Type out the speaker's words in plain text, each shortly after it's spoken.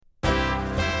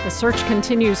The search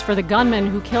continues for the gunman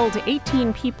who killed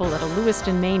 18 people at a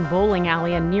Lewiston, Maine bowling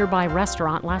alley and nearby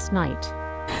restaurant last night.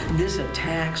 This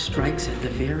attack strikes at the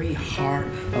very heart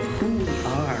of who we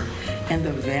are and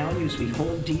the values we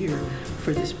hold dear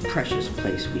for this precious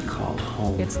place we call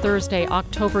home. It's Thursday,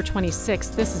 October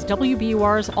 26th. This is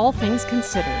WBUR's All Things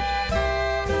Considered.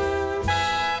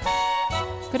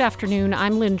 Good afternoon.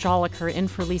 I'm Lynn Joliker in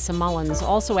for Lisa Mullins.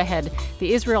 Also ahead,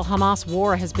 the Israel-Hamas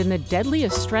war has been the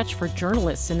deadliest stretch for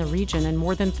journalists in the region in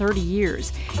more than 30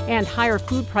 years. And higher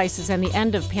food prices and the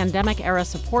end of pandemic-era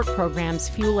support programs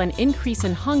fuel an increase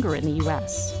in hunger in the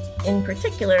U.S. In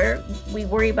particular, we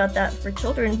worry about that for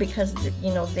children because,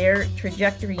 their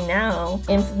trajectory now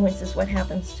influences what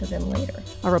happens to them later.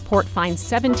 A report finds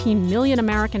 17 million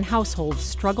American households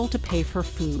struggle to pay for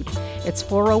food. It's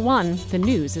 4:01. The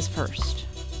news is first.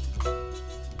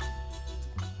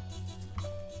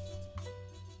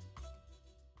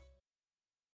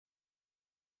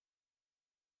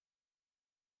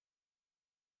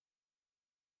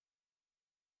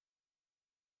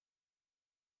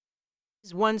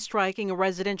 One striking a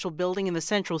residential building in the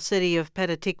central city of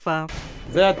Petah Tikva.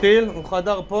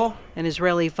 An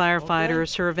Israeli firefighter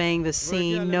surveying the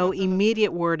scene. No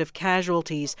immediate word of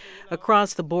casualties.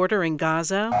 Across the border in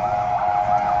Gaza,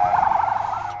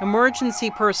 emergency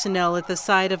personnel at the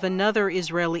site of another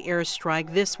Israeli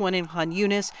airstrike, this one in Khan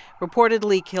Yunis,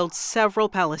 reportedly killed several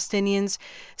Palestinians.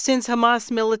 Since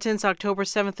Hamas militants' October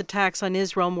 7th attacks on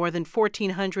Israel, more than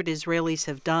 1,400 Israelis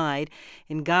have died.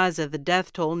 In Gaza, the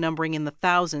death toll, numbering in the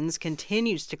thousands,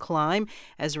 continues to climb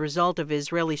as a result of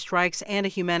Israeli strikes and a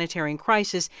humanitarian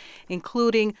crisis,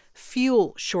 including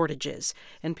fuel shortages.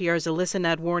 NPR's Alyssa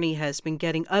Nadworny has been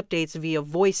getting updates via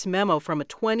voice memo from a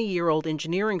 20-year-old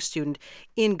engineering student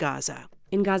in Gaza.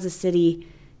 In Gaza City,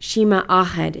 Shima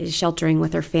Ahed is sheltering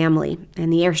with her family,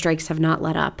 and the airstrikes have not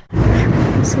let up.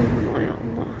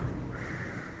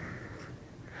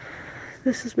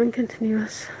 This has been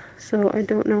continuous, so I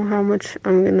don't know how much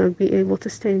I'm going to be able to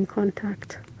stay in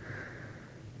contact.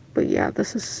 But yeah,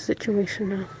 this is the situation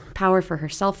now. Power for her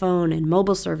cell phone and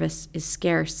mobile service is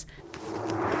scarce.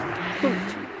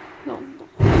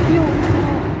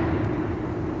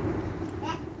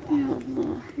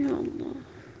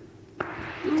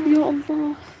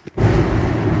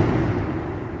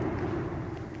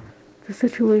 The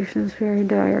situation is very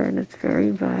dire and it's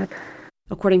very bad.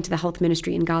 According to the health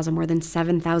ministry in Gaza, more than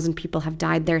 7,000 people have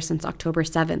died there since October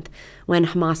 7th, when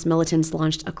Hamas militants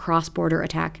launched a cross-border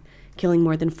attack, killing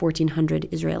more than 1,400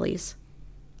 Israelis.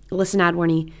 Alyssa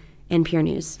Nadworny, NPR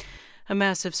News. A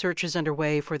massive search is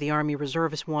underway for the Army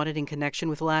reservist wanted in connection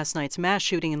with last night's mass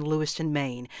shooting in Lewiston,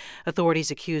 Maine. Authorities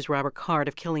accuse Robert Card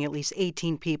of killing at least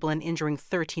 18 people and injuring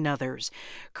 13 others.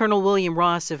 Colonel William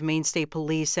Ross of Maine State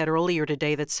Police said earlier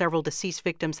today that several deceased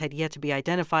victims had yet to be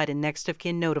identified and next of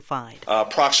kin notified.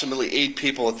 Approximately 8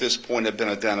 people at this point have been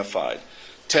identified.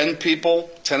 10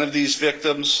 of these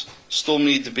victims still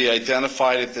need to be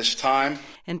identified at this time.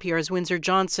 NPR's Windsor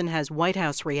Johnson has White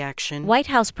House reaction. White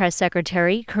House Press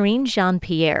Secretary Karine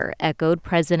Jean-Pierre echoed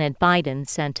President Biden's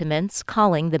sentiments,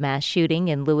 calling the mass shooting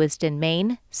in Lewiston,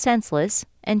 Maine, senseless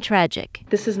and tragic.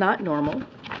 This is not normal.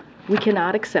 We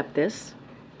cannot accept this.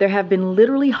 There have been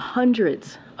literally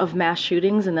hundreds of mass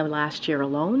shootings in the last year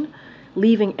alone,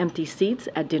 leaving empty seats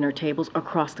at dinner tables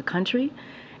across the country,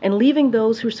 and leaving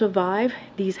those who survive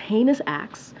these heinous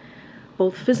acts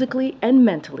both physically and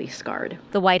mentally scarred.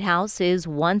 The White House is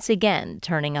once again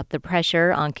turning up the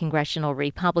pressure on congressional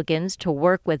Republicans to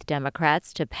work with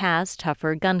Democrats to pass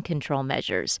tougher gun control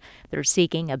measures. They're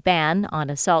seeking a ban on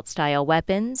assault-style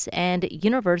weapons and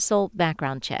universal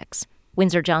background checks.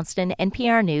 Windsor Johnston,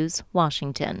 NPR News,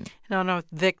 Washington. On North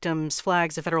victims,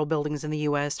 flags of federal buildings in the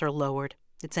U.S. are lowered.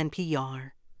 It's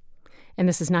NPR. And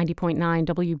this is 90.9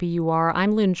 WBUR.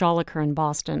 I'm Lynn Joliker in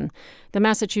Boston. The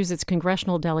Massachusetts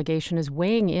congressional delegation is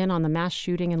weighing in on the mass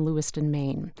shooting in Lewiston,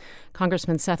 Maine.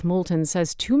 Congressman Seth Moulton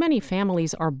says too many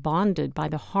families are bonded by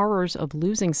the horrors of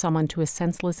losing someone to a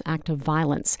senseless act of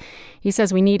violence. He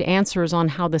says we need answers on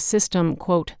how the system,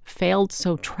 quote, failed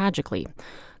so tragically.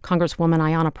 Congresswoman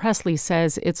Ayanna Pressley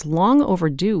says it's long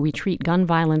overdue we treat gun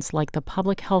violence like the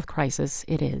public health crisis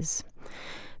it is.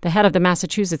 The head of the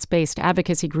Massachusetts-based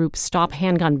advocacy group Stop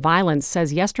Handgun Violence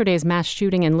says yesterday's mass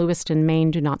shooting in Lewiston, Maine,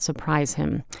 do not surprise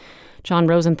him. John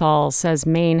Rosenthal says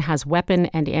Maine has weapon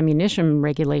and ammunition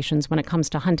regulations when it comes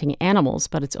to hunting animals,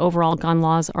 but its overall gun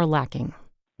laws are lacking.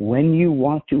 When you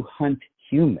want to hunt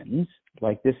humans,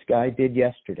 like this guy did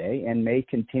yesterday and may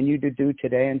continue to do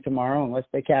today and tomorrow unless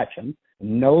they catch him,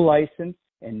 no license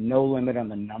and no limit on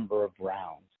the number of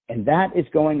rounds. And that is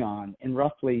going on in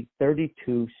roughly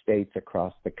 32 states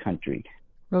across the country.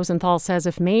 Rosenthal says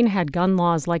if Maine had gun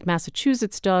laws like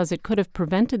Massachusetts does, it could have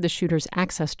prevented the shooter's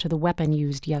access to the weapon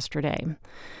used yesterday.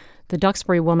 The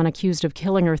Duxbury woman accused of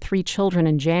killing her 3 children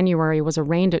in January was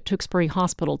arraigned at Tewksbury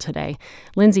Hospital today.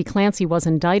 Lindsay Clancy was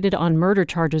indicted on murder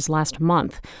charges last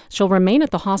month. She'll remain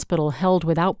at the hospital held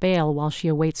without bail while she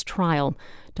awaits trial.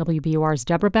 WBUR's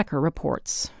Deborah Becker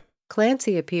reports.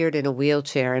 Clancy appeared in a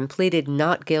wheelchair and pleaded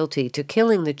not guilty to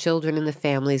killing the children in the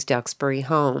family's Duxbury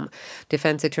home.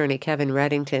 Defense attorney Kevin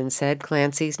Reddington said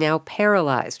Clancy's now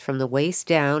paralyzed from the waist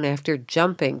down after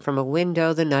jumping from a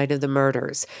window the night of the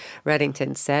murders.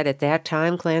 Reddington said at that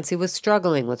time Clancy was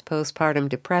struggling with postpartum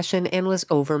depression and was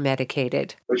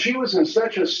over-medicated. But she was in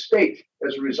such a state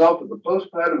as a result of the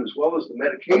postpartum as well as the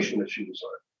medication that she was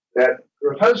on, that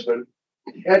her husband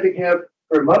had to have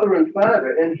her mother and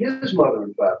father and his mother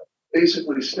and father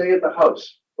basically stay at the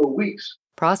house for weeks.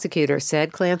 Prosecutors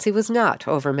said Clancy was not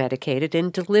over-medicated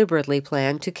and deliberately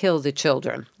planned to kill the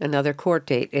children. Another court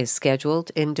date is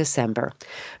scheduled in December.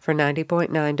 For 90.9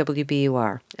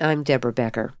 WBUR, I'm Deborah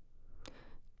Becker.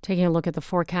 Taking a look at the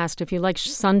forecast, if you like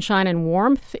sunshine and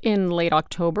warmth in late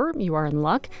October, you are in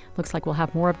luck. Looks like we'll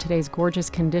have more of today's gorgeous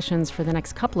conditions for the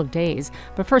next couple of days.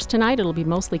 But first tonight, it'll be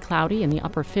mostly cloudy in the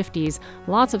upper 50s.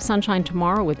 Lots of sunshine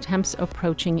tomorrow with temps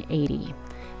approaching 80.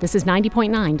 This is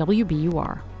 90.9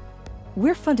 WBUR.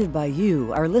 We're funded by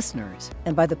you, our listeners,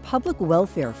 and by the Public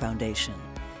Welfare Foundation,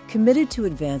 committed to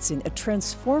advancing a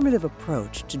transformative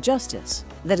approach to justice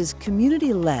that is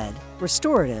community-led,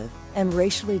 restorative, and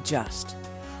racially just.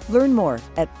 Learn more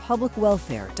at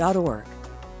publicwelfare.org.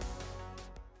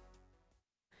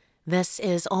 This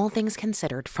is All Things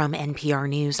Considered from NPR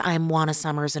News. I'm Juana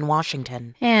Summers in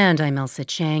Washington. And I'm Elsa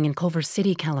Chang in Culver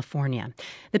City, California.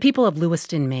 The people of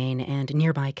Lewiston, Maine, and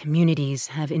nearby communities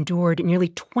have endured nearly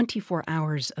 24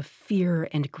 hours of fear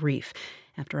and grief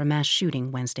after a mass shooting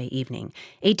Wednesday evening.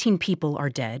 18 people are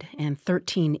dead and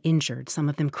 13 injured, some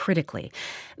of them critically.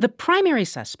 The primary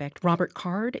suspect, Robert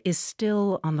Card, is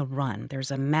still on the run.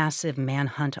 There's a massive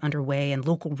manhunt underway and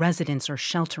local residents are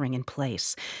sheltering in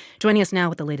place. Joining us now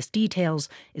with the latest details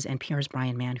is NPR's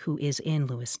Brian Mann, who is in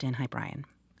Lewiston. Hi, Brian.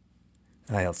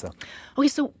 Hi, Elsa. Okay,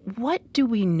 so what do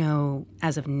we know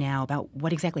as of now about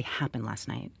what exactly happened last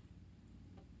night?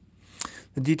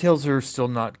 The details are still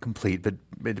not complete, but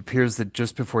it appears that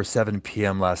just before 7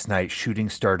 p.m. last night, shooting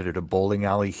started at a bowling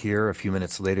alley here. A few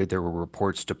minutes later, there were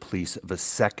reports to police of a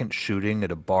second shooting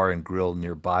at a bar and grill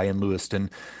nearby in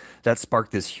Lewiston. That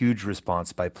sparked this huge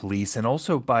response by police and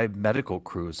also by medical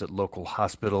crews at local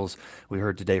hospitals. We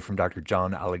heard today from Dr.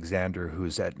 John Alexander,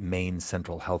 who's at Maine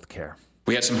Central Healthcare.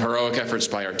 We had some heroic efforts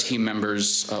by our team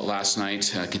members last night,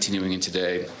 continuing in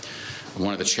today.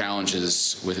 One of the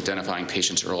challenges with identifying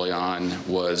patients early on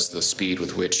was the speed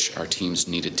with which our teams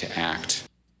needed to act.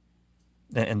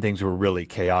 And things were really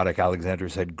chaotic. Alexander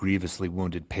said grievously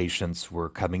wounded patients were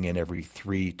coming in every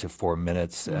 3 to 4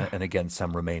 minutes. And again,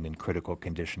 some remain in critical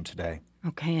condition today.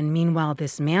 Okay, and meanwhile,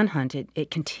 this manhunt, it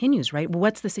continues, right?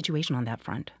 What's the situation on that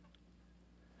front?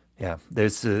 Yeah,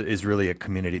 this is really a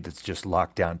community that's just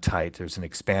locked down tight. There's an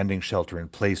expanding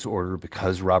shelter-in-place order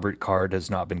because Robert Card has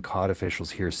not been caught.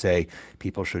 Officials here say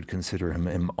people should consider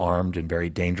him armed and very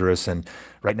dangerous. And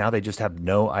right now they just have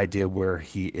no idea where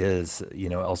he is. You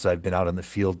know, also I've been out in the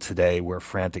field today where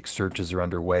frantic searches are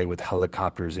underway with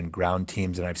helicopters and ground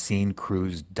teams, and I've seen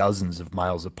crews dozens of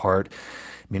miles apart.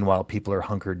 Meanwhile, people are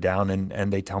hunkered down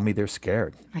and they tell me they're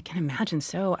scared. I can imagine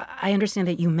so. I understand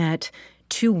that you met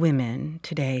 2 women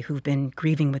today who've been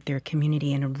grieving with their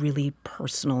community in a really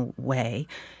personal way.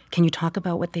 Can you talk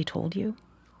about what they told you?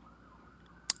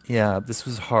 Yeah, this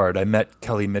was hard. I met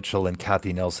Kelly Mitchell and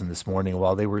Kathy Nelson this morning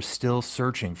while they were still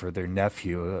searching for their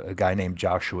nephew, a guy named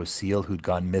Joshua Seal, who'd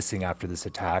gone missing after this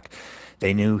attack.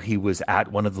 They knew he was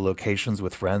at one of the locations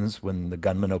with friends when the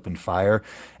gunman opened fire,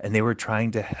 and they were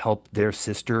trying to help their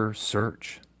sister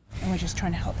search. And we're just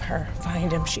trying to help her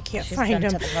find him. She can't find him.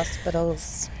 She's been to the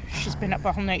hospitals. She's been up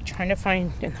all night trying to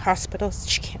find in hospitals.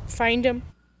 She can't find him.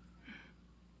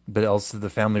 But also the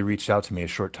family reached out to me a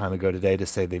short time ago today to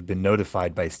say they've been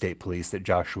notified by state police that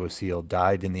Joshua Seal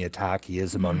died in the attack. He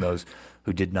is among those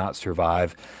who did not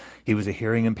survive. He was a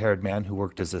hearing impaired man who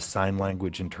worked as a sign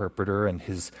language interpreter, and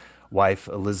his wife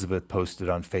Elizabeth posted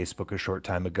on Facebook a short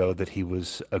time ago that he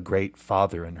was a great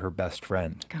father and her best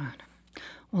friend. God.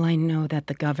 Well, I know that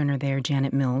the governor there,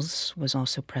 Janet Mills, was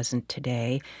also present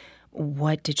today.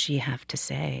 What did she have to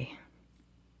say?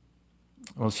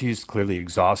 Well, she's clearly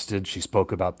exhausted. She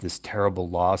spoke about this terrible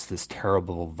loss, this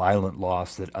terrible violent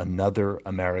loss that another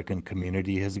American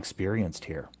community has experienced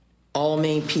here. All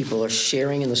Maine people are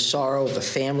sharing in the sorrow of the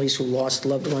families who lost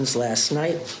loved ones last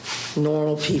night,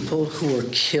 normal people who were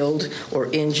killed or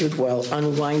injured while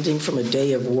unwinding from a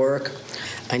day of work.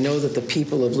 I know that the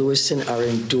people of Lewiston are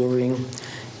enduring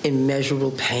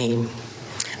immeasurable pain.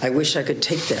 I wish I could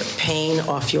take that pain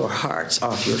off your hearts,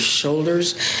 off your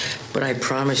shoulders, but I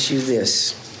promise you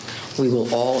this, we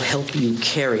will all help you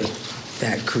carry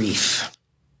that grief.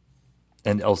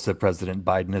 And ELSA President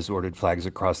Biden has ordered flags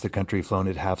across the country flown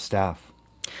at half staff.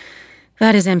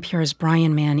 That is NPR's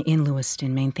Brian Mann in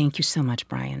Lewiston, Maine. Thank you so much,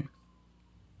 Brian.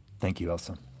 Thank you,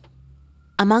 Elsa.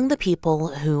 Among the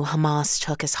people who Hamas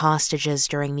took as hostages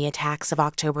during the attacks of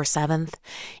October 7th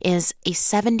is a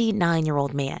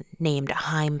 79-year-old man named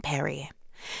Haim Perry.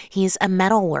 He's a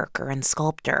metal worker and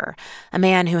sculptor, a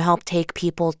man who helped take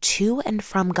people to and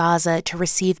from Gaza to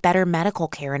receive better medical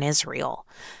care in Israel.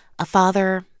 A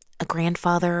father, a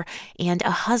grandfather, and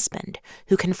a husband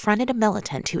who confronted a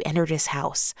militant who entered his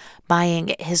house,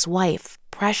 buying his wife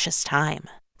precious time.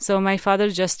 So my father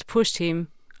just pushed him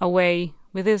away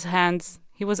with his hands.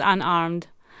 He was unarmed.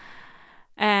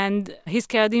 And he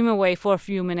scared him away for a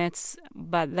few minutes,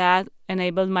 but that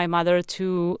enabled my mother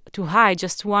to hide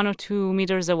just 1 or 2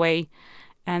 meters away.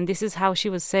 And this is how she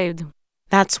was saved.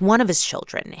 That's one of his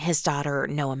children, his daughter,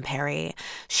 Noam Perry.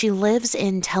 She lives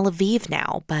in Tel Aviv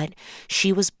now, but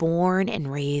she was born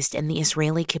and raised in the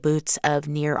Israeli kibbutz of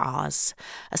Nir Oz,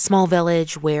 a small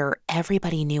village where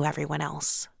everybody knew everyone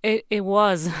else. It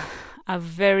was a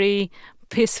very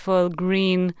peaceful,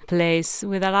 green place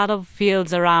with a lot of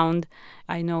fields around.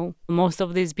 I know most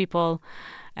of these people,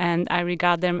 and I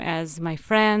regard them as my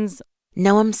friends.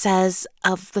 Noam says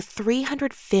of the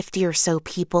 350 or so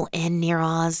people in Nir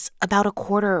Oz, about a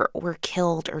quarter were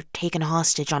killed or taken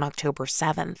hostage on October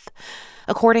 7th.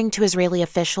 According to Israeli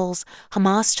officials,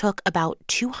 Hamas took about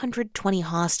 220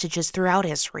 hostages throughout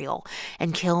Israel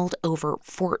and killed over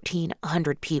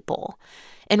 1,400 people.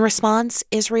 In response,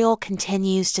 Israel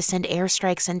continues to send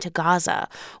airstrikes into Gaza,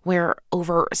 where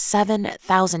over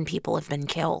 7,000 people have been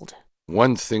killed.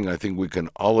 One thing I think we can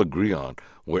all agree on,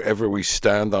 wherever we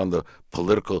stand on the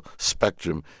political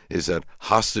spectrum, is that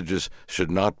hostages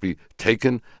should not be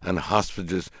taken and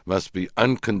hostages must be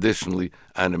unconditionally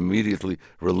and immediately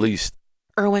released.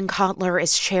 Erwin Kotler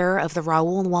is chair of the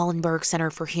Raoul Wallenberg Center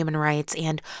for Human Rights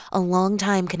and a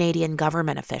longtime Canadian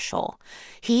government official.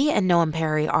 He and Noam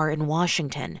Perry are in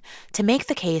Washington to make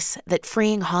the case that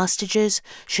freeing hostages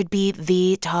should be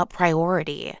the top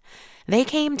priority. They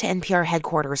came to NPR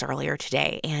headquarters earlier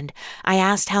today, and I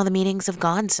asked how the meetings have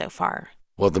gone so far.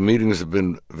 Well, the meetings have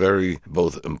been very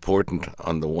both important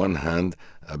on the one hand,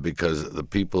 because the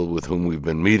people with whom we've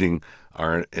been meeting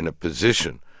are in a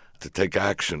position to take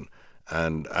action.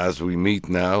 And as we meet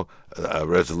now, a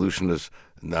resolution has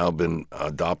now been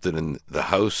adopted in the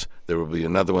House. There will be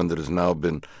another one that has now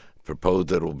been proposed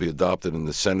that will be adopted in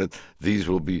the Senate. These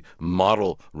will be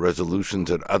model resolutions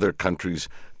that other countries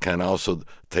can also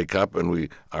take up, and we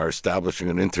are establishing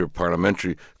an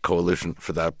interparliamentary coalition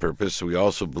for that purpose. We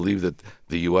also believe that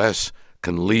the U.S.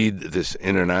 can lead this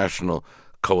international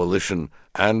coalition,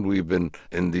 and we've been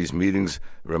in these meetings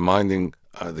reminding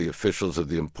the officials of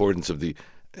the importance of the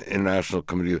International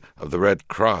Committee of the Red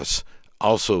Cross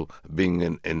also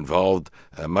being involved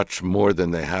much more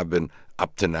than they have been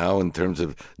up to now in terms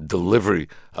of delivery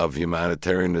of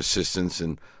humanitarian assistance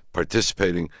and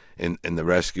participating in the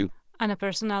rescue. On a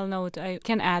personal note, I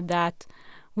can add that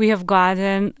we have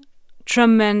gotten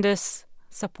tremendous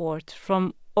support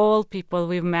from all people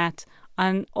we've met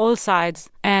on all sides.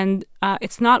 And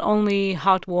it's not only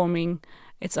heartwarming,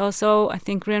 it's also, I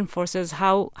think, reinforces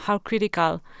how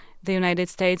critical the United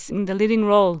States in the leading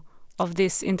role of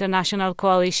this international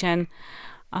coalition.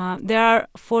 There are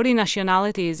 40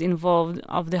 nationalities involved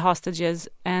of the hostages,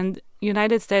 and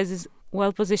United States is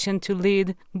well positioned to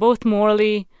lead both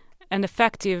morally and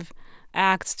effective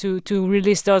acts to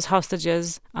release those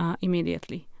hostages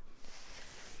immediately.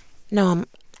 Noam,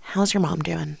 how's your mom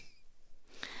doing?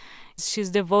 She's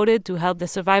devoted to help the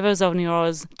survivors of Nir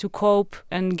Oz to cope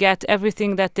and get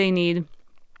everything that they need.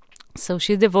 So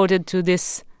she's devoted to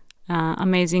this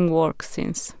amazing work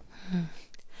since.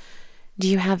 Do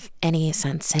you have any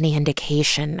sense, any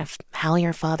indication of how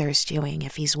your father's doing,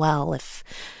 if he's well, if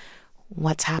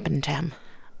what's happened to him?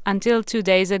 Until 2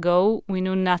 days ago, we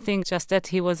knew nothing, just that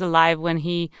he was alive when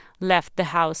he left the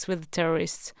house with the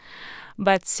terrorists.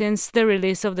 But since the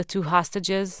release of the 2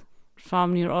 hostages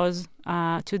from Nir Oz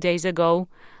 2 days ago,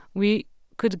 we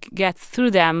could get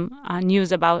through them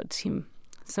news about him.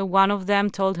 So one of them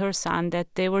told her son that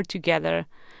they were together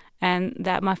and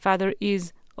that my father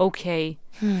is okay.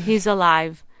 He's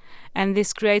alive. And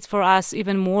this creates for us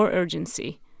even more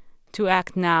urgency to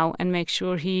act now and make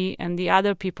sure he and the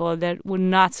other people that would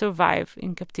not survive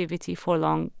in captivity for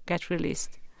long get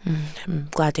released. I'm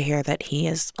glad to hear that he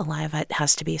is alive. It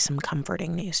has to be some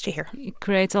comforting news to hear. It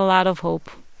creates a lot of hope.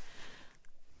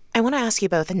 I want to ask you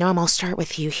both, and Noam, I'll start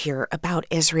with you here, about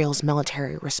Israel's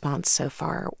military response so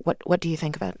far. What do you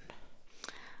think of it?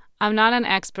 I'm not an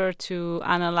expert to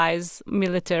analyze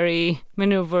military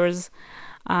maneuvers.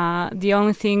 The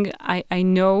only thing I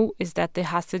know is that the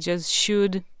hostages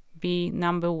should be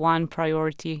number one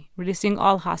priority. Releasing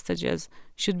all hostages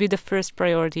should be the first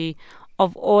priority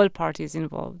of all parties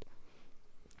involved.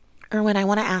 Erwin, I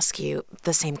want to ask you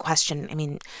the same question. I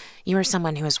mean, you are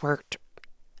someone who has worked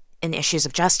in issues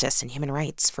of justice and human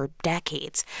rights for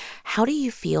decades. How do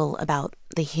you feel about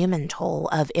the human toll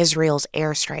of Israel's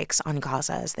airstrikes on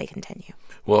Gaza as they continue?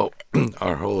 Well,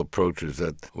 our whole approach is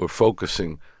that we're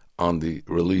focusing on the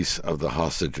release of the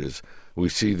hostages. We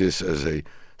see this as a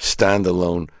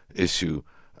standalone issue.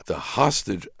 The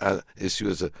hostage issue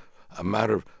is a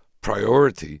matter of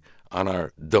priority on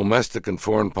our domestic and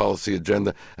foreign policy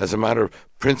agenda as a matter of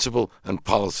principle and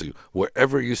policy.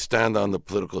 Wherever you stand on the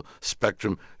political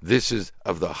spectrum, this is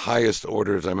of the highest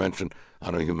order, as I mentioned,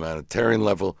 on a humanitarian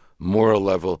level, moral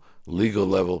level, legal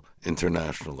level,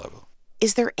 international level.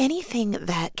 Is there anything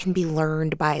that can be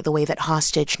learned by the way that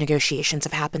hostage negotiations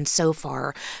have happened so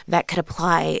far that could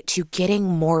apply to getting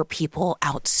more people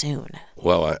out soon?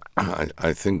 Well,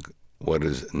 I think what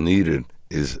is needed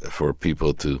is for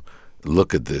people to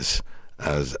look at this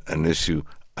as an issue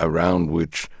around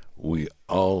which we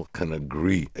all can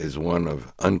agree is one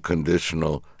of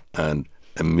unconditional and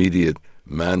immediate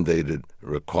mandated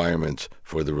requirements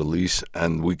for the release,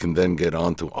 and we can then get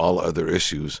on to all other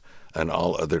issues and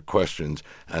all other questions.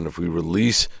 And if we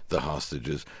release the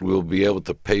hostages, we'll be able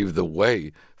to pave the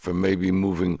way for maybe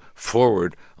moving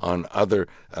forward on other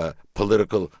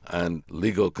political and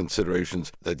legal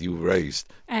considerations that you raised.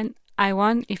 And I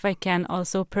want, if I can,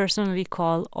 also personally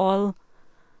call all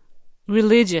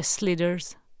religious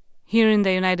leaders here in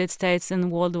the United States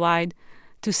and worldwide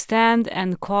to stand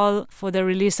and call for the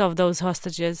release of those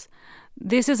hostages.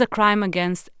 This is a crime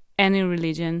against any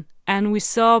religion. And we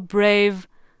saw brave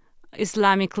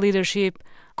Islamic leadership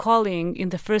calling in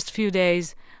the first few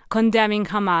days, condemning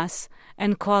Hamas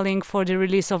and calling for the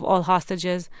release of all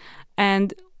hostages.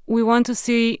 And we want to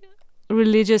see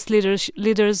religious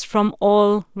leaders from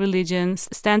all religions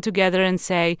stand together and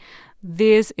say,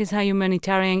 this is a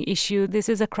humanitarian issue, this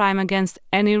is a crime against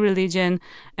any religion,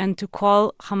 and to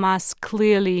call Hamas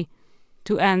clearly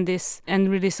to end this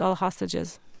and release all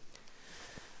hostages.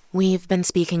 We've been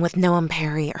speaking with Noam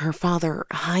Perry. Her father,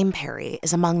 Haim Perry,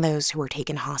 is among those who were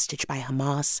taken hostage by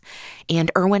Hamas, and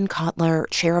Erwin Kotler,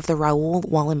 chair of the Raoul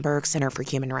Wallenberg Center for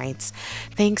Human Rights.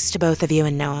 Thanks to both of you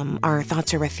and Noam. Our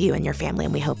thoughts are with you and your family,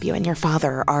 and we hope you and your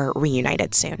father are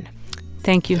reunited soon.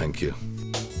 Thank you. Thank you.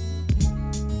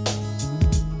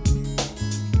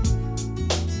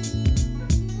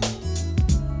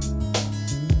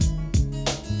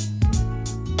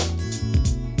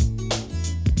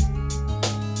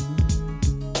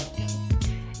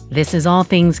 This is All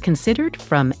Things Considered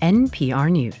from NPR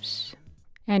News.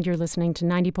 And you're listening to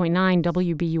 90.9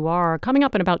 WBUR. Coming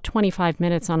up in about 25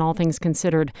 minutes on All Things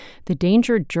Considered, the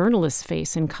danger journalists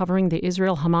face in covering the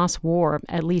Israel-Hamas war.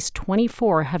 At least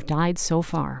 24 have died so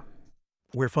far.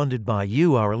 We're funded by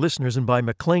you, our listeners, and by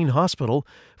McLean Hospital.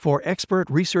 For expert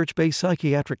research-based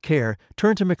psychiatric care,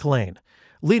 turn to McLean.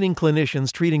 Leading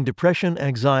clinicians treating depression,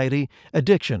 anxiety,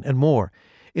 addiction, and more.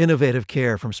 Innovative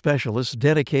care from specialists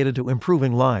dedicated to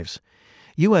improving lives.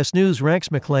 U.S. News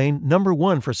ranks McLean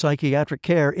 #1 for psychiatric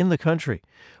care in the country.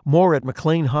 More at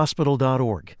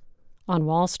mcleanhospital.org. On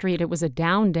Wall Street, it was a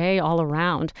down day all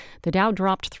around. The Dow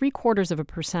dropped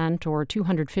 0.75% or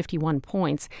 251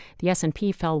 points. The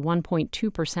S&P fell 1.2%.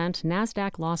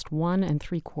 NASDAQ lost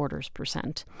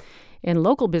 1.75%. In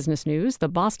local business news, the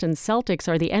Boston Celtics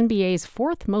are the NBA's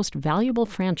fourth most valuable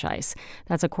franchise.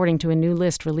 That's according to a new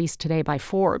list released today by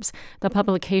Forbes. The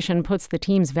publication puts the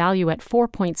team's value at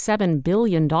 $4.7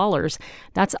 billion.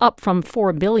 That's up from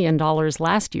 $4 billion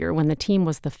last year when the team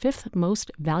was the fifth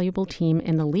most valuable team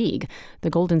in the league.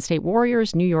 The Golden State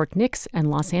Warriors, New York Knicks,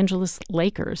 and Los Angeles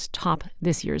Lakers top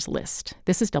this year's list.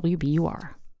 This is WBUR.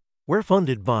 We're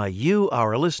funded by you,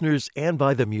 our listeners, and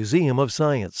by the Museum of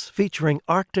Science, featuring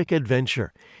Arctic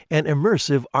Adventure, an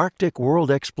immersive Arctic world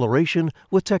exploration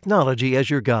with technology as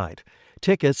your guide.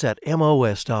 Tickets at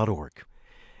MOS.org.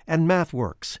 And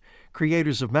MathWorks,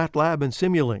 creators of MATLAB and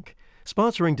Simulink,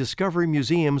 sponsoring Discovery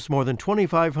Museum's more than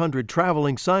 2,500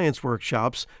 traveling science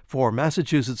workshops for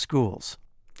Massachusetts schools.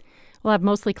 We'll have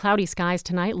mostly cloudy skies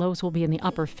tonight. Lows will be in the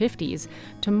upper 50s.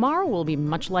 Tomorrow will be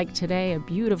much like today, a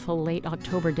beautiful late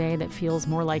October day that feels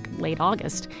more like late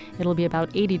August. It'll be about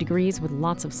 80 degrees with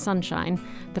lots of sunshine.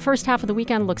 The first half of the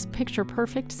weekend looks picture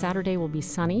perfect. Saturday will be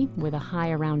sunny with a high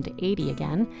around 80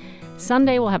 again.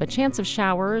 Sunday we'll have a chance of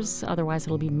showers. Otherwise,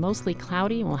 it'll be mostly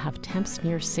cloudy and we'll have temps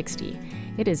near 60.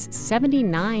 It is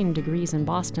 79 degrees in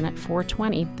Boston at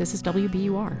 4:20. This is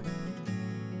WBUR.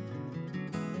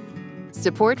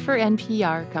 Support for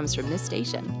NPR comes from this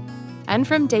station and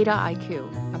from Data IQ,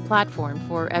 a platform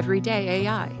for everyday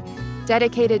AI,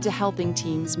 dedicated to helping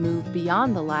teams move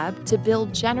beyond the lab to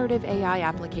build generative AI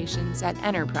applications at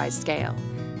enterprise scale.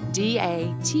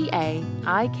 DATAIKU.com.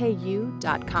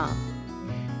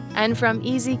 And from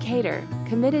Easy Cater,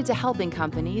 committed to helping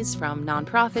companies from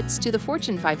nonprofits to the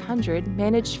Fortune 500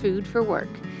 manage food for work,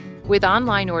 with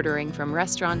online ordering from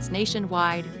restaurants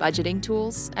nationwide, budgeting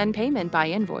tools, and payment by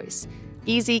invoice.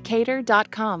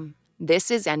 EasyCater.com. This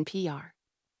is NPR.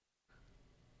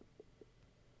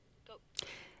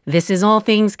 This is All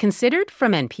Things Considered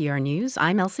from NPR News.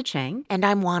 I'm Elsa Chang. And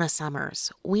I'm Juana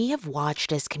Summers. We have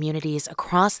watched as communities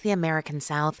across the American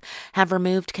South have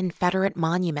removed Confederate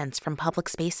monuments from public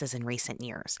spaces in recent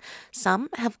years. Some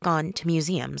have gone to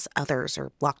museums, others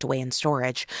are locked away in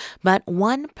storage. But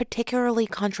one particularly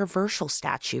controversial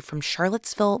statue from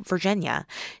Charlottesville, Virginia,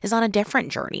 is on a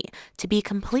different journey to be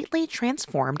completely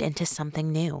transformed into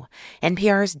something new.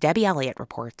 NPR's Debbie Elliott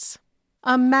reports.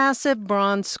 A massive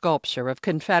bronze sculpture of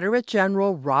Confederate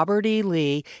General Robert E.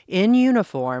 Lee in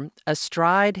uniform,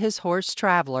 astride his horse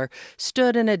Traveler,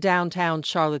 stood in a downtown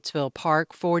Charlottesville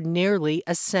park for nearly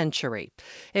a century.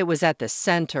 It was at the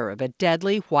center of a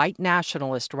deadly white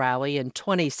nationalist rally in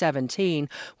 2017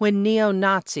 when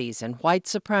neo-Nazis and white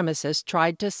supremacists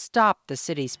tried to stop the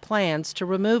city's plans to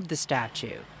remove the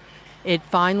statue. It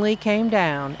finally came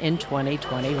down in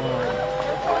 2021.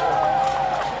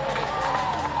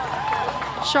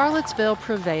 Charlottesville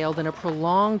prevailed in a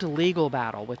prolonged legal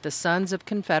battle with the Sons of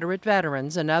Confederate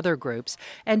Veterans and other groups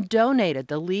and donated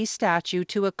the Lee statue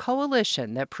to a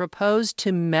coalition that proposed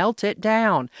to melt it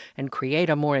down and create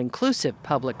a more inclusive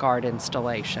public art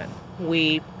installation.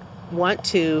 We want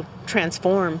to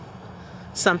transform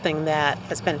something that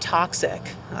has been toxic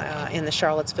in the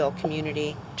Charlottesville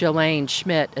community. Jelaine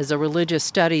Schmidt is a religious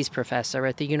studies professor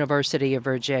at the University of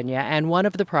Virginia and one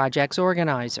of the project's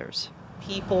organizers.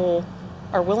 People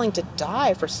are willing to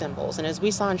die for symbols, and as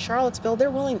we saw in Charlottesville, they're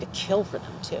willing to kill for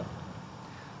them too.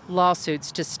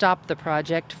 Lawsuits to stop the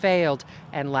project failed,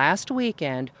 and last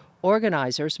weekend,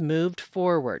 organizers moved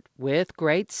forward with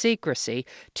great secrecy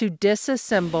to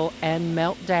disassemble and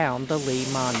melt down the Lee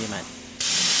monument.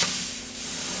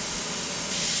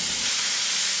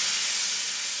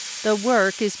 The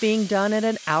work is being done at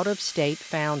an out-of-state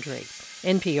foundry.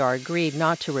 NPR agreed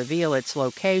not to reveal its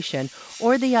location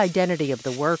or the identity of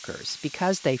the workers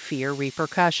because they fear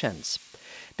repercussions.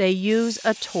 They use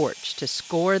a torch to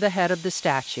score the head of the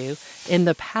statue in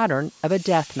the pattern of a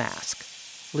death mask.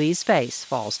 Lee's face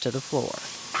falls to the floor.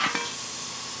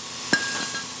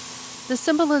 The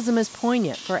symbolism is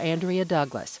poignant for Andrea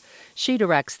Douglas. She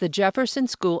directs the Jefferson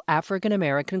School African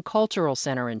American Cultural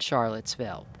Center in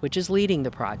Charlottesville, which is leading the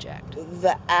project.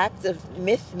 The act of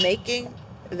myth-making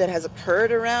that has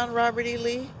occurred around Robert E.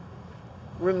 Lee,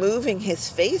 removing his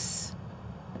face,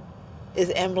 is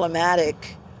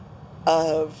emblematic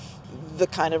of the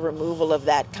kind of removal of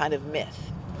that kind of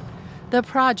myth. The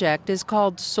project is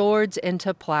called Swords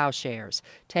into Plowshares,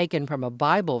 taken from a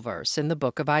Bible verse in the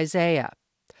book of Isaiah.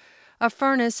 A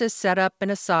furnace is set up in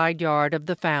a side yard of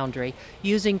the foundry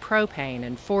using propane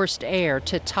and forced air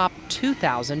to top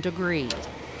 2,000 degrees.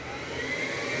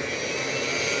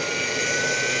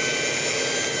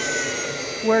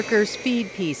 Workers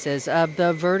feed pieces of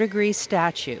the verdigris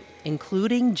statue,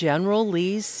 including General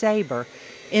Lee's saber,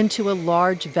 into a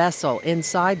large vessel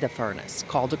inside the furnace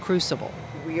called a crucible.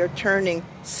 We are turning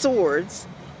swords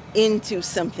into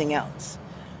something else.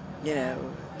 You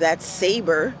know, that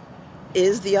saber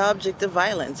is the object of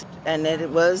violence, and it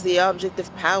was the object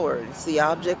of power. It's the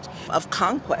object of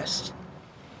conquest.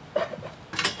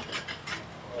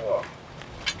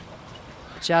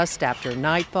 Just after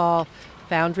nightfall,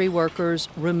 foundry workers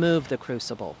remove the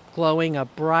crucible, glowing a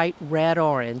bright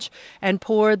red-orange, and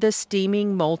pour the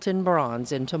steaming molten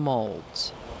bronze into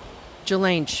molds.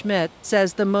 Jelaine Schmidt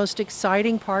says the most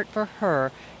exciting part for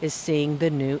her is seeing the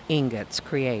new ingots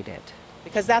created.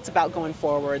 Because that's about going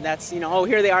forward. That's, oh,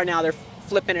 here they are now, they're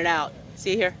flipping it out.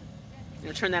 See here?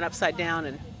 Turn that upside down,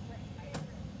 and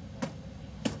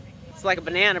it's like a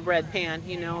banana bread pan,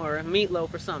 or a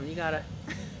meatloaf or something. You gotta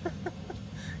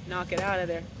knock it out of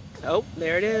there. Oh,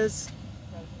 there it is.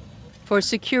 For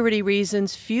security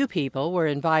reasons, few people were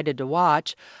invited to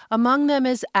watch. Among them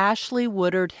is Ashley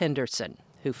Woodard Henderson,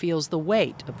 who feels the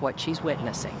weight of what she's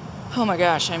witnessing. Oh my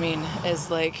gosh, I mean, as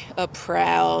like a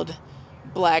proud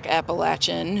Black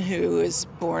Appalachian who is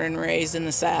born and raised in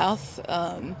the South,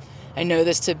 I know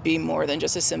this to be more than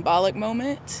just a symbolic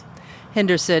moment.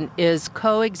 Henderson is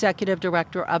co-executive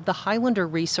director of the Highlander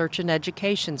Research and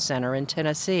Education Center in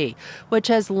Tennessee, which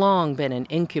has long been an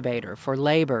incubator for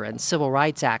labor and civil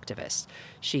rights activists.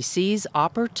 She sees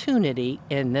opportunity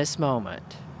in this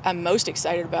moment. I'm most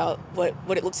excited about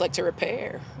what it looks like to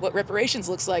repair, what reparations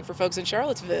looks like for folks in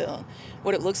Charlottesville,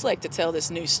 what it looks like to tell this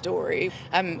new story.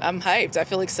 I'm hyped. I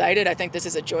feel excited. I think this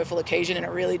is a joyful occasion in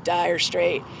a really dire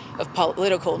strait of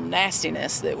political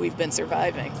nastiness that we've been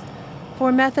surviving.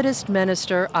 For Methodist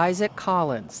minister Isaac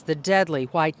Collins, the deadly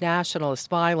white nationalist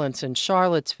violence in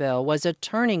Charlottesville was a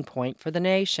turning point for the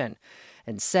nation,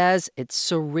 and says it's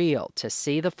surreal to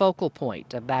see the focal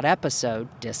point of that episode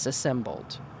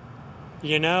disassembled.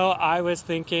 You know, I was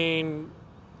thinking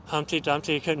Humpty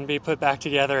Dumpty couldn't be put back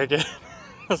together again.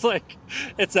 I was like,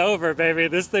 it's over, baby.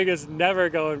 This thing is never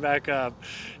going back up.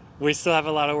 We still have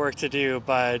a lot of work to do,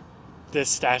 but this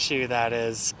statue that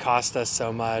has cost us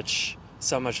so much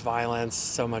violence,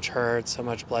 so much hurt, so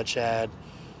much bloodshed,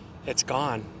 it's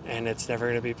gone, and it's never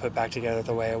going to be put back together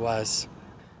the way it was.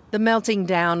 The melting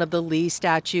down of the Lee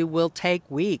statue will take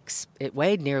weeks. It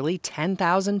weighed nearly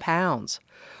 10,000 pounds.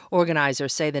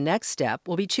 Organizers say the next step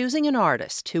will be choosing an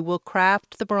artist who will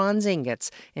craft the bronze ingots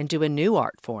into a new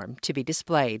art form to be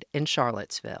displayed in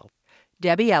Charlottesville.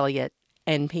 Debbie Elliott,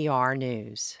 NPR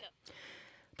News.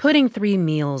 Putting 3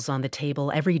 meals on the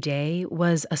table every day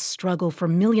was a struggle for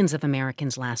millions of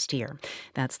Americans last year.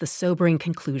 That's the sobering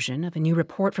conclusion of a new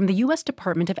report from the U.S.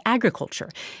 Department of Agriculture.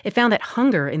 It found that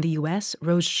hunger in the U.S.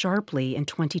 rose sharply in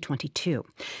 2022.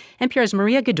 NPR's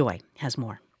Maria Godoy has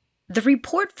more. The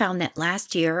report found that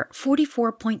last year,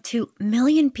 44.2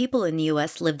 million people in the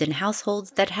U.S. lived in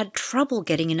households that had trouble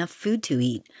getting enough food to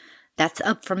eat. That's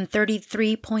up from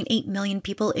 33.8 million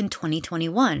people in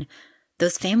 2021.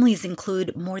 Those families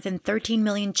include more than 13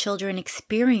 million children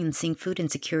experiencing food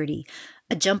insecurity,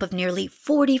 a jump of nearly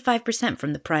 45%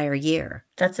 from the prior year.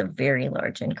 That's a very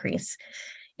large increase.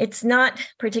 It's not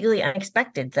particularly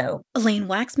unexpected, though. Elaine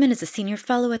Waxman is a senior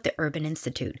fellow at the Urban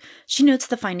Institute. She notes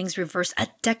the findings reverse a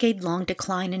decade-long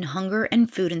decline in hunger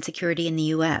and food insecurity in the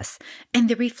U.S., and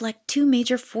they reflect 2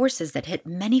 major forces that hit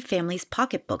many families'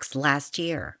 pocketbooks last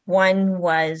year. One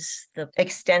was the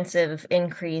extensive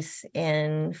increase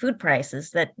in food prices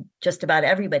that just about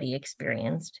everybody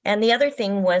experienced. And the other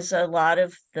thing was a lot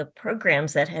of the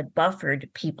programs that had buffered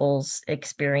people's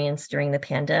experience during the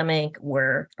pandemic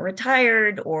were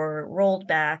retired or rolled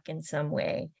back in some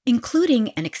way. Including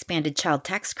an expanded child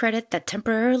tax credit that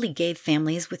temporarily gave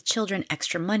families with children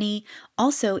extra money,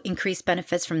 also increased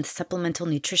benefits from the Supplemental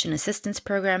Nutrition Assistance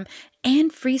Program,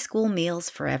 and free school meals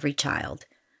for every child.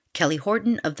 Kelly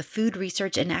Horton of the Food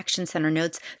Research and Action Center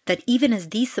notes that even as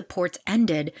these supports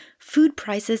ended, food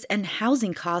prices and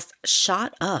housing costs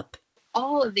shot up.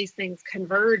 All of these things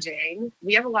converging,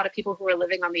 we have a lot of people who are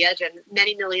living on the edge and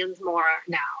many millions more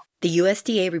now. The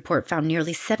USDA report found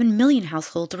nearly 7 million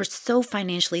households were so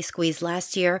financially squeezed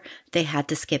last year they had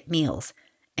to skip meals.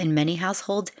 In many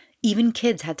households, even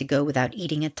kids had to go without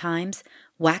eating at times.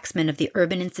 Waxman of the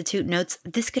Urban Institute notes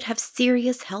this could have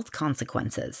serious health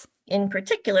consequences. In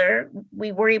particular,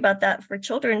 we worry about that for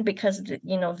children because,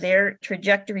 their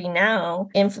trajectory now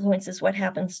influences what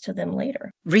happens to them later.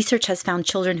 Research has found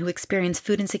children who experience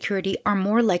food insecurity are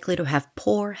more likely to have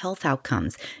poor health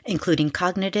outcomes, including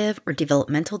cognitive or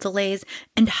developmental delays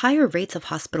and higher rates of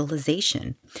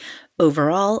hospitalization.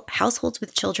 Overall, households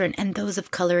with children and those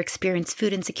of color experience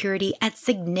food insecurity at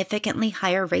significantly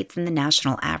higher rates than the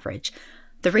national average.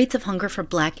 The rates of hunger for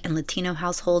Black and Latino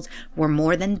households were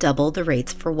more than double the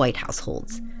rates for white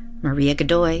households. Maria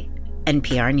Godoy,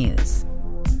 NPR News.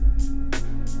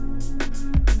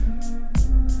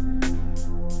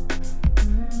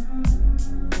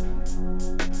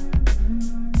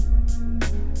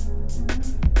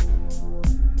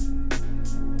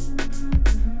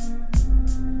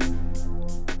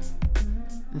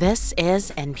 This is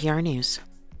NPR News.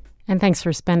 And thanks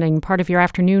for spending part of your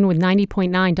afternoon with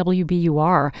 90.9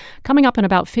 WBUR. Coming up in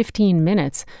about 15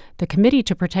 minutes, the Committee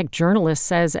to Protect Journalists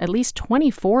says at least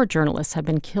 24 journalists have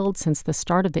been killed since the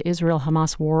start of the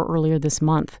Israel-Hamas war earlier this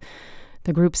month.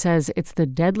 The group says it's the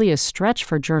deadliest stretch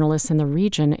for journalists in the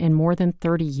region in more than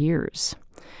 30 years.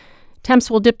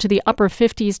 Temps will dip to the upper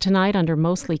 50s tonight under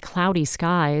mostly cloudy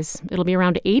skies. It'll be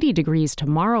around 80 degrees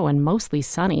tomorrow and mostly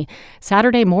sunny.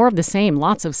 Saturday, more of the same,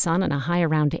 lots of sun and a high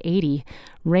around 80.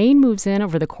 Rain moves in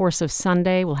over the course of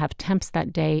Sunday. We'll have temps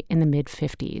that day in the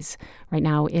mid-50s. Right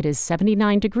now, it is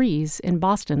 79 degrees in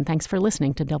Boston. Thanks for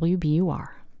listening to WBUR.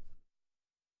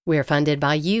 We're funded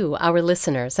by you, our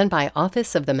listeners, and by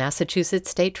Office of the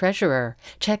Massachusetts State Treasurer.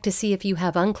 Check to see if you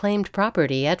have unclaimed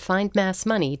property at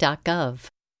findmassmoney.gov.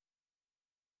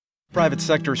 Private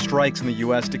sector strikes in the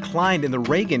U.S. declined in the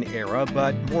Reagan era,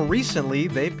 but more recently,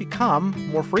 they've become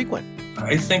more frequent.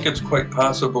 I think it's quite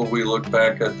possible we look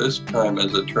back at this time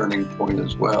as a turning point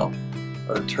as well.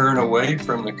 A turn away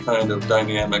from the kind of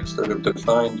dynamics that have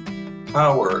defined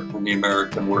power in the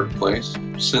American workplace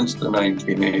since the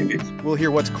 1980s. We'll hear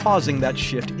what's causing that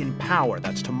shift in power.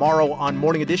 That's tomorrow on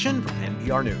Morning Edition from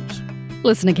NPR News.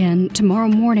 Listen again tomorrow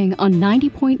morning on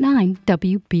 90.9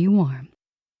 WBUR.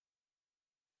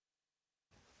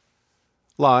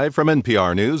 Live from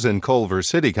NPR News in Culver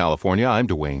City, California, I'm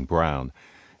Dwayne Brown.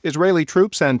 Israeli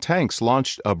troops and tanks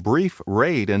launched a brief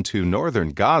raid into northern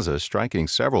Gaza, striking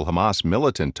several Hamas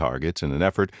militant targets in an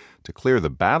effort to clear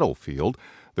the battlefield.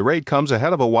 The raid comes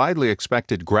ahead of a widely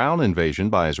expected ground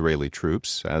invasion by Israeli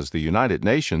troops, as the United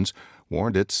Nations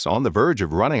warned it's on the verge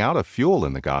of running out of fuel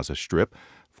in the Gaza Strip,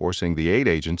 forcing the aid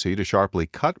agency to sharply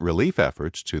cut relief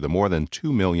efforts to the more than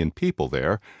 2 million people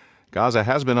there. Gaza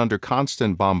has been under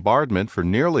constant bombardment for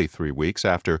nearly 3 weeks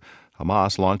after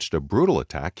Hamas launched a brutal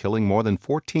attack, killing more than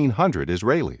 1,400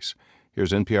 Israelis.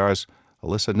 Here's NPR's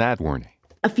Alyssa Nadworny.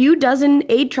 A few dozen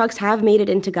aid trucks have made it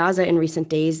into Gaza in recent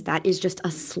days. That is just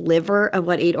a sliver of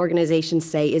what aid organizations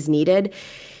say is needed.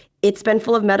 It's been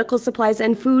full of medical supplies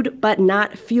and food, but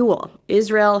not fuel.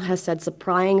 Israel has said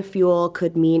supplying fuel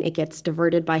could mean it gets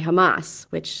diverted by Hamas,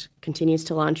 which continues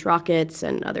to launch rockets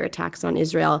and other attacks on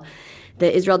Israel.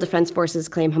 The Israel Defense Forces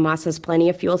claim Hamas has plenty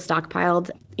of fuel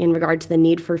stockpiled. In regard to the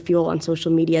need for fuel on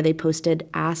social media, they posted,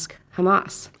 "Ask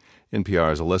Hamas."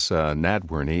 NPR's Alyssa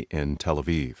Nadworny in Tel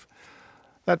Aviv.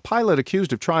 That pilot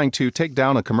accused of trying to take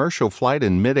down a commercial flight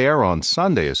in midair on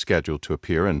Sunday is scheduled to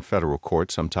appear in federal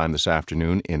court sometime this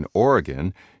afternoon in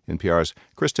Oregon. NPR's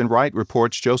Kristen Wright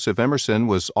reports Joseph Emerson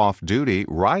was off duty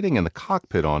riding in the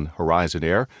cockpit on Horizon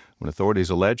Air when authorities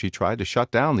allege he tried to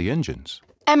shut down the engines.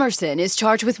 Emerson is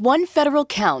charged with one federal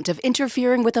count of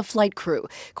interfering with a flight crew.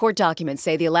 Court documents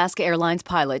say the Alaska Airlines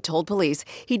pilot told police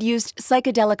he'd used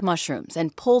psychedelic mushrooms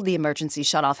and pulled the emergency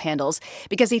shutoff handles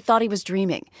because he thought he was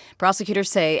dreaming. Prosecutors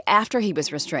say after he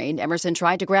was restrained, Emerson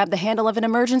tried to grab the handle of an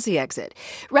emergency exit.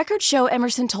 Records show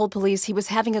Emerson told police he was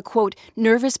having a, quote,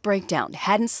 nervous breakdown,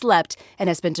 hadn't slept, and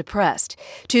has been depressed.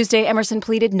 Tuesday, Emerson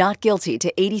pleaded not guilty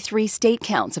to 83 state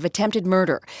counts of attempted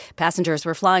murder. Passengers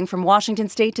were flying from Washington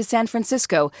state to San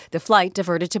Francisco. The flight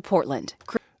diverted to Portland.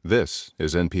 This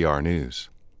is NPR News.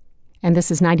 And this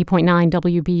is 90.9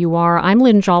 WBUR. I'm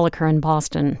Lynn Joliker in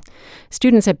Boston.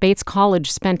 Students at Bates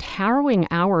College spent harrowing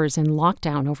hours in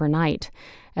lockdown overnight.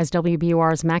 As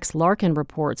WBUR's Max Larkin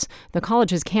reports, the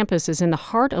college's campus is in the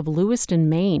heart of Lewiston,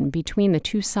 Maine, between the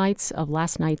two sites of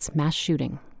last night's mass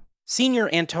shooting. Senior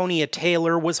Antonia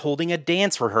Taylor was holding a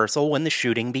dance rehearsal when the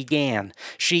shooting began.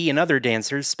 She and other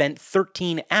dancers spent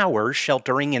 13 hours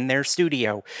sheltering in their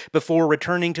studio before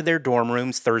returning to their dorm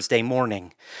rooms Thursday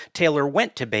morning. Taylor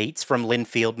went to Bates from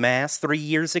Linfield, Mass. 3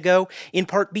 years ago, in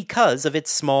part because of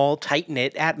its small,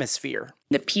 tight-knit atmosphere.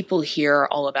 The people here are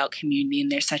all about community,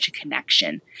 and there's such a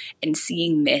connection. And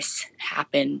seeing this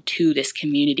happen to this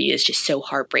community is just so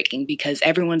heartbreaking because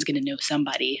everyone's going to know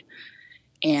somebody,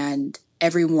 and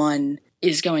everyone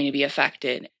is going to be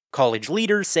affected. College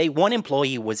leaders say one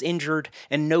employee was injured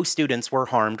and no students were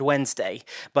harmed Wednesday.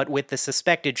 But with the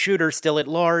suspected shooter still at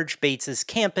large, Bates's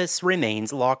campus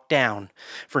remains locked down.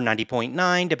 For 90.9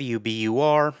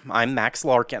 WBUR, I'm Max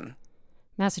Larkin.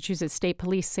 Massachusetts State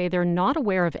Police say they're not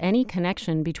aware of any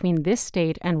connection between this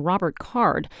state and Robert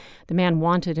Card, the man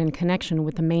wanted in connection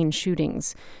with the Maine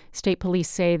shootings. State Police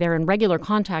say they're in regular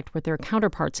contact with their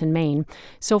counterparts in Maine.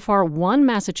 So far, one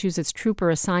Massachusetts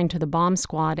trooper assigned to the bomb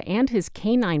squad and his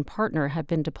canine partner have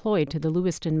been deployed to the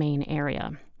Lewiston, Maine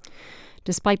area.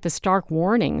 Despite the stark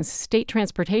warnings, state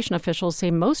transportation officials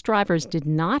say most drivers did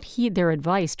not heed their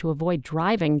advice to avoid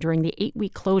driving during the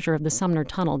 8-week closure of the Sumner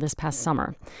Tunnel this past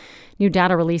summer. New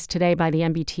data released today by the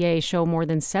MBTA show more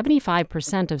than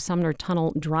 75% of Sumner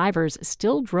Tunnel drivers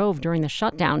still drove during the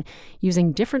shutdown,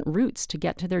 using different routes to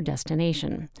get to their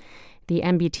destination. The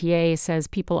MBTA says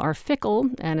people are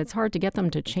fickle, and it's hard to get them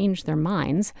to change their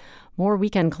minds. More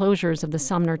weekend closures of the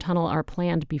Sumner Tunnel are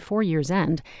planned before year's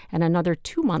end, and another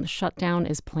 2-month shutdown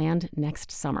is planned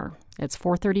next summer. It's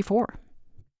 4:34.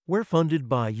 We're funded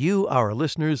by you, our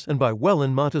listeners, and by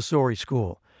Welland Montessori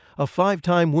School, a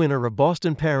 5-time winner of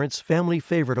Boston Parents' Family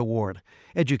Favorite Award,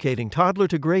 educating toddler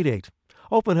to grade 8.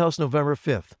 Open house November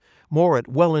 5th. More at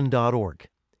welland.org.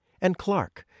 And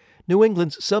Clark, New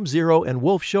England's Sub-Zero and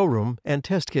Wolf showroom and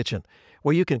test kitchen,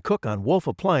 where you can cook on Wolf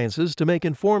appliances to make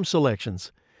informed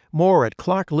selections. More at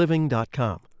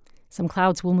clarkliving.com. Some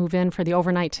clouds will move in for the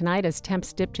overnight tonight as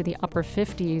temps dip to the upper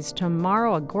 50s.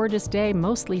 Tomorrow, a gorgeous day,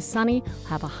 mostly sunny. We'll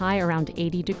have a high around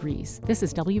 80 degrees. This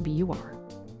is WBUR.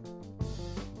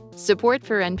 Support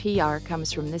for NPR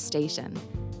comes from this station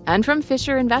and from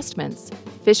Fisher Investments.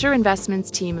 Fisher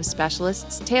Investments' team of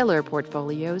specialists tailor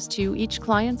portfolios to each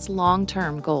client's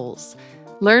long-term goals.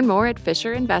 Learn more at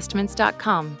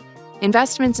fisherinvestments.com.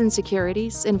 Investments in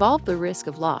securities involve the risk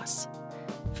of loss.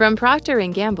 From Procter &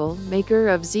 Gamble, maker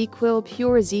of ZzzQuil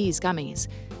Pure Z's gummies,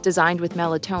 designed with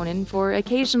melatonin for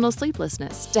occasional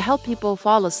sleeplessness to help people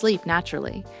fall asleep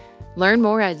naturally. Learn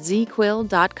more at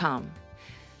zzquill.com.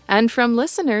 And from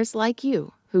listeners like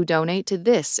you who donate to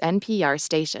this NPR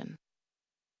station.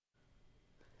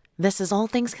 This is All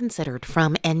Things Considered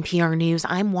from NPR News.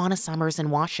 I'm Juana Summers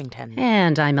in Washington.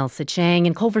 And I'm Elsa Chang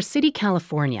in Culver City,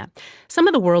 California. Some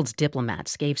of the world's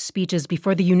diplomats gave speeches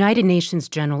before the United Nations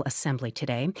General Assembly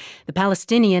today. The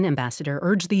Palestinian ambassador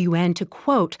urged the UN to,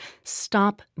 quote,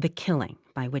 stop the killing,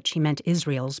 by which he meant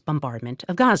Israel's bombardment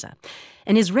of Gaza.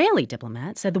 An Israeli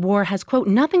diplomat said the war has, quote,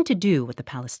 nothing to do with the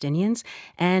Palestinians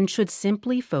and should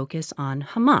simply focus on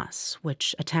Hamas,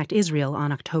 which attacked Israel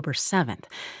on October 7th.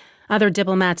 Other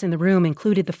diplomats in the room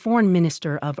included the foreign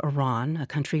minister of Iran, a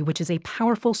country which is a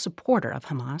powerful supporter of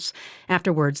Hamas.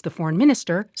 Afterwards, the foreign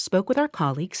minister spoke with our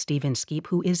colleague, Steve Inskeep,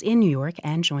 who is in New York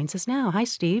and joins us now. Hi,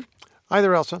 Steve. Hi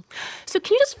there, Elsa. So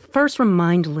can you just first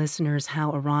remind listeners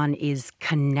how Iran is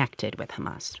connected with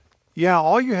Hamas? Yeah,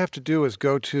 all you have to do is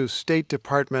go to State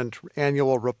Department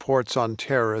annual reports on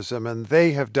terrorism, and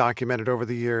they have documented over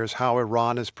the years how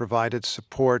Iran has provided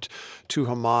support to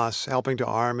Hamas, helping to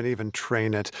arm and even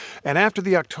train it. And after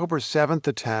the October 7th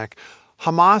attack,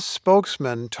 Hamas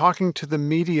spokesman talking to the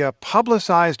media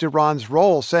publicized Iran's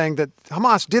role, saying that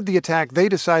Hamas did the attack, they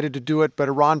decided to do it, but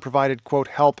Iran provided, quote,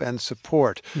 help and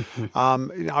support.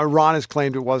 Iran has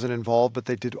claimed it wasn't involved, but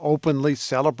they did openly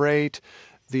celebrate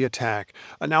the attack.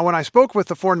 Now, when I spoke with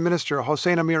the foreign minister,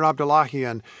 Hossein Amir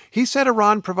Abdullahian, he said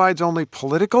Iran provides only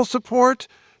political support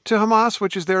to Hamas,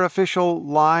 which is their official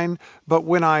line. But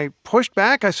when I pushed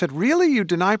back, I said, really? You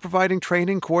deny providing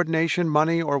training, coordination,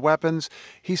 money, or weapons?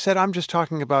 He said, I'm just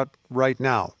talking about right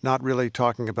now, not really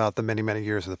talking about the many, many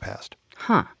years of the past.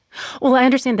 Huh. Well, I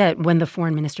understand that when the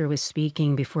foreign minister was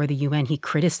speaking before the UN, he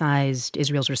criticized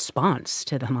Israel's response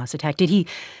to the Hamas attack. Did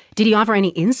he offer any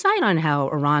insight on how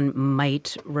Iran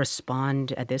might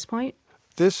respond at this point?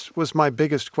 This was my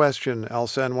biggest question,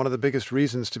 Elsa, and one of the biggest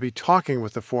reasons to be talking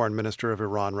with the foreign minister of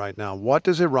Iran right now. What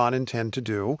does Iran intend to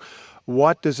do?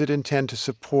 What does it intend to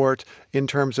support in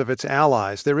terms of its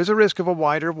allies? There is a risk of a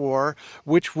wider war,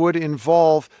 which would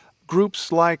involve groups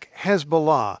like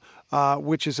Hezbollah,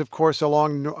 which is, of course,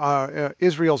 along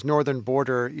Israel's northern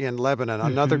border in Lebanon,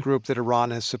 another group that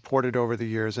Iran has supported over the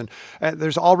years. And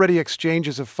there's already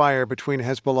exchanges of fire between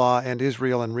Hezbollah and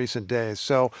Israel in recent days.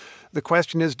 So the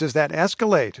question is, does that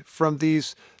escalate from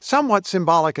these somewhat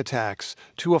symbolic attacks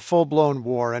to a full-blown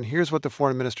war? And here's what the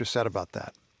foreign minister said about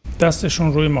that.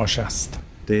 دستشون روی ماش است.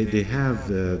 They have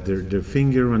their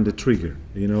finger on the trigger,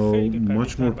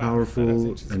 much more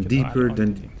powerful and deeper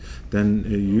than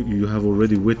you have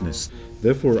already witnessed.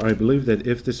 Therefore, I believe that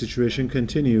if the situation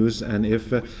continues and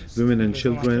if women and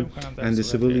children and the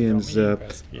civilians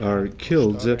are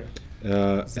killed,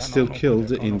 still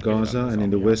killed in Gaza and in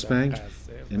the West Bank,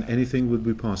 and anything would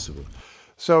be possible.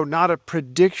 So not a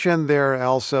prediction there,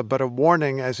 Elsa, but a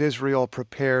warning as Israel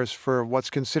prepares for what's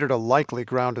considered a likely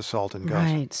ground assault in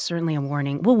Gaza. Right, certainly a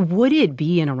warning. Well, would it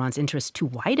be in Iran's interest to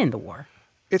widen the war?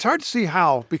 It's hard to see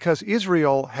how, because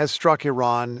Israel has struck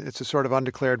Iran. It's a sort of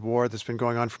undeclared war that's been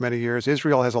going on for many years.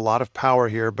 Israel has a lot of power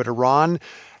here, but Iran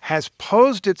has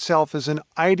posed itself as an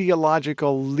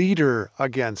ideological leader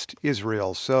against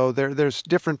Israel. So there's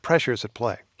different pressures at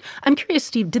play. I'm curious,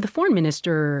 Steve, did the foreign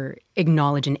minister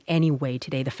acknowledge in any way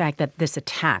today the fact that this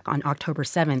attack on October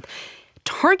 7th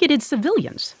targeted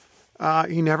civilians?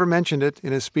 He never mentioned it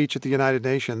in his speech at the United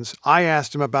Nations. I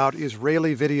asked him about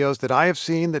Israeli videos that I have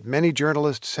seen, that many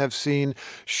journalists have seen,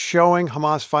 showing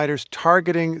Hamas fighters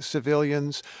targeting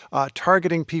civilians,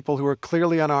 targeting people who are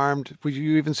clearly unarmed.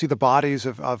 You even see the bodies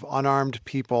of unarmed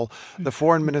people. The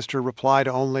foreign minister replied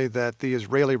only that the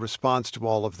Israeli response to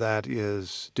all of that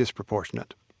is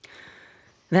disproportionate.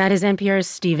 That is NPR's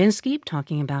Steve Inskeep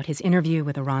talking about his interview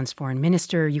with Iran's foreign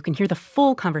minister. You can hear the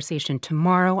full conversation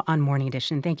tomorrow on Morning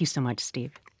Edition. Thank you so much,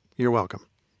 Steve. You're welcome.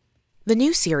 The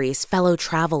new series, Fellow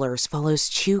Travelers, follows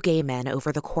two gay men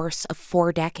over the course of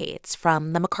 4 decades,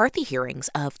 from the McCarthy hearings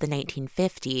of the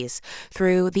 1950s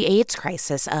through the AIDS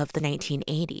crisis of the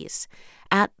 1980s.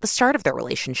 At the start of their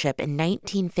relationship in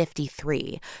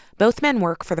 1953, both men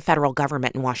work for the federal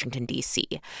government in Washington, D.C.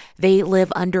 They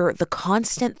live under the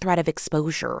constant threat of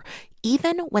exposure,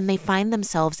 even when they find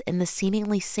themselves in the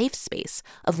seemingly safe space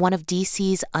of one of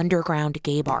D.C.'s underground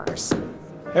gay bars.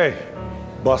 Hey,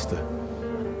 Buster.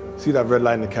 See that red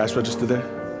light in the cash register there?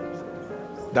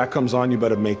 That comes on, you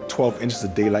better make 12 inches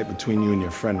of daylight between you and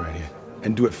your friend right here.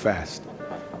 And do it fast.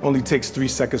 Only takes 3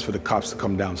 seconds for the cops to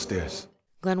come downstairs.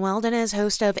 Glenn Weldon is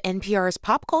host of NPR's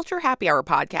Pop Culture Happy Hour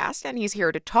podcast, and he's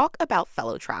here to talk about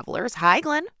Fellow Travelers. Hi,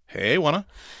 Glenn. Hey, Juana.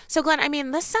 So,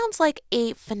 Glenn, this sounds like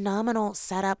a phenomenal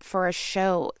setup for a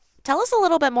show. Tell us a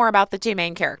little bit more about the two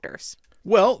main characters.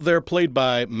 Well, they're played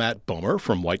by Matt Bomer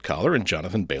from White Collar and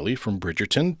Jonathan Bailey from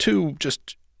Bridgerton, two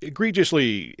just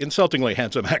egregiously, insultingly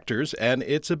handsome actors, and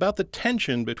it's about the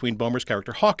tension between Bomer's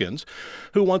character Hawkins,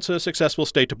 who wants a successful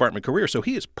State Department career, so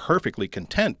he is perfectly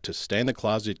content to stay in the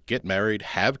closet, get married,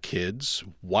 have kids,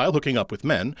 while hooking up with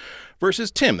men, versus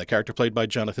Tim, the character played by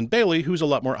Jonathan Bailey, who's a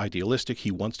lot more idealistic.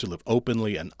 He wants to live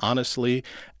openly and honestly,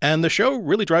 and the show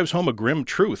really drives home a grim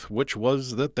truth, which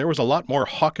was that there was a lot more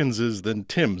Hawkinses than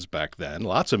Tims back then.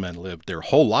 Lots of men lived their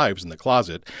whole lives in the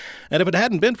closet, and if it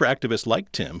hadn't been for activists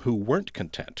like Tim, who weren't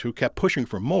content, who kept pushing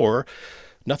for more,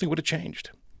 nothing would have changed.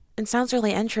 It sounds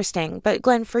really interesting. But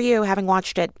Glenn, for you, having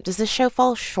watched it, does this show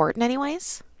fall short in any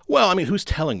ways? Well, who's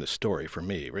telling the story for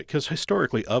me, right? Because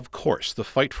historically, of course, the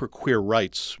fight for queer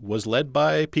rights was led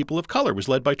by people of color, was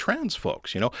led by trans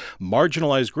folks,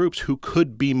 marginalized groups who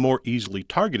could be more easily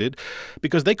targeted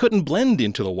because they couldn't blend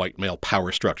into the white male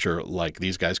power structure like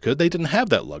these guys could. They didn't have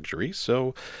that luxury,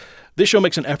 so this show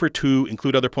makes an effort to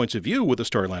include other points of view with a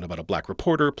storyline about a black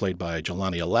reporter played by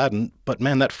Jelani Aladdin. But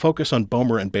man, that focus on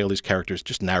Bomer and Bailey's characters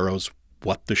just narrows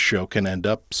what the show can end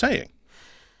up saying.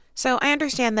 So I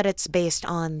understand that it's based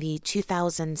on the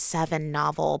 2007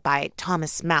 novel by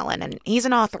Thomas Mallon, and he's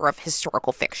an author of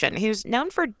historical fiction who's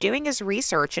known for doing his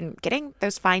research and getting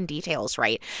those fine details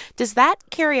right. Does that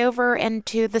carry over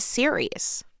into the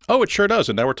series? Oh, it sure does.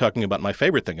 And now we're talking about my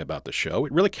favorite thing about the show.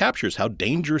 It really captures how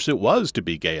dangerous it was to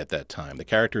be gay at that time. The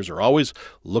characters are always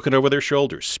looking over their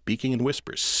shoulders, speaking in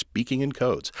whispers, speaking in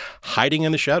codes, hiding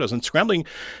in the shadows, and scrambling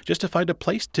just to find a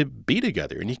place to be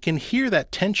together. And you can hear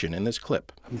that tension in this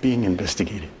clip. I'm being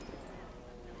investigated.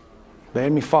 They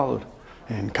had me followed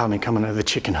and caught me coming out of the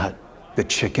chicken hut. The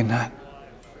chicken hut?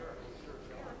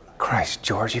 Christ,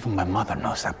 George, even my mother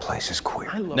knows that place is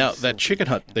queer. Now, that chicken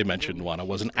hut they mentioned, Juana,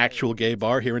 was an actual gay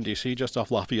bar here in D.C., just off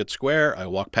Lafayette Square. I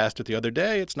walked past it the other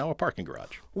day. It's now a parking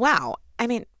garage. Wow.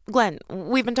 Glenn,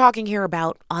 we've been talking here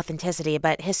about authenticity,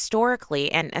 but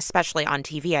historically, and especially on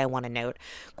TV, I want to note,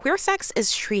 queer sex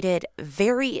is treated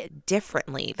very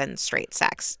differently than straight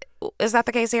sex. Is that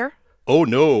the case here? Oh,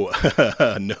 no.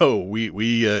 No,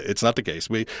 it's not the case.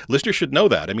 Listeners should know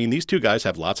that. These two guys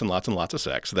have lots and lots and lots of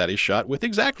sex that is shot with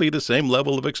exactly the same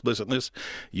level of explicitness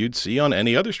you'd see on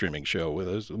any other streaming show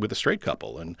with a straight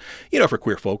couple. And, for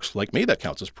queer folks like me, that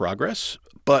counts as progress.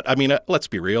 But, let's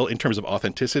be real. In terms of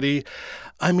authenticity,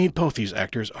 both these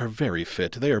actors are very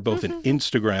fit. They are both in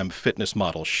Instagram fitness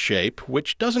model shape,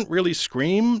 which doesn't really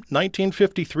scream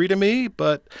 1953 to me.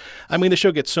 But, the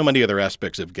show gets so many other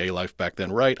aspects of gay life back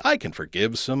then right. I can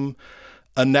forgive some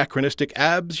anachronistic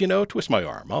abs, twist my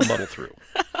arm. I'll muddle through.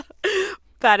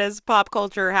 That is Pop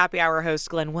Culture Happy Hour host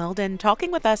Glenn Weldon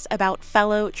talking with us about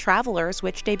Fellow Travelers,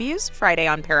 which debuts Friday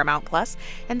on Paramount Plus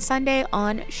and Sunday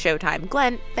on Showtime.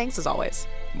 Glenn, thanks as always.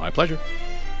 My pleasure.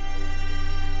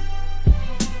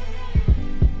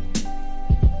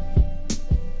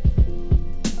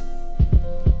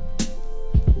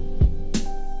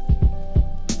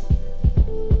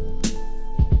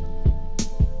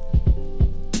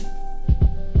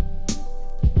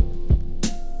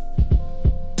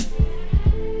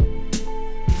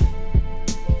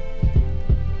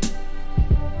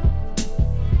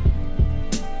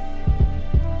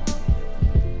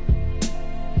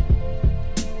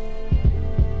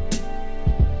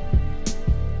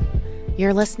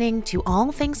 You're listening to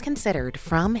All Things Considered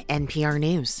from NPR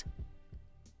News.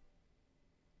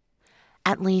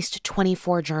 At least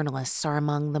 24 journalists are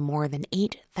among the more than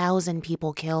 8,000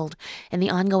 people killed in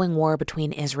the ongoing war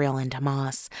between Israel and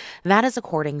Hamas. That is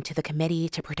according to the Committee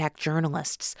to Protect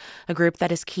Journalists, a group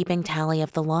that is keeping tally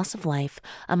of the loss of life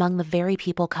among the very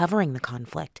people covering the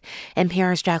conflict.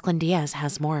 NPR's Jacqueline Diaz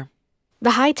has more.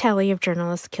 The high tally of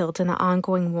journalists killed in the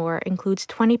ongoing war includes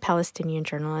 20 Palestinian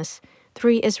journalists,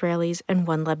 3 Israelis, and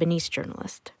 1 Lebanese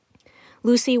journalist.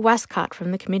 Lucy Westcott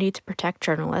from the Committee to Protect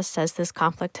Journalists says this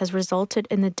conflict has resulted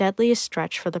in the deadliest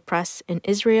stretch for the press in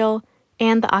Israel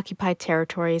and the occupied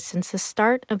territories since the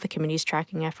start of the committee's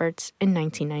tracking efforts in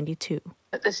 1992.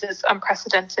 This is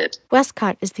unprecedented.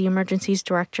 Westcott is the emergencies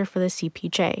director for the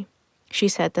CPJ. She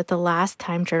said that the last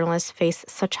time journalists faced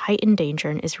such heightened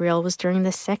danger in Israel was during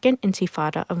the Second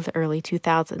Intifada of the early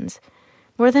 2000s.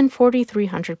 More than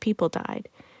 4,300 people died.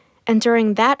 And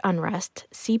during that unrest,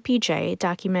 CPJ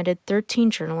documented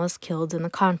 13 journalists killed in the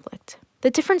conflict.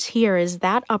 The difference here is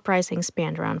that uprising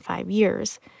spanned around 5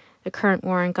 years. The current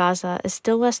war in Gaza is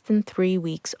still less than 3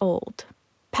 weeks old.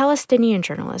 Palestinian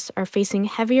journalists are facing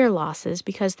heavier losses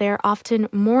because they are often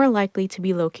more likely to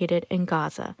be located in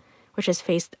Gaza, which has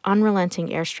faced unrelenting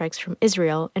airstrikes from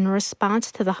Israel in response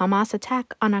to the Hamas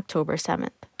attack on October 7th.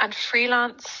 And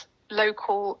freelance,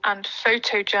 local, and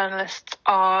photojournalists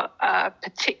are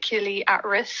particularly at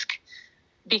risk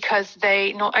because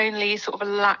they not only sort of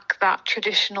lack that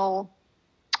traditional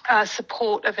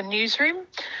support of a newsroom,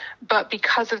 but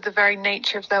because of the very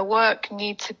nature of their work,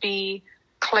 need to be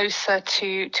closer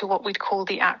to what we'd call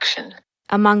the action.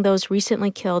 Among those recently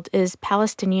killed is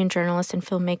Palestinian journalist and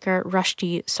filmmaker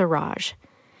Rushdie Siraj.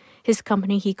 His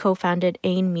company he co-founded,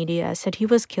 Ain Media, said he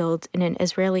was killed in an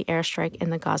Israeli airstrike in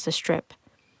the Gaza Strip.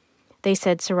 They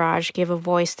said Siraj gave a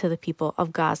voice to the people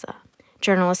of Gaza.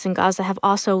 Journalists in Gaza have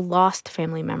also lost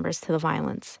family members to the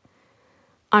violence.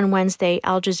 On Wednesday,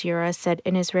 Al Jazeera said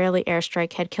an Israeli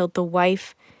airstrike had killed the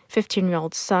wife,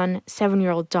 15-year-old son,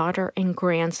 7-year-old daughter, and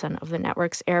grandson of the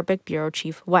network's Arabic bureau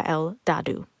chief, Wael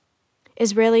Dadu.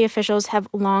 Israeli officials have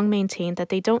long maintained that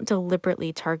they don't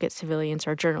deliberately target civilians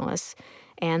or journalists,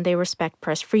 and they respect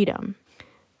press freedom.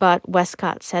 But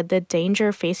Westcott said the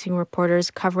danger facing reporters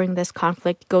covering this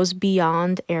conflict goes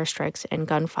beyond airstrikes and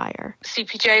gunfire.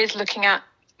 CPJ is looking at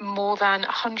more than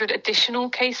 100 additional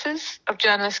cases of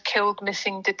journalists killed,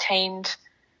 missing, detained,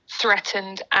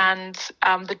 threatened, and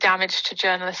the damage to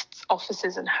journalists'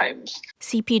 offices and homes.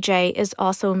 CPJ is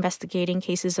also investigating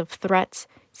cases of threats,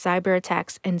 cyber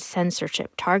attacks, and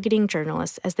censorship targeting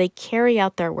journalists as they carry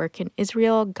out their work in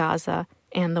Israel, Gaza,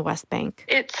 and the West Bank.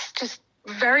 It's just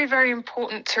very, very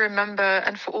important to remember,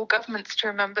 and for all governments to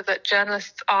remember, that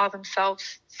journalists are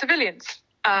themselves civilians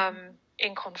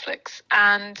in conflicts,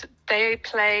 and they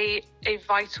play a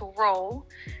vital role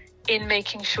in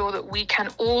making sure that we can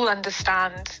all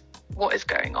understand what is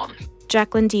going on.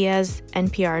 Jacqueline Diaz,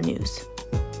 NPR News.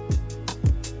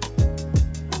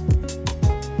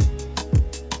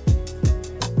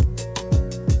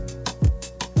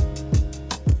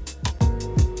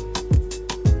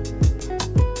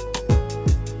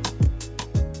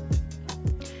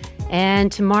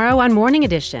 And tomorrow on Morning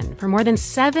Edition, for more than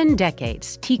 7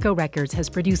 decades, Tico Records has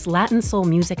produced Latin soul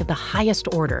music of the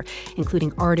highest order,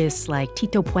 including artists like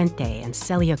Tito Puente and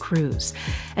Celia Cruz.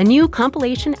 A new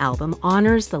compilation album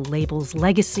honors the label's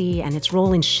legacy and its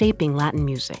role in shaping Latin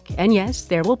music. And yes,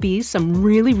 there will be some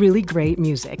really, really great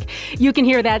music. You can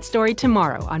hear that story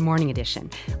tomorrow on Morning Edition.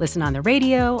 Listen on the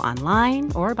radio, online,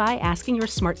 or by asking your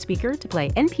smart speaker to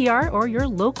play NPR or your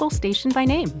local station by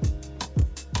name.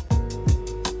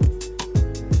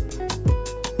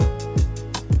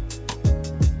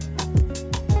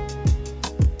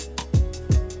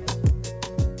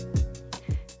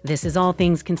 This is All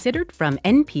Things Considered from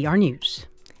NPR News.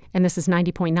 And this is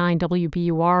 90.9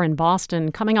 WBUR in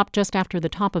Boston. Coming up just after the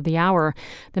top of the hour,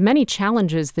 the many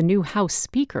challenges the new House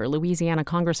Speaker, Louisiana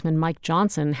Congressman Mike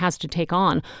Johnson, has to take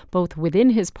on, both within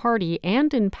his party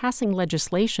and in passing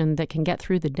legislation that can get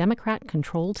through the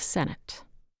Democrat-controlled Senate.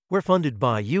 We're funded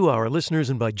by you, our listeners,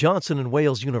 and by Johnson &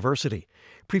 Wales University.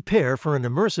 Prepare for an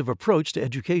immersive approach to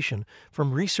education.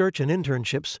 From research and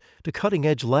internships to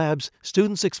cutting-edge labs,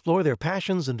 students explore their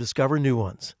passions and discover new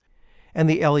ones. And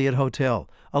the Elliott Hotel,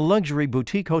 a luxury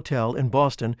boutique hotel in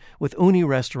Boston with uni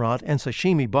restaurant and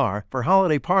sashimi bar for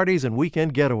holiday parties and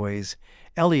weekend getaways.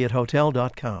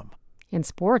 ElliottHotel.com. In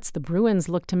sports, the Bruins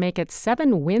look to make it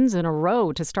 7 wins in a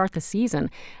row to start the season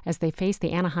as they face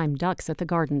the Anaheim Ducks at the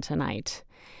Garden tonight.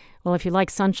 Well, if you like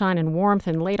sunshine and warmth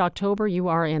in late October, you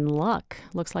are in luck.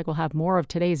 Looks like we'll have more of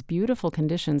today's beautiful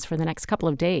conditions for the next couple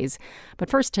of days.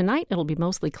 But first, tonight, it'll be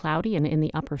mostly cloudy and in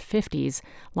the upper 50s.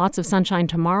 Lots of sunshine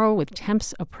tomorrow with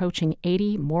temps approaching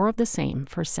 80, more of the same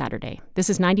for Saturday.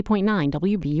 This is 90.9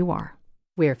 WBUR.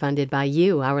 We're funded by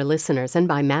you, our listeners, and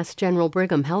by Mass General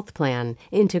Brigham Health Plan,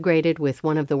 integrated with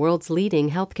one of the world's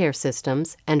leading healthcare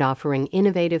systems and offering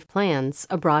innovative plans,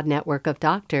 a broad network of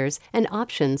doctors, and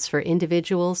options for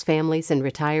individuals, families, and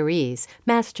retirees.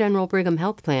 Mass General Brigham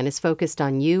Health Plan is focused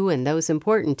on you and those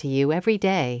important to you every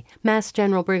day.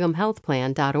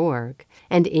 MassGeneralBrighamHealthPlan.org.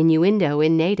 And Innuendo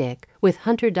in Natick, with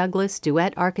Hunter Douglas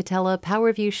Duet Architella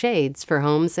PowerView Shades for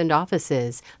homes and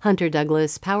offices. Hunter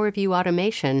Douglas PowerView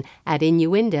Automation at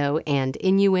Innuendo and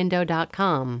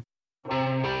Innuendo.com.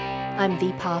 I'm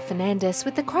Deepa Fernandez.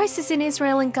 With the crisis in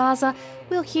Israel and Gaza,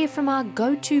 we'll hear from our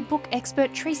go-to book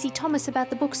expert Tracy Thomas about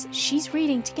the books she's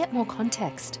reading to get more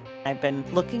context. I've been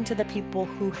looking to the people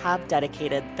who have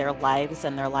dedicated their lives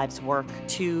and their lives' work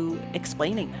to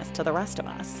explaining this to the rest of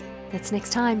us. That's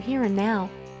next time, Here and Now.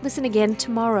 Listen again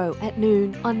tomorrow at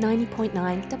noon on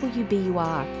 90.9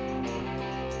 WBUR.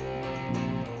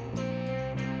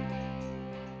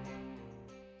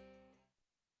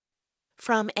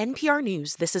 From NPR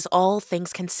News, this is All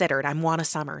Things Considered. I'm Juana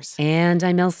Summers. And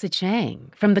I'm Elsa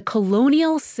Chang. From the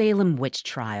colonial Salem witch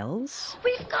trials...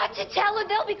 We've got to tell her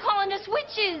they'll be calling us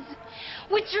witches.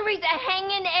 Witchery's a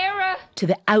hanging era. ...to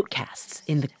the outcasts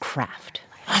in the craft.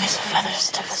 Light as a feather,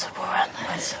 stiff as a board.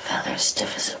 Light as a feather,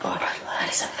 stiff as a board. Light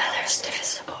as a feather, stiff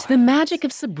as a board. To the magic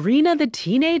of Sabrina the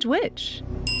Teenage Witch.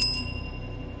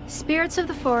 Spirits of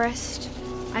the forest,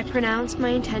 I pronounce my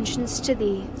intentions to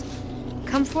thee.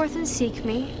 Come forth and seek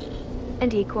me,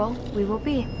 and equal we will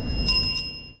be.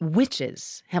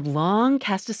 Witches have long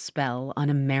cast a spell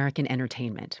on American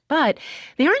entertainment, but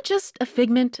they aren't just a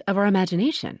figment of our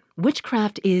imagination.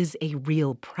 Witchcraft is a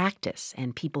real practice,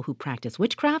 and people who practice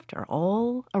witchcraft are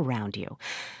all around you.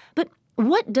 But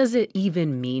what does it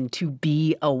even mean to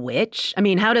be a witch? I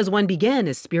mean, how does one begin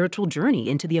a spiritual journey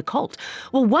into the occult?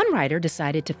 Well, one writer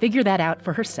decided to figure that out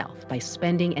for herself by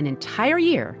spending an entire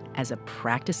year as a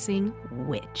practicing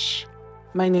witch.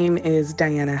 My name is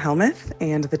Diana Helmuth,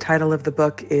 and the title of the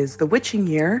book is The Witching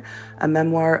Year, a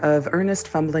memoir of earnest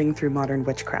fumbling through modern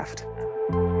witchcraft.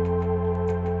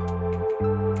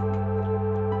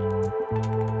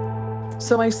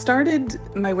 So I started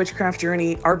my witchcraft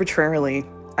journey arbitrarily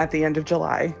at the end of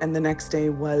July, and the next day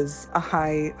was a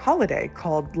high holiday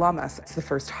called Lammas. It's the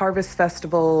first harvest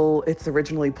festival. It's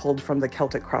originally pulled from the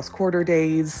Celtic cross-quarter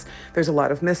days. There's a lot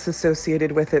of myths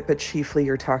associated with it, but chiefly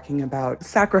you're talking about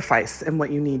sacrifice and what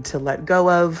you need to let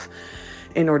go of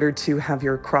in order to have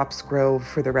your crops grow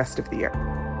for the rest of the year.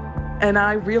 And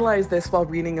I realized this while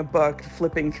reading a book,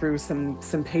 flipping through some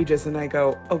pages, and I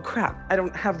go, oh crap, I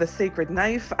don't have the sacred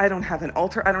knife, I don't have an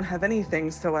altar, I don't have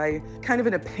anything. So I, kind of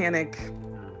in a panic,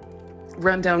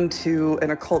 run down to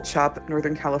an occult shop in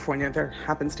Northern California. There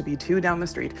happens to be two down the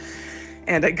street.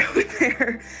 And I go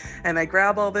there and I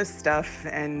grab all this stuff,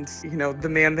 and, you know, the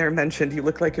man there mentioned, you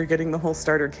look like you're getting the whole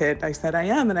starter kit. I said, I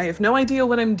am, and I have no idea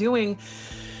what I'm doing.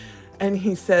 And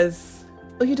he says,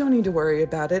 well, you don't need to worry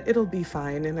about it. It'll be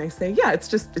fine. And I say, yeah, it's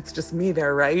just me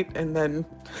there, right? And then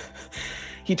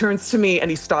he turns to me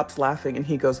and he stops laughing and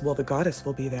he goes, well, the goddess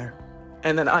will be there.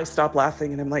 And then I stop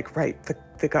laughing and I'm like, right,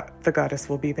 the goddess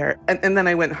will be there. And then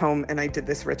I went home and I did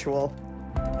this ritual.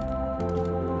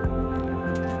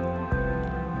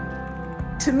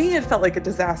 To me, it felt like a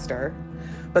disaster.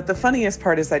 But the funniest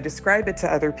part is I describe it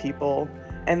to other people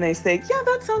and they say, yeah,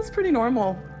 that sounds pretty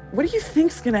normal. What do you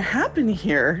think's gonna happen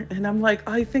here? And I'm like,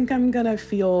 I think I'm gonna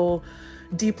feel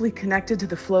deeply connected to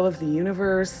the flow of the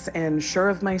universe and sure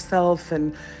of myself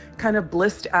and kind of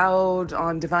blissed out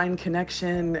on divine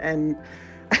connection. And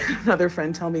another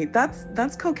friend tell me,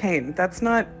 that's cocaine. That's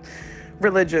not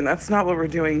religion. That's not what we're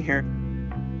doing here.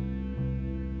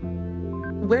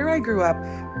 Where I grew up,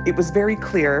 it was very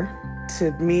clear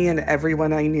to me and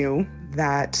everyone I knew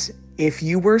that if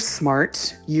you were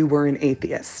smart, you were an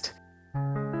atheist.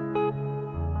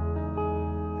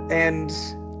 And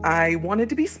I wanted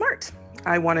to be smart.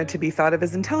 I wanted to be thought of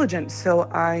as intelligent. So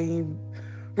I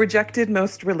rejected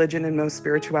most religion and most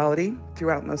spirituality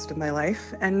throughout most of my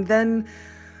life. And then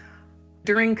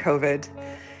during COVID,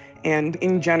 and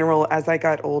in general, as I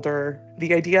got older,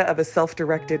 the idea of a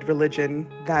self-directed religion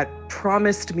that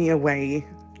promised me a way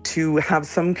to have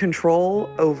some control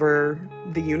over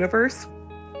the universe.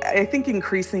 I think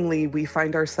increasingly we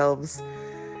find ourselves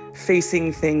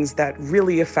facing things that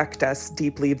really affect us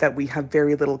deeply that we have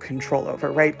very little control over,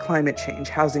 right? Climate change,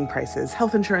 housing prices,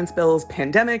 health insurance bills,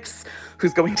 pandemics,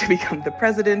 who's going to become the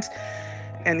president.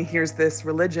 And here's this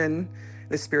religion,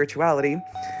 this spirituality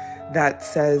that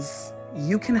says,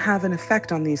 you can have an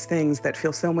effect on these things that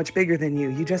feel so much bigger than you.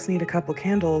 You just need a couple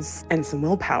candles and some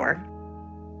willpower.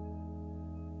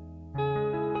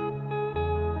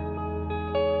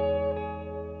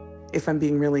 if I'm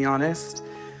being really honest.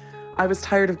 I was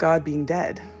tired of God being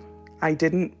dead. I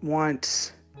didn't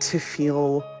want to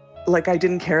feel like I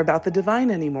didn't care about the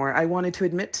divine anymore. I wanted to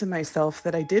admit to myself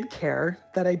that I did care,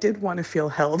 that I did want to feel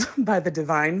held by the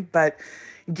divine, but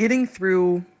getting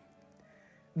through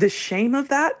the shame of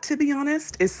that, to be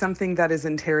honest, is something that is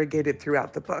interrogated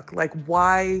throughout the book. Like,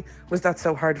 why was that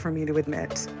so hard for me to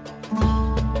admit?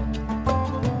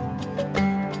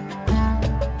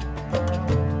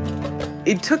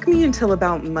 It took me until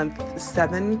about month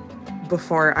 7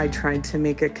 before I tried to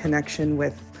make a connection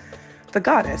with the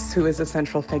goddess, who is a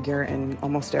central figure in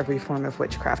almost every form of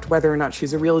witchcraft, whether or not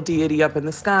she's a real deity up in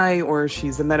the sky or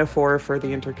she's a metaphor for the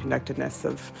interconnectedness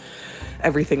of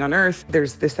everything on earth.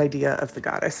 There's this idea of the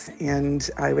goddess, and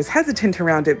I was hesitant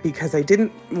around it because I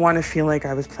didn't want to feel like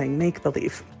I was playing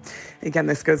make-believe. Again,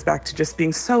 this goes back to just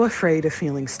being so afraid of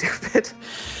feeling stupid.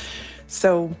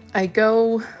 So I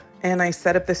go and I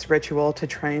set up this ritual to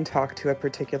try and talk to a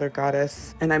particular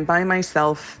goddess, and I'm by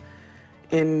myself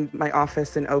in my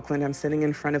office in Oakland. I'm sitting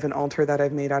in front of an altar that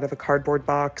I've made out of a cardboard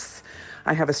box.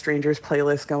 I have a Strangers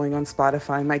playlist going on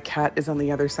Spotify. My cat is on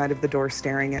the other side of the door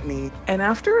staring at me. And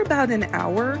after about an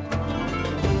hour,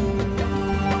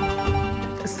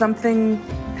 something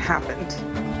happened.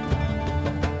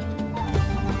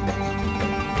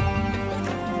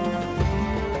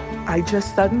 I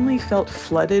just suddenly felt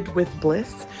flooded with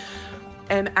bliss.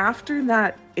 And after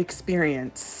that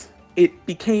experience, it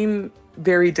became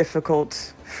very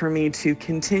difficult for me to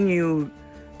continue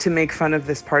to make fun of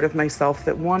this part of myself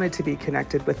that wanted to be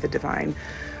connected with the divine.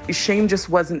 Shame just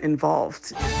wasn't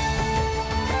involved.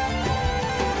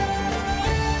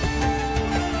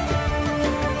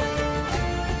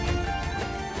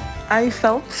 I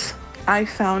felt I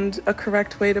found a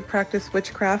correct way to practice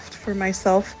witchcraft for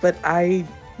myself, but I,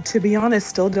 to be honest,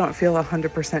 still don't feel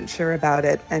 100% sure about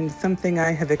it. And something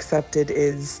I have accepted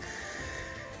is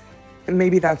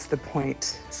maybe that's the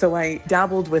point. So I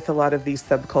dabbled with a lot of these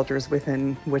subcultures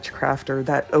within witchcraft, or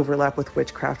that overlap with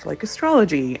witchcraft, like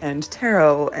astrology and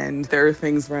tarot. And there are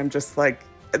things where I'm just like,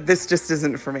 this just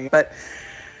isn't for me. But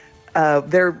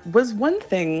there was one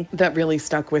thing that really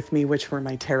stuck with me, which were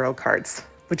my tarot cards,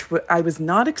 which I was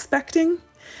not expecting.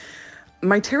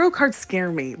 My tarot cards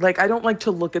scare me. Like, I don't like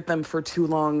to look at them for too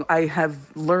long. I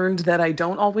have learned that I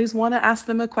don't always want to ask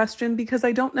them a question because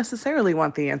I don't necessarily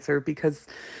want the answer, because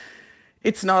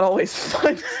it's not always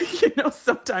fun. You know,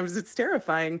 sometimes it's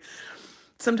terrifying.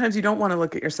 Sometimes you don't want to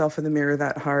look at yourself in the mirror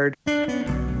that hard.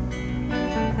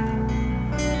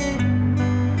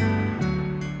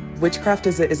 Witchcraft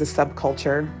is a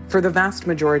subculture. For the vast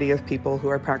majority of people who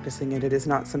are practicing it, it is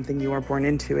not something you are born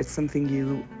into. It's something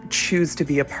you choose to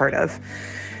be a part of.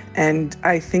 And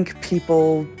I think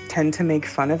people tend to make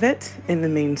fun of it in the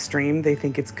mainstream. They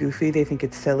think it's goofy. They think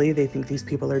it's silly. They think these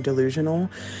people are delusional.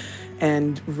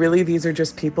 And really, these are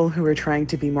just people who are trying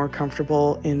to be more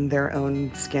comfortable in their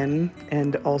own skin.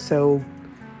 And also,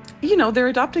 you know, they're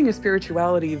adopting a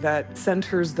spirituality that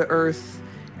centers the earth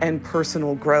and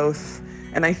personal growth.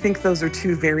 And I think those are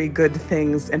two very good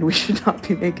things, and we should not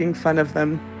be making fun of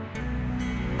them.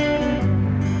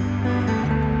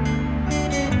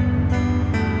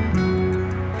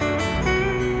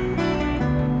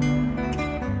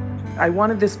 I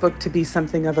wanted this book to be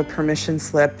something of a permission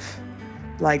slip.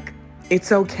 Like,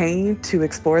 it's okay to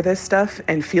explore this stuff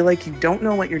and feel like you don't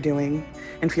know what you're doing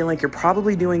and feel like you're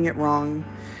probably doing it wrong,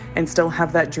 and still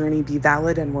have that journey be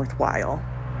valid and worthwhile.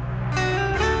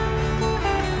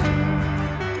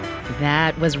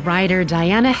 That was writer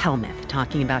Diana Helmuth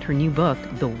talking about her new book,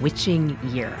 The Witching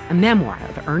Year, a memoir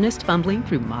of earnest fumbling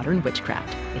through modern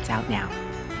witchcraft. It's out now.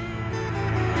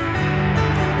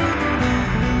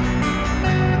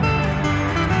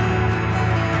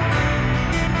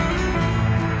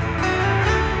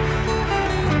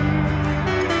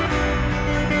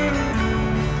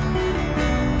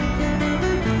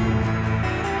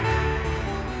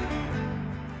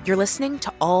 You're listening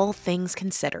to All Things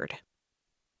Considered.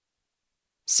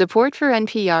 Support for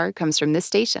NPR comes from this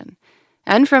station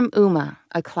and from Ooma,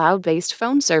 a cloud-based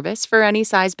phone service for any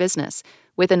size business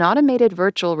with an automated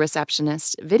virtual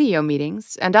receptionist, video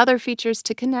meetings, and other features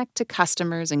to connect to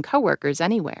customers and coworkers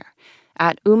anywhere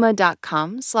at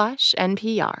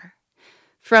ooma.com/NPR.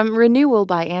 From Renewal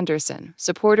by Anderson,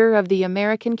 supporter of the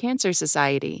American Cancer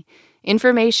Society,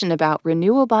 information about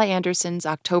Renewal by Anderson's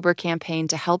October campaign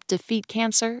to help defeat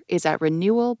cancer is at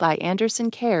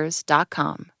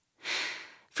renewalbyandersoncares.com.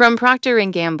 From Procter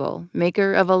 & Gamble,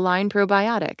 maker of Align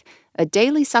Probiotic, a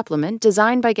daily supplement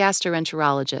designed by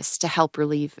gastroenterologists to help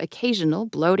relieve occasional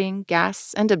bloating,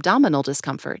 gas, and abdominal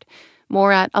discomfort.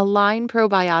 More at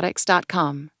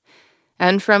alignprobiotics.com.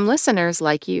 And from listeners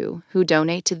like you who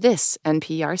donate to this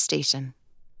NPR station.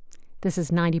 This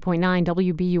is 90.9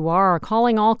 WBUR,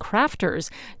 calling all crafters.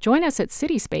 Join us at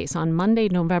City Space on Monday,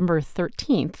 November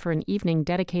 13th for an evening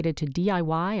dedicated to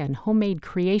DIY and homemade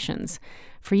creations.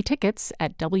 Free tickets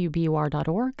at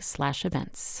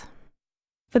wbur.org/events.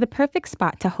 For the perfect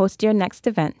spot to host your next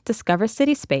event, discover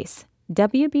City Space,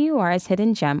 WBUR's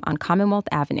hidden gem on Commonwealth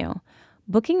Avenue.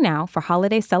 Booking now for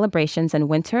holiday celebrations and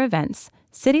winter events,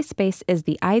 City Space is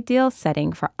the ideal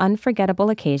setting for unforgettable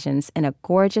occasions in a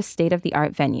gorgeous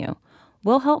state-of-the-art venue.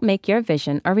 We'll help make your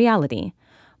vision a reality.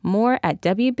 More at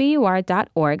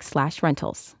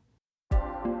wbur.org/rentals.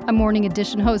 I'm Morning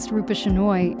Edition host Rupa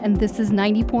Shenoy, and this is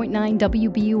 90.9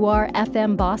 WBUR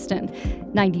FM Boston,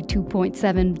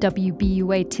 92.7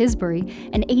 WBUA Tisbury,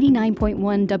 and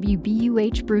 89.1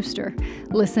 WBUH Brewster.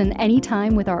 Listen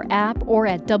anytime with our app or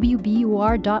at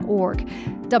WBUR.org.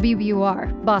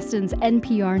 WBUR, Boston's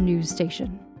NPR news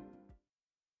station.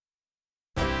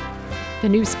 The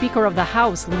new Speaker of the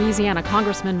House, Louisiana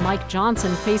Congressman Mike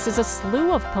Johnson, faces a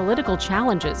slew of political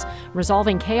challenges,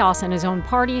 resolving chaos in his own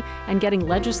party and getting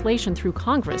legislation through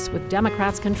Congress, with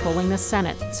Democrats controlling the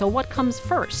Senate. So what comes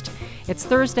first? It's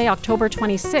Thursday, October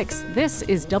 26th. This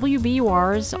is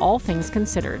WBUR's All Things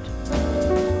Considered.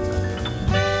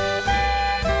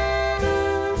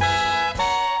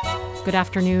 Good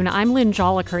afternoon. I'm Lynn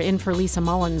Joliker in for Lisa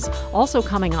Mullins. Also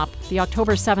coming up, the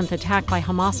October 7th attack by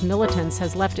Hamas militants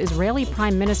has left Israeli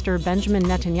Prime Minister Benjamin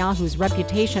Netanyahu's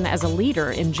reputation as a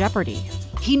leader in jeopardy.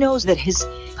 He knows that his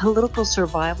political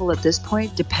survival at this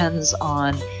point depends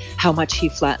on how much he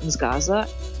flattens Gaza.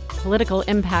 Political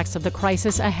impacts of the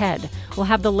crisis ahead. We'll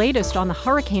have the latest on the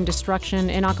hurricane destruction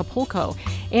in Acapulco.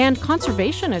 And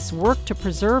conservationists work to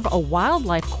preserve a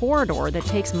wildlife corridor that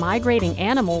takes migrating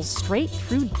animals straight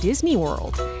through Disney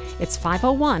World. It's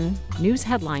 5:01. News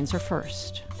headlines are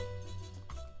first.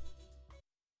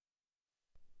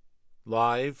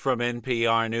 Live from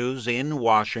NPR News in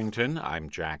Washington, I'm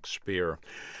Jack Speer.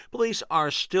 Police are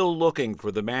still looking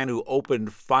for the man who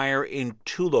opened fire in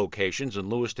 2 locations in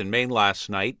Lewiston, Maine last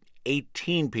night.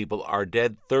 18 people are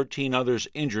dead, 13 others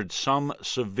injured, some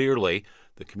severely.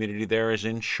 The community there is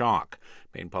in shock.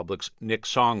 Maine Public's Nick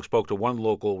Song spoke to one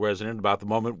local resident about the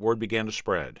moment word began to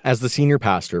spread. As the senior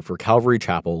pastor for Calvary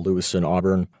Chapel, Lewiston,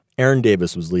 Auburn, Aaron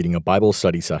Davis was leading a Bible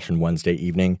study session Wednesday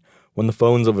evening when the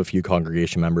phones of a few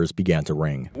congregation members began to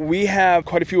ring. We have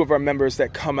quite a few of our members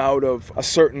that come out of a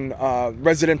certain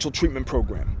residential treatment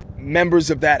program.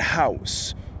 Members of that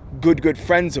house, good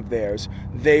friends of theirs,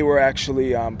 they were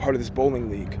actually part of this bowling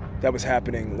league that was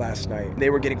happening last night. They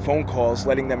were getting phone calls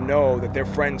letting them know that their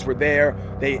friends were there.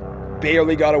 They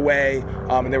barely got away,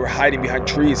 and they were hiding behind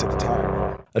trees at the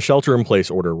time. A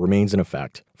shelter-in-place order remains in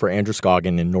effect for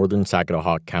Androscoggin and northern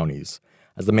Saginaw counties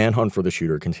as the manhunt for the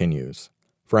shooter continues.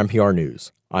 For NPR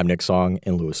News, I'm Nick Song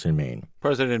in Lewiston, Maine.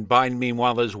 President Biden,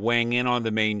 meanwhile, is weighing in on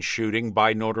the Maine shooting.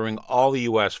 Biden ordering all the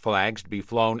U.S. flags to be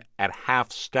flown at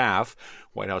half staff.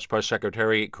 White House Press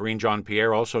Secretary Karine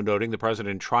Jean-Pierre also noting the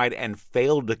president tried and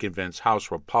failed to convince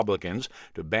House Republicans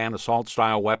to ban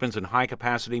assault-style weapons and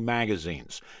high-capacity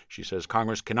magazines. She says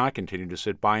Congress cannot continue to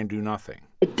sit by and do nothing.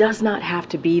 It does not have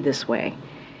to be this way.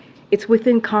 It's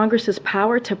within Congress's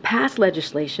power to pass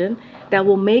legislation that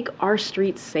will make our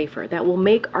streets safer, that will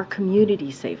make our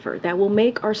communities safer, that will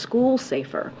make our schools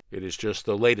safer. It is just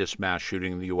the latest mass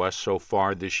shooting in the U.S. so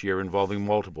far this year involving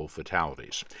multiple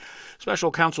fatalities.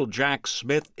 Special Counsel Jack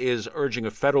Smith is urging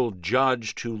a federal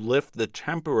judge to lift the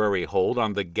temporary hold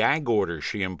on the gag order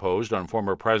she imposed on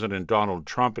former President Donald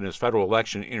Trump in his federal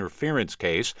election interference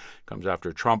case. It comes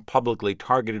after Trump publicly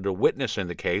targeted a witness in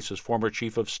the case, his former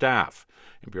chief of staff.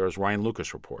 NPR's Ryan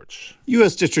Lucas reports.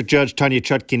 U.S. District Judge Tanya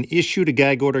Chutkin issued a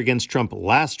gag order against Trump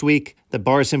last week that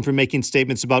bars him from making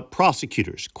statements about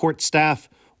prosecutors, court staff,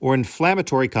 or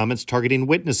inflammatory comments targeting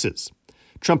witnesses.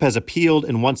 Trump has appealed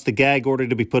and wants the gag order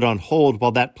to be put on hold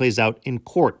while that plays out in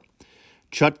court.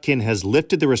 Chutkin has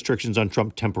lifted the restrictions on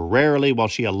Trump temporarily while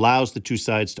she allows the two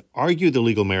sides to argue the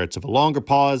legal merits of a longer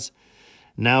pause.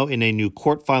 Now, in a new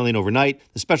court filing overnight,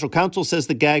 the special counsel says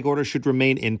the gag order should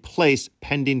remain in place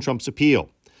pending Trump's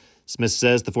appeal. Smith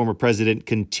says the former president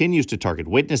continues to target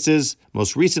witnesses,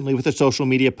 most recently with a social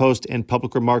media post and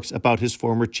public remarks about his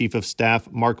former chief of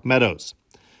staff, Mark Meadows.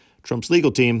 Trump's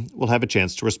legal team will have a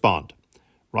chance to respond.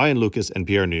 Ryan Lucas,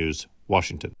 NPR News,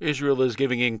 Washington. Israel is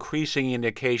giving increasing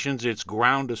indications its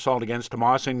ground assault against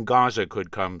Hamas in Gaza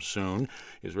could come soon.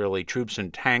 Israeli troops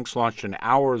and tanks launched an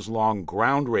hours-long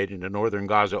ground raid into northern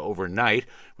Gaza overnight,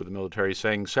 with the military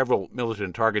saying several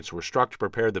militant targets were struck to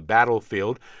prepare the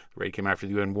battlefield. The raid came after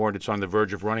the UN warned it's on the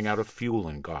verge of running out of fuel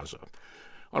in Gaza.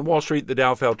 On Wall Street, the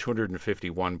Dow fell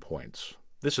 251 points.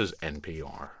 This is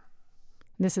NPR.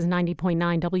 This is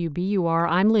 90.9 WBUR.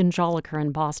 I'm Lynn Joliker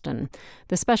in Boston.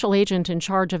 The special agent in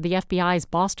charge of the FBI's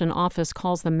Boston office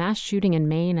calls the mass shooting in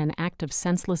Maine an act of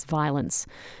senseless violence.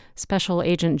 Special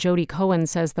Agent Jody Cohen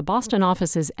says the Boston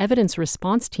office's evidence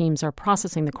response teams are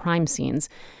processing the crime scenes.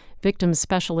 Victim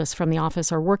specialists from the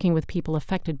office are working with people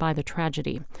affected by the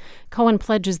tragedy. Cohen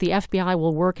pledges the FBI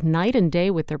will work night and day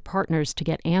with their partners to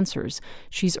get answers.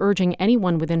 She's urging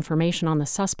anyone with information on the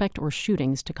suspect or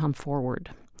shootings to come forward.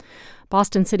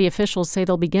 Boston city officials say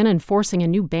they'll begin enforcing a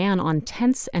new ban on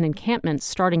tents and encampments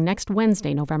starting next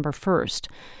Wednesday, November 1st.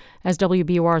 As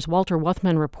WBUR's Walter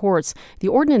Wuthman reports, the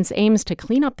ordinance aims to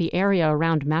clean up the area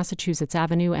around Massachusetts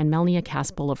Avenue and Melnia Cass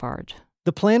Boulevard.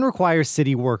 The plan requires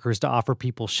city workers to offer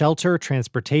people shelter,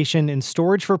 transportation, and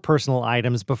storage for personal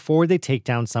items before they take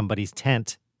down somebody's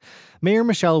tent. Mayor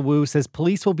Michelle Wu says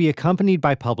police will be accompanied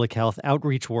by public health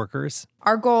outreach workers.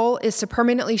 Our goal is to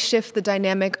permanently shift the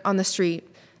dynamic on the street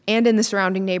and in the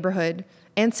surrounding neighborhood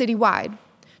and citywide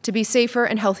to be safer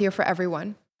and healthier for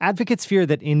everyone. Advocates fear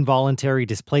that involuntary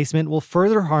displacement will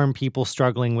further harm people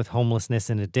struggling with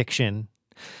homelessness and addiction.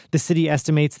 The city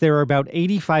estimates there are about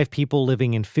 85 people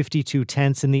living in 52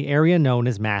 tents in the area known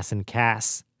as Mass and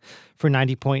Cass. For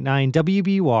 90.9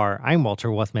 WBUR, I'm Walter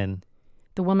Wuthman.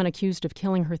 The woman accused of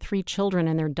killing her 3 children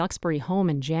in their Duxbury home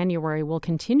in January will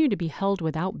continue to be held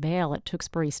without bail at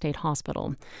Tewksbury State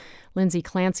Hospital. Lindsay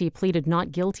Clancy pleaded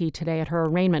not guilty today at her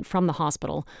arraignment from the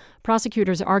hospital.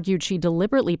 Prosecutors argued she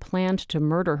deliberately planned to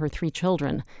murder her 3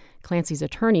 children. Clancy's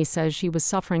attorney says she was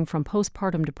suffering from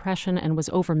postpartum depression and was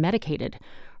over-medicated.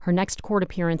 Her next court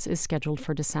appearance is scheduled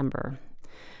for December.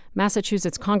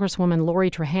 Massachusetts Congresswoman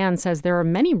Lori Trahan says there are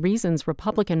many reasons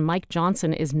Republican Mike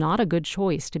Johnson is not a good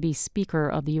choice to be Speaker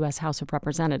of the U.S. House of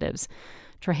Representatives.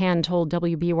 Trahan told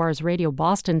WBUR's Radio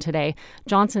Boston today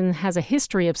Johnson has a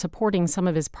history of supporting some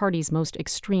of his party's most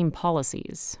extreme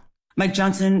policies. Mike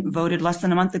Johnson voted less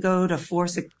than a month ago to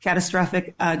force a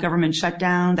catastrophic government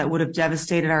shutdown that would have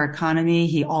devastated our economy.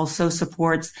 He also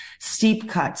supports steep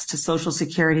cuts to Social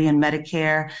Security and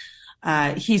Medicare.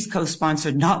 He's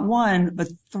co-sponsored not one, but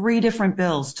 3 different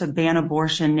bills to ban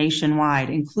abortion nationwide,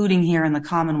 including here in the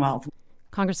Commonwealth.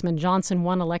 Congressman Johnson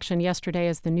won election yesterday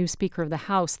as the new Speaker of the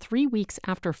House, 3 weeks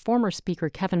after former Speaker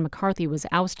Kevin McCarthy was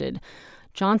ousted.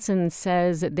 Johnson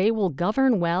says they will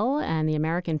govern well and the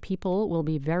American people will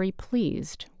be very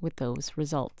pleased with those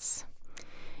results.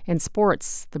 In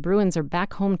sports, the Bruins are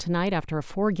back home tonight after a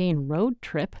 4-game road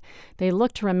trip. They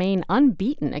look to remain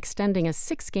unbeaten, extending a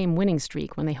 6-game winning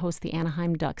streak when they host the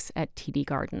Anaheim Ducks at TD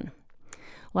Garden.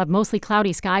 We'll have mostly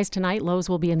cloudy skies tonight. Lows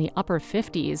will be in the upper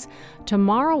 50s.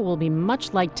 Tomorrow will be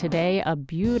much like today, a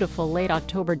beautiful late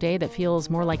October day that feels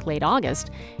more like late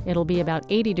August. It'll be about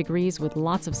 80 degrees with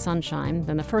lots of sunshine.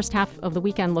 Then the first half of the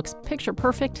weekend looks picture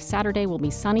perfect. Saturday will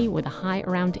be sunny with a high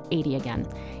around 80 again.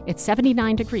 It's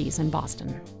 79 degrees in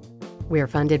Boston. We're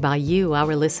funded by you,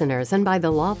 our listeners, and by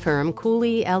the law firm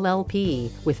Cooley LLP.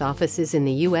 With offices in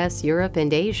the U.S., Europe,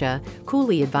 and Asia,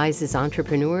 Cooley advises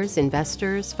entrepreneurs,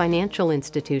 investors, financial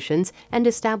institutions, and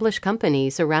established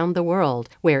companies around the world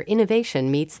where innovation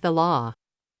meets the law.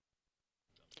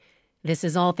 This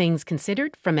is All Things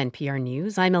Considered from NPR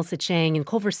News. I'm Elsa Chang in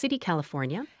Culver City,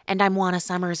 California. And I'm Juana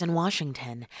Summers in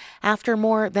Washington. After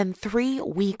more than 3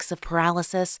 weeks of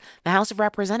paralysis, the House of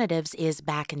Representatives is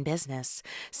back in business.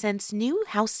 Since new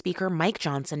House Speaker Mike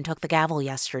Johnson took the gavel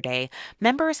yesterday,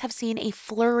 members have seen a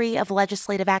flurry of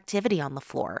legislative activity on the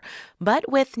floor.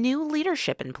 But with new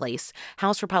leadership in place,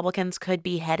 House Republicans could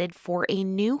be headed for a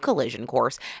new collision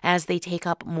course as they take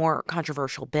up more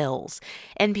controversial bills.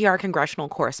 NPR congressional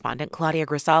correspondent Claudia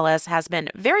Grisales has been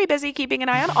very busy keeping an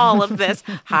eye on all of this.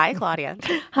 Hi, Claudia.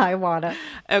 Hi, Wanda.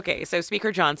 Okay, so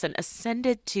Speaker Johnson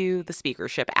ascended to the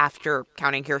speakership after,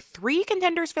 counting here, 3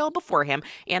 contenders failed before him.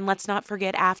 And let's not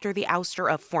forget, after the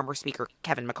ouster of former Speaker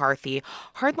Kevin McCarthy,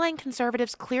 hardline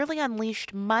conservatives clearly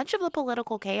unleashed much of the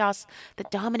political chaos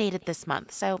that dominated this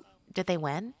month. So did they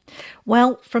win?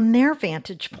 Well, from their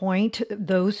vantage point,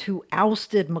 those who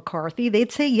ousted McCarthy,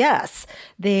 they'd say yes.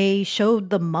 They showed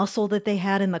the muscle that they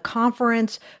had in the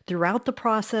conference throughout the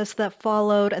process that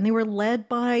followed, and they were led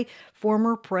by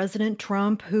former President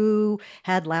Trump, who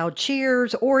had loud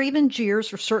cheers or even jeers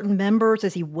for certain members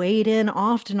as he weighed in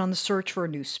often on the search for a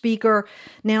new speaker.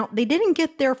 Now, they didn't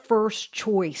get their first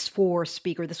choice for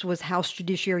speaker. This was House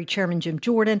Judiciary Chairman Jim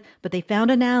Jordan, but they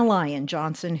found an ally in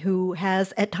Johnson who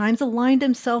has at times aligned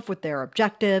himself with their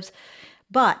objectives.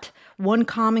 But one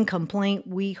common complaint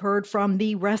we heard from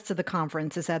the rest of the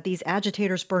conference is that these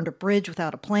agitators burned a bridge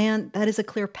without a plan. That is a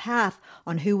clear path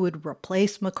on who would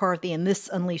replace McCarthy, and this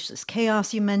unleashes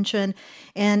chaos you mentioned.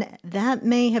 And that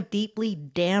may have deeply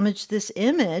damaged this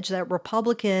image that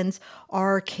Republicans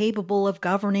are capable of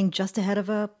governing just ahead of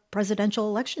a presidential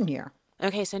election year.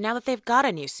 Okay, so now that they've got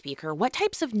a new speaker, what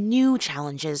types of new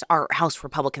challenges are House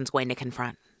Republicans going to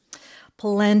confront?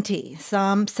 Plenty.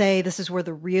 Some say this is where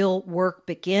the real work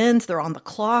begins. They're on the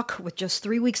clock with just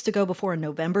 3 weeks to go before a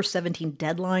November 17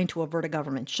 deadline to avert a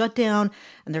government shutdown.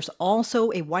 And there's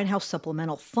also a White House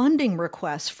supplemental funding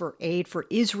request for aid for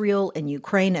Israel and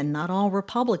Ukraine, and not all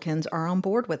Republicans are on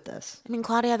board with this. I mean,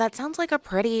 Claudia, that sounds like a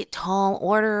pretty tall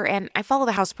order, and I follow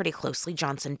the House pretty closely.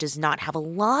 Johnson does not have a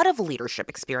lot of leadership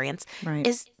experience. Right.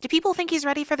 Do people think he's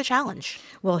ready for the challenge?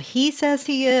 Well, he says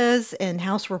he is, and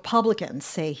House Republicans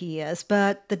say he is.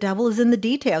 But the devil is in the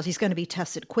details. He's going to be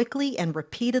tested quickly and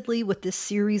repeatedly with this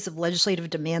series of legislative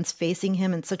demands facing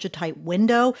him in such a tight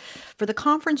window. For the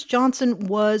conference, Johnson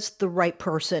was the right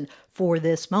person for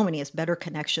this moment. He has better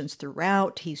connections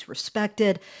throughout. He's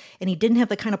respected, and he didn't have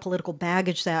the kind of political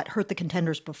baggage that hurt the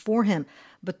contenders before him.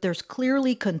 But there's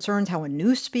clearly concerns how a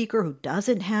new speaker who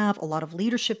doesn't have a lot of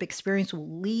leadership experience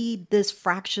will lead this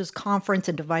fractious conference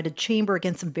and divided chamber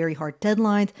against some very hard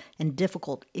deadlines and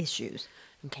difficult issues.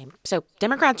 Okay, so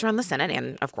Democrats run the Senate,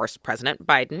 and of course, President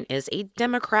Biden is a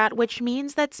Democrat, which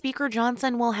means that Speaker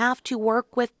Johnson will have to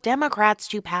work with Democrats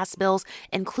to pass bills,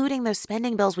 including those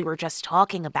spending bills we were just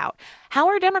talking about. How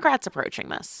are Democrats approaching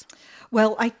this?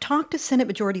 Well, I talked to Senate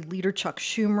Majority Leader Chuck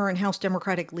Schumer and House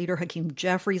Democratic Leader Hakeem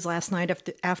Jeffries last night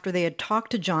after they had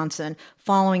talked to Johnson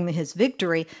following his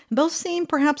victory. Both seemed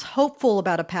perhaps hopeful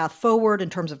about a path forward in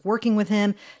terms of working with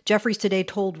him. Jeffries today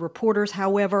told reporters,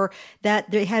 however, that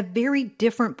they have very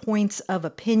different points of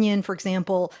opinion. For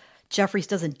example, Jeffries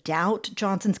doesn't doubt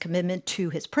Johnson's commitment to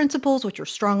his principles, which are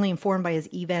strongly informed by his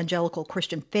evangelical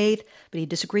Christian faith, but he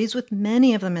disagrees with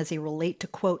many of them as they relate to,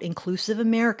 quote, inclusive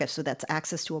America. So that's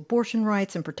access to abortion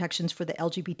rights and protections for the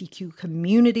LGBTQ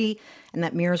community. And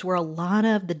that mirrors where a lot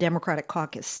of the Democratic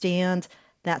caucus stands.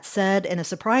 That said, in a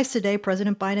surprise today,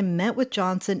 President Biden met with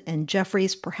Johnson and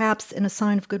Jeffries, perhaps in a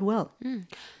sign of goodwill.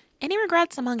 Any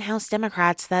regrets among House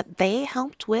Democrats that they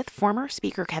helped with former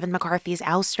Speaker Kevin McCarthy's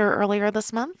ouster earlier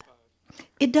this month?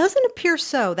 It doesn't appear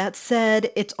so. That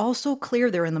said, it's also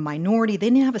clear they're in the minority. They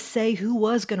didn't have a say who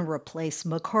was going to replace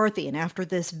McCarthy. And after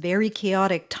this very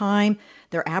chaotic time,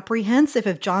 they're apprehensive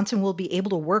if Johnson will be able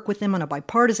to work with them in a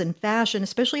bipartisan fashion,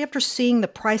 especially after seeing the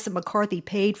price that McCarthy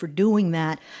paid for doing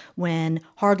that when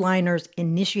hardliners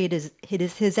initiated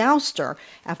his ouster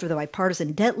after the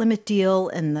bipartisan debt limit deal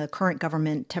and the current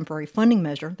government temporary funding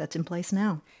measure that's in place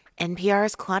now.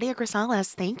 NPR's Claudia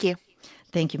Grisales, thank you.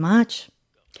 Thank you much.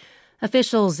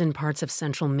 Officials in parts of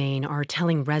central Maine are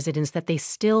telling residents that they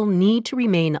still need to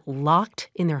remain locked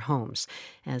in their homes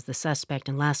as the suspect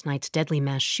in last night's deadly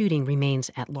mass shooting remains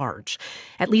at large.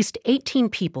 At least 18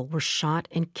 people were shot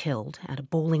and killed at a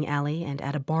bowling alley and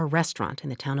at a bar restaurant in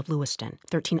the town of Lewiston.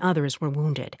 13 others were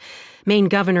wounded. Maine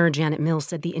Governor Janet Mills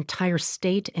said the entire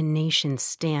state and nation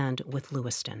stand with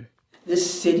Lewiston.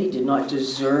 This city did not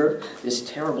deserve this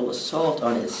terrible assault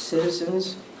on its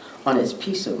citizens, on its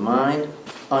peace of mind,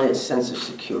 on its sense of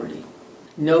security.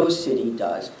 No city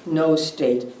does, no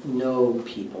state, no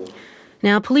people.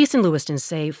 Now, police in Lewiston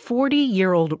say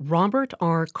 40-year-old Robert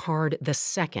R. Card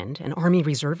II, an Army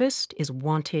reservist, is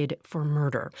wanted for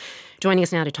murder. Joining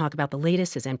us now to talk about the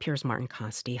latest is NPR's Martin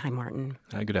Costi. Hi, Martin.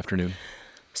 Hi, good afternoon.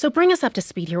 So bring us up to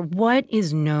speed here. What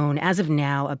is known as of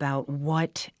now about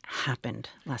what happened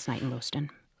last night in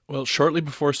Lewiston? Well, shortly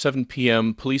before 7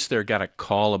 p.m., police there got a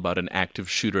call about an active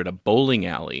shooter at a bowling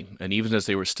alley. And even as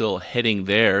they were still heading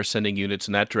there, sending units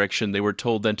in that direction, they were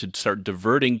told then to start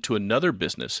diverting to another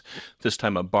business, this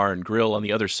time a bar and grill on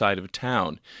the other side of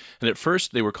town. And at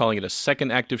first, they were calling it a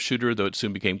second active shooter, though it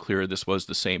soon became clear this was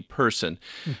the same person.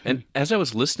 Mm-hmm. And as I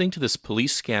was listening to this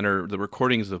police scanner, the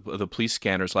recordings of the police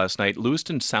scanners last night,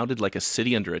 Lewiston sounded like a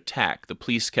city under attack. The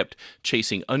police kept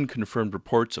chasing unconfirmed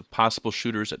reports of possible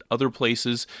shooters at other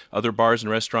places, other bars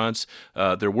and restaurants.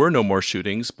 There were no more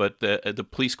shootings, but the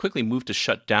police quickly moved to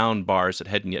shut down bars that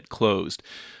hadn't yet closed.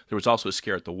 There was also a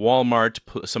scare at the Walmart.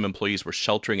 Some employees were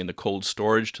sheltering in the cold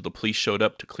storage till the police showed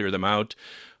up to clear them out.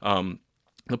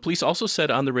 The police also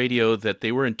said on the radio that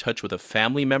they were in touch with a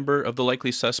family member of the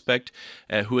likely suspect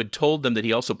who had told them that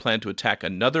he also planned to attack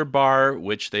another bar,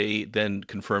 which they then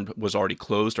confirmed was already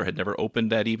closed or had never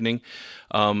opened that evening.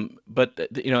 And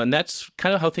that's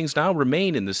kind of how things now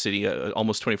remain in the city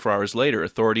almost 24 hours later.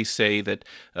 Authorities say that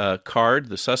Card,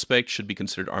 the suspect, should be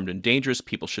considered armed and dangerous.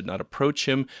 People should not approach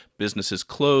him. businesses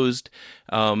closed,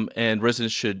 and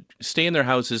residents should stay in their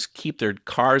houses, keep their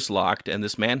cars locked, and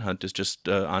this manhunt is just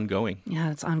ongoing.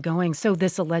 Yeah, it's ongoing. So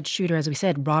this alleged shooter, as we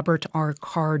said, Robert R.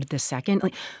 Card II,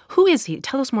 who is he?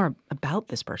 Tell us more about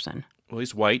this person. Well,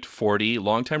 he's white, 40,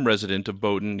 longtime resident of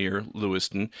Bowdoin near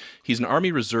Lewiston. He's an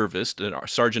Army reservist, a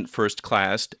sergeant first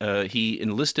class. He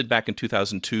enlisted back in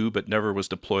 2002, but never was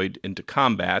deployed into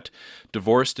combat.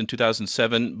 Divorced in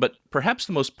 2007, but perhaps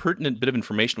the most pertinent bit of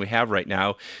information we have right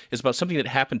now is about something that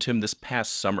happened to him this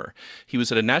past summer. He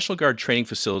was at a National Guard training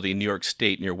facility in New York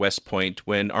State near West Point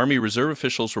when Army Reserve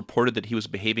officials reported that he was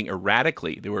behaving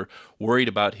erratically. They were worried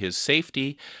about his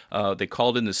safety. They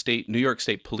called in the New York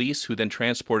State Police, who then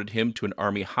transported him to an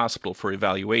Army hospital for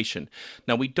evaluation.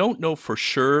 Now, we don't know for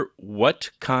sure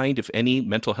what kind, if any,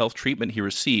 mental health treatment he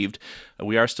received.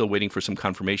 We are still waiting for some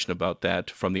confirmation about that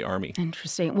from the Army.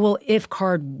 Interesting. Well, if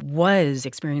Card was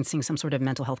experiencing some sort of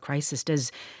mental health crisis,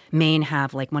 does Maine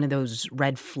have like one of those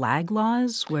red flag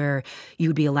laws where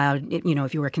you'd be allowed,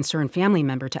 if you were a concerned family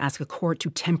member, to ask a court to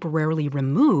temporarily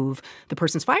remove the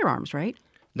person's firearms, right?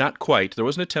 Not quite. There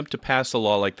was an attempt to pass a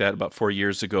law like that about 4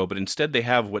 years ago, but instead they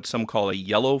have what some call a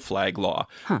yellow flag law.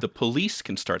 The police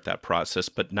can start that process,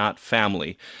 but not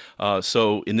family.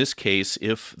 So in this case,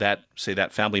 if that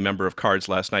family member of Card's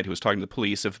last night who was talking to the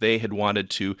police, if they had wanted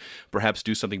to perhaps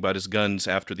do something about his guns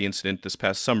after the incident this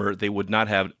past summer, they would not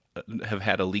have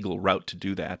had a legal route to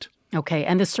do that. Okay,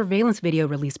 and the surveillance video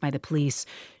released by the police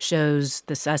shows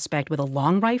the suspect with a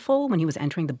long rifle when he was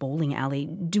entering the bowling alley.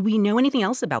 Do we know anything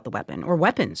else about the weapon or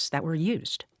weapons that were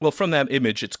used? Well, from that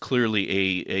image, it's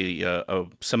clearly a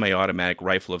semi-automatic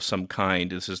rifle of some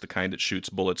kind. This is the kind that shoots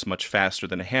bullets much faster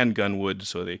than a handgun would,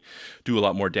 so they do a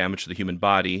lot more damage to the human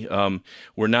body.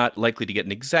 We're not likely to get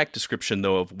an exact description,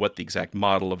 though, of what the exact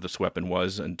model of this weapon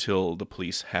was until the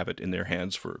police have it in their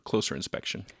hands for closer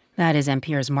inspection. That is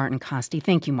NPR's Martin Costi.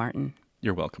 Thank you, Martin.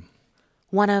 You're welcome.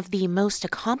 One of the most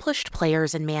accomplished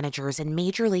players and managers in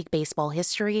Major League Baseball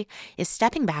history is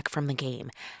stepping back from the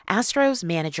game. Astros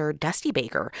manager Dusty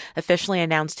Baker officially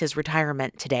announced his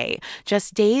retirement today,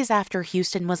 just days after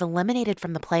Houston was eliminated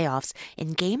from the playoffs in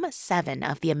Game 7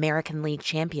 of the American League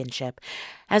Championship.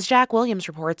 As Jack Williams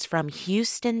reports from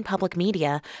Houston Public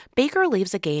Media, Baker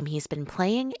leaves a game he's been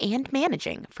playing and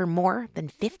managing for more than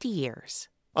 50 years.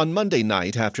 On Monday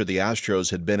night, after the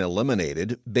Astros had been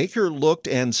eliminated, Baker looked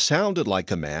and sounded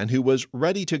like a man who was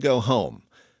ready to go home.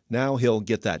 Now he'll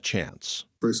get that chance.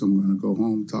 First, I'm going to go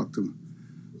home, talk to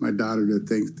my daughter that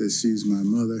thinks that she's my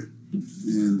mother,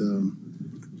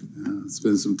 and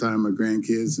spend some time with my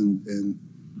grandkids and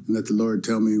let the Lord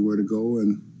tell me where to go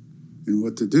and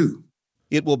what to do.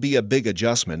 It will be a big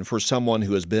adjustment for someone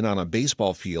who has been on a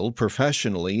baseball field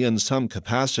professionally in some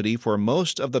capacity for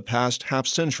most of the past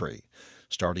half-century.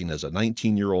 Starting as a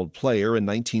 19-year-old player in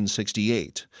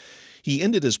 1968. He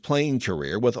ended his playing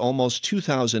career with almost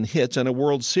 2,000 hits and a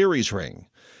World Series ring.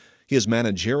 His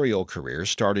managerial career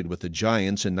started with the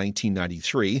Giants in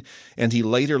 1993, and he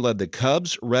later led the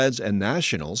Cubs, Reds, and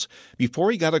Nationals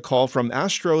before he got a call from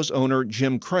Astros owner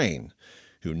Jim Crane,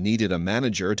 who needed a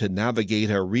manager to navigate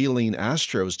a reeling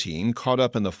Astros team caught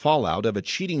up in the fallout of a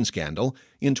cheating scandal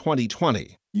in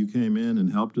 2020. You came in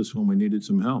and helped us when we needed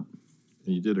some help.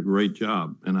 And you did a great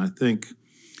job. And I think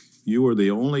you were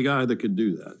the only guy that could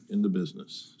do that in the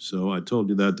business. So I told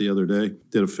you that the other day.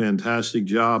 Did a fantastic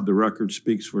job. The record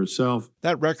speaks for itself.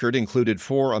 That record included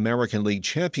 4 American League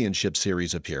Championship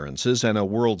Series appearances and a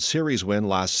World Series win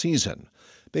last season.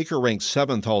 Baker ranks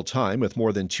 7th all-time with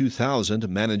more than 2,000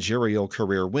 managerial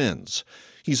career wins.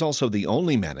 He's also the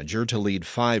only manager to lead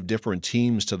 5 different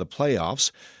teams to the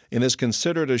playoffs and is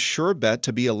considered a sure bet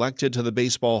to be elected to the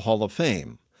Baseball Hall of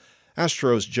Fame.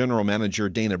 Astros general manager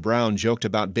Dana Brown joked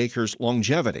about Baker's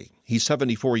longevity. He's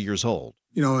 74 years old.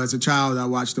 As a child, I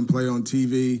watched him play on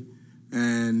TV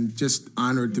and just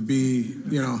honored to be,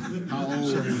 how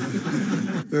old?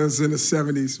 It was in the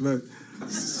 70s, but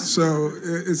so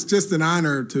it's just an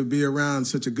honor to be around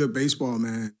such a good baseball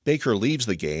man. Baker leaves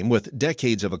the game with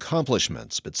decades of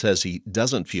accomplishments, but says he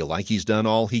doesn't feel like he's done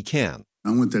all he can.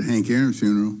 I went to Hank Aaron's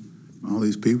funeral. All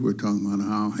these people were talking about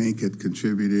how Hank had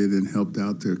contributed and helped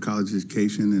out their college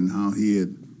education and how he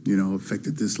had,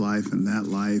 affected this life and that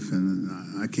life. And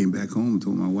I came back home and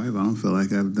told my wife, I don't feel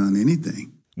like I've done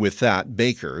anything. With that,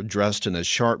 Baker, dressed in a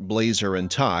sharp blazer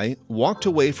and tie, walked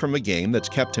away from a game that's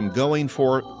kept him going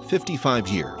for 55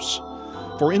 years.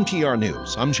 For NPR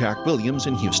News, I'm Jack Williams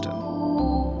in Houston.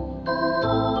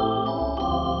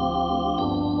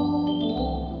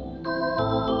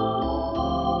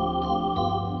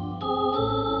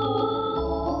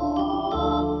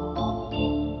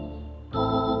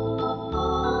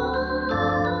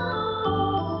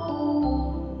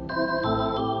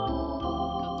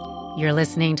 You're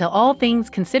listening to All Things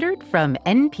Considered from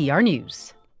NPR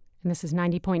News. And this is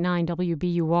 90.9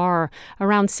 WBUR.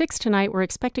 Around 6 tonight, we're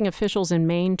expecting officials in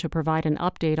Maine to provide an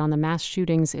update on the mass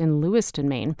shootings in Lewiston,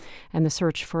 Maine, and the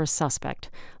search for a suspect.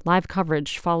 Live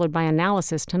coverage followed by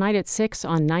analysis tonight at 6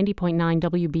 on 90.9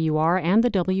 WBUR and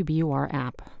the WBUR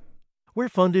app. We're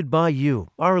funded by you,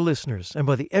 our listeners, and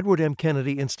by the Edward M.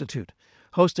 Kennedy Institute,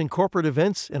 hosting corporate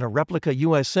events in a replica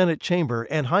U.S. Senate chamber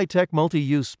and high-tech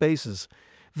multi-use spaces.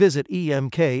 Visit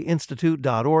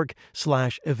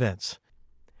emkinstitute.org/events.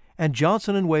 And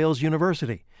Johnson & Wales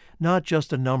University, not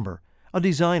just a number, a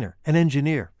designer, an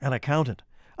engineer, an accountant,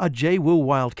 a JWU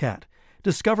Wildcat.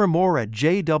 Discover more at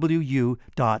jwu.edu.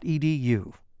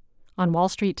 On Wall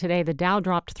Street today, the Dow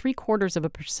dropped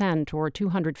 0.75% or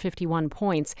 251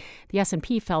 points. The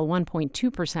S&P fell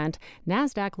 1.2%.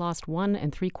 Nasdaq lost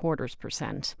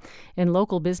 1.75%. In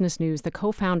local business news, the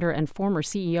co-founder and former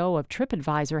CEO of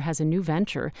TripAdvisor has a new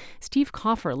venture. Steve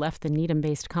Kaufer left the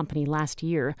Needham-based company last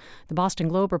year. The Boston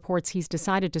Globe reports he's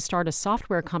decided to start a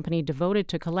software company devoted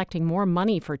to collecting more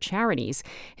money for charities.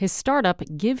 His startup,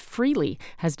 Give Freely,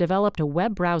 has developed a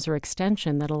web browser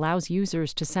extension that allows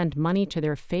users to send money to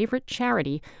their favorite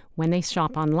charity when they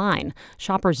shop online.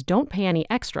 Shoppers don't pay any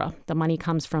extra. The money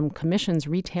comes from commissions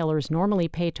retailers normally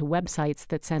pay to websites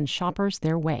that send shoppers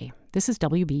their way. This is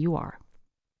WBUR.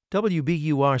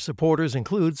 WBUR supporters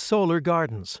include Solar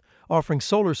Gardens, offering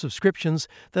solar subscriptions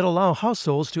that allow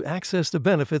households to access the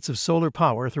benefits of solar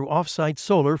power through off-site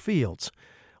solar fields.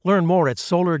 Learn more at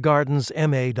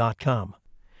solargardensma.com.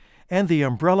 And the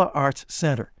Umbrella Arts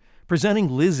Center, presenting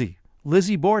Lizzie.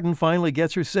 Lizzie Borden finally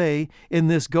gets her say in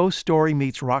this Ghost Story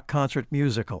Meets Rock Concert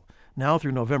musical, now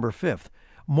through November 5th.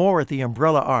 More at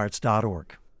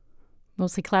theumbrellaarts.org.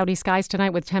 Mostly cloudy skies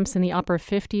tonight with temps in the upper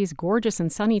 50s. Gorgeous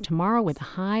and sunny tomorrow with a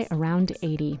high around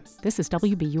 80. This is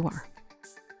WBUR.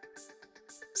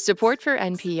 Support for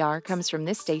NPR comes from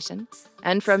this station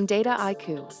and from Data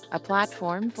IQ, a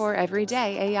platform for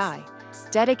everyday AI,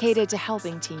 dedicated to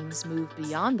helping teams move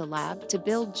beyond the lab to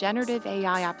build generative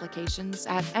AI applications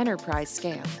at enterprise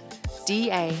scale.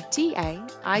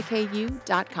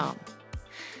 DATAIKU.com.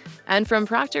 And from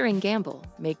Procter & Gamble,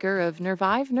 maker of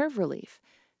Nervive Nerve Relief.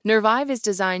 Nervive is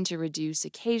designed to reduce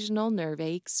occasional nerve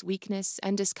aches, weakness,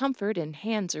 and discomfort in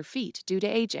hands or feet due to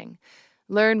aging.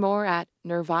 Learn more at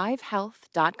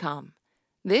nervivehealth.com.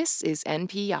 This is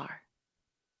NPR.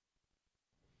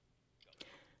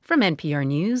 From NPR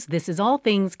News, this is All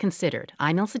Things Considered.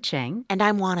 I'm Elsa Chang. And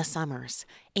I'm Juana Summers.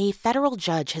 A federal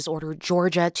judge has ordered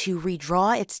Georgia to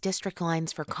redraw its district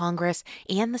lines for Congress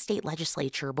and the state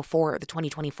legislature before the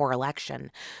 2024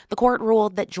 election. The court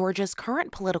ruled that Georgia's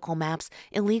current political maps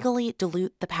illegally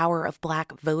dilute the power of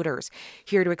black voters.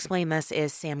 Here to explain this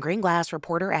is Sam Greenglass,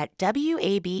 reporter at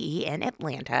WABE in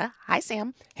Atlanta. Hi,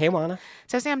 Sam. Hey, Juana.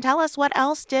 So, Sam, tell us, what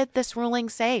else did this ruling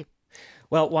say?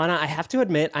 Well, Juana, I have to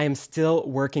admit I am still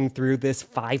working through this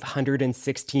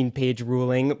 516-page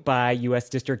ruling by U.S.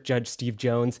 District Judge Steve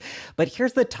Jones. But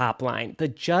here's the top line. The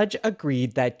judge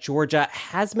agreed that Georgia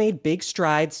has made big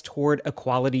strides toward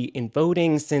equality in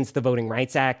voting since the Voting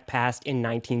Rights Act passed in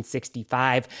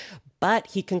 1965. But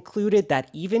he concluded that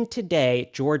even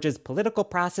today, Georgia's political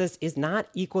process is not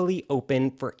equally open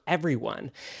for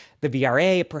everyone. The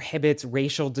VRA prohibits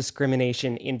racial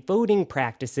discrimination in voting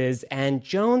practices, and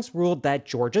Jones ruled that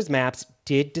Georgia's maps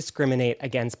did discriminate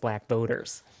against black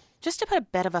voters. Just to put a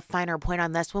bit of a finer point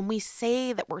on this, when we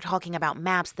say that we're talking about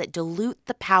maps that dilute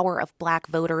the power of black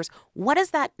voters, what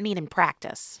does that mean in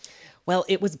practice? Well,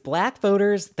 it was black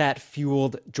voters that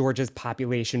fueled Georgia's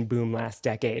population boom last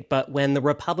decade. But when the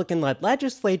Republican-led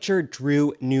legislature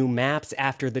drew new maps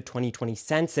after the 2020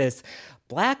 census,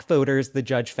 black voters, the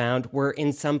judge found, were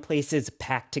in some places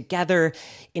packed together,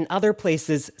 in other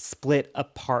places split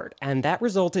apart. And that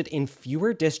resulted in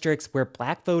fewer districts where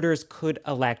black voters could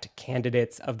elect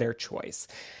candidates of their choice.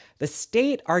 The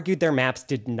state argued their maps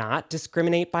did not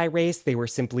discriminate by race. They were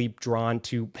simply drawn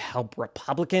to help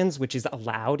Republicans, which is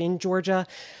allowed in Georgia.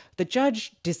 The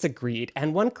judge disagreed,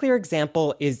 and one clear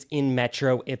example is in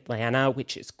Metro Atlanta,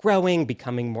 which is growing,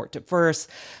 becoming more diverse.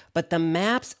 But the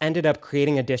maps ended up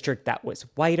creating a district that was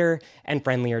whiter and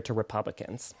friendlier to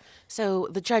Republicans. So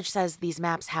the judge says these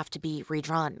maps have to be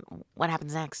redrawn. What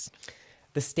happens next?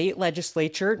 The state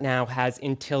legislature now has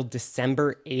until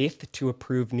December 8th to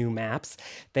approve new maps.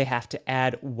 They have to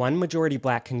add one majority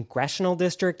black congressional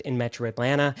district in Metro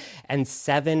Atlanta and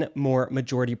 7 more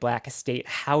majority black state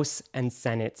House and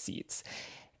Senate seats.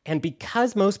 And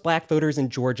because most black voters in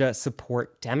Georgia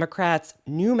support Democrats,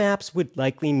 new maps would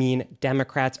likely mean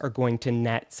Democrats are going to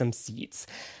net some seats.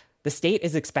 The state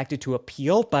is expected to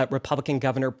appeal, but Republican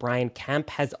Governor Brian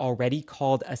Kemp has already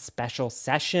called a special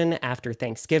session after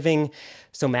Thanksgiving,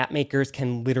 so mapmakers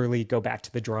can literally go back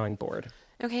to the drawing board.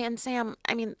 Okay, and Sam,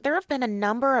 there have been a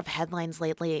number of headlines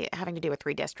lately having to do with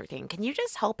redistricting. Can you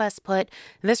just help us put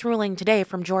this ruling today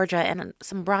from Georgia in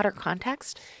some broader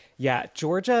context? Yeah,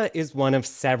 Georgia is one of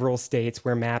several states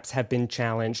where maps have been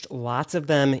challenged, lots of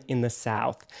them in the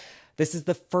South. This is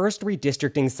the first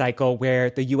redistricting cycle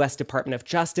where the U.S. Department of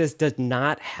Justice does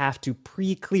not have to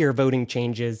pre-clear voting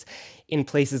changes in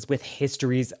places with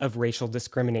histories of racial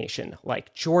discrimination,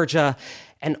 like Georgia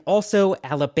and also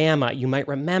Alabama. You might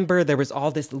remember there was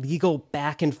all this legal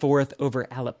back and forth over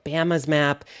Alabama's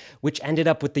map, which ended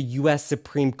up with the U.S.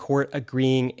 Supreme Court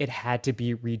agreeing it had to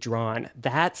be redrawn.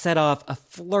 That set off a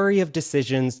flurry of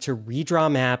decisions to redraw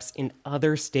maps in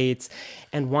other states,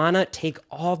 and WANA take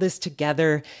all this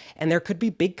together, and there could be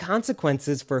big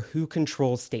consequences for who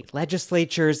controls state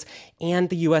legislatures and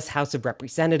the U.S. House of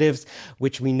Representatives,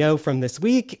 which we know from this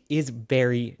week is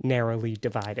very narrowly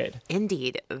divided.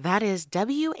 Indeed. That is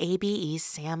WABE's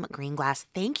Sam Greenglass.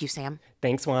 Thank you, Sam.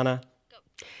 Thanks, Juana.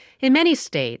 In many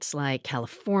states like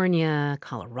California,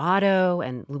 Colorado,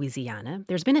 and Louisiana,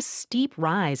 there's been a steep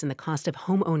rise in the cost of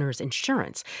homeowners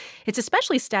insurance. It's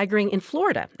especially staggering in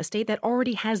Florida, a state that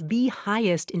already has the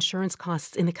highest insurance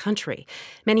costs in the country.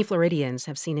 Many Floridians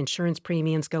have seen insurance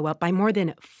premiums go up by more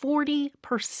than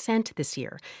 40% this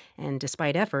year. And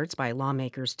despite efforts by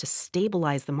lawmakers to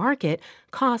stabilize the market,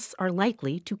 costs are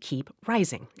likely to keep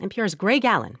rising. NPR's Greg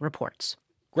Allen reports.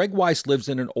 Greg Weiss lives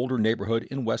in an older neighborhood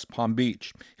in West Palm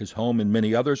Beach. His home and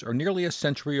many others are nearly a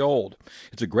century old.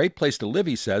 It's a great place to live,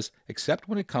 he says, except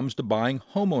when it comes to buying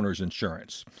homeowners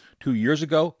insurance. 2 years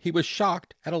ago, he was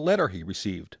shocked at a letter he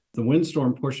received. The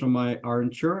windstorm portion of our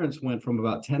insurance went from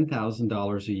about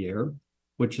 $10,000 a year,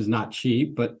 which is not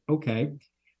cheap, but okay.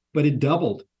 But it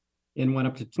doubled and went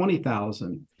up to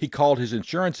 $20,000. He called his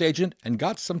insurance agent and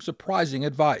got some surprising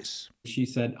advice. She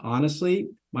said, honestly,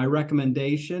 my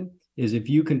recommendation is if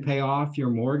you can pay off your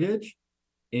mortgage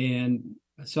and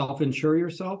self-insure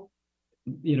yourself.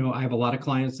 I have a lot of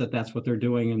clients that's what they're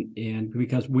doing, and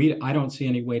because I don't see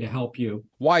any way to help you.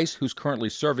 Weiss, who's currently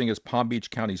serving as Palm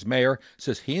Beach County's mayor,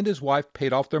 says he and his wife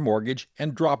paid off their mortgage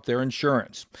and dropped their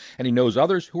insurance. And he knows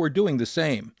others who are doing the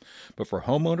same. But for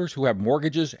homeowners who have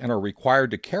mortgages and are required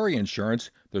to carry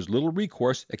insurance, there's little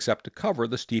recourse except to cover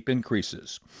the steep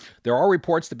increases. There are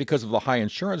reports that because of the high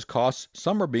insurance costs,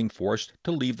 some are being forced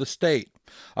to leave the state.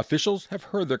 Officials have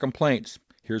heard their complaints.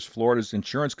 Here's Florida's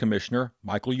insurance commissioner,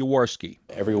 Michael Jaworski.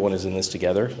 Everyone is in this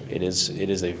together. It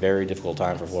is a very difficult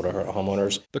time for Florida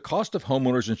homeowners. The cost of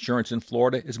homeowners insurance in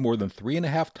Florida is more than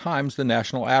 3.5 times the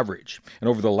national average. And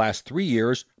over the last 3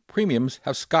 years, premiums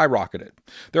have skyrocketed.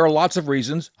 There are lots of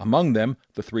reasons, among them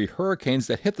the 3 hurricanes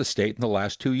that hit the state in the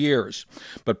last 2 years.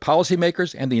 But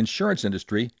policymakers and the insurance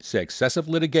industry say excessive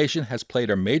litigation has played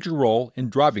a major role in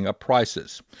driving up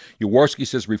prices. Jaworski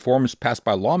says reforms passed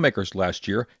by lawmakers last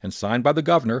year and signed by the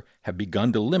governor have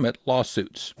begun to limit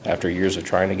lawsuits. After years of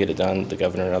trying to get it done, the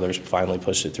governor and others finally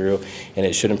pushed it through, and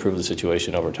it should improve the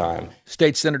situation over time.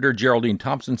 State Senator Geraldine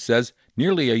Thompson says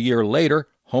nearly a year later,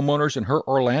 homeowners in her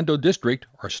Orlando district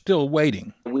are still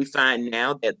waiting. We find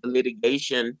now that the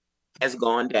litigation has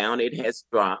gone down, it has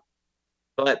dropped,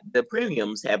 but the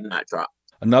premiums have not dropped.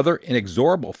 Another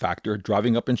inexorable factor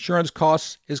driving up insurance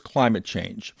costs is climate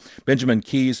change. Benjamin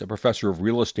Keyes, a professor of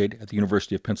real estate at the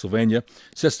University of Pennsylvania,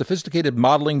 says sophisticated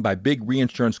modeling by big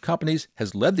reinsurance companies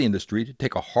has led the industry to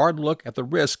take a hard look at the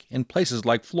risk in places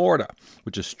like Florida,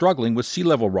 which is struggling with sea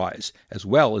level rise, as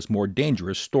well as more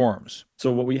dangerous storms.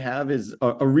 So what we have is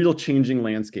a real changing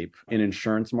landscape in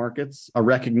insurance markets, a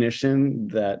recognition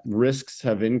that risks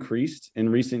have increased in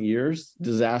recent years.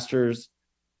 Disasters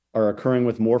are occurring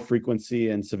with more frequency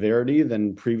and severity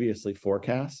than previously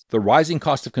forecast. The rising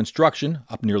cost of construction,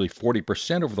 up nearly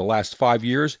 40% over the last 5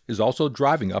 years, is also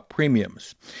driving up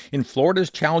premiums. In Florida's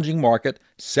challenging market,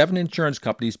 7 insurance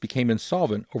companies became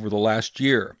insolvent over the last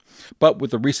year. But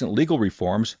with the recent legal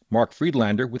reforms, Mark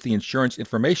Friedlander with the Insurance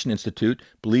Information Institute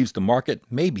believes the market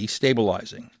may be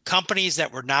stabilizing. Companies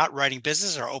that were not writing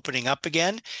business are opening up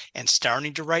again and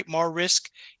starting to write more risk,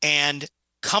 and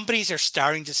companies are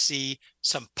starting to see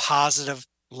some positive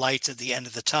lights at the end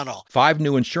of the tunnel. 5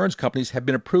 new insurance companies have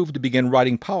been approved to begin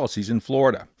writing policies in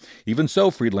Florida. Even so,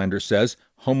 Friedlander says,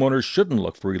 Homeowners shouldn't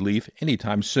look for relief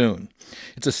anytime soon.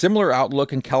 It's a similar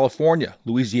outlook in California,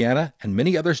 Louisiana, and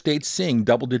many other states seeing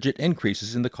double-digit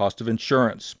increases in the cost of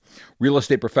insurance. Real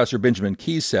estate professor Benjamin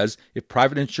Keyes says if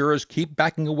private insurers keep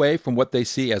backing away from what they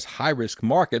see as high-risk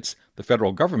markets, the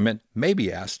federal government may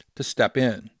be asked to step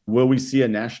in. Will we see a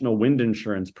national wind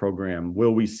insurance program?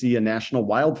 Will we see a national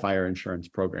wildfire insurance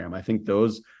program? I think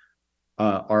those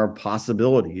are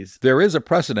possibilities. There is a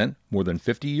precedent. More than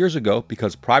 50 years ago,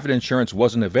 because private insurance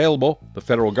wasn't available, the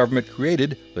federal government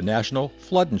created the National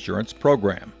Flood Insurance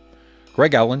Program.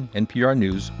 Greg Allen, NPR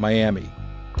News, Miami.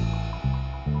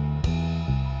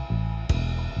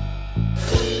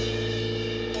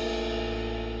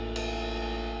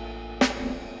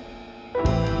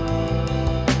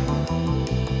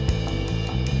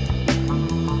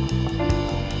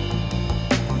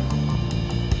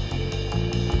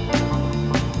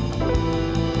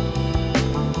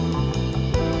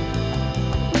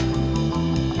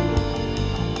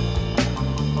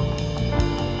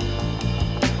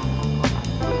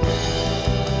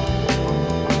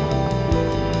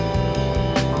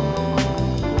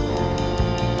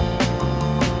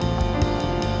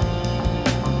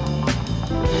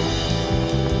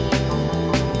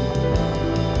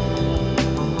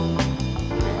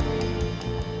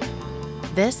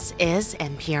 This is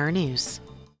NPR News.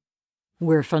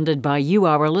 We're funded by you,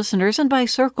 our listeners, and by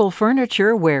Circle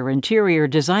Furniture, where interior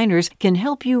designers can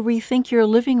help you rethink your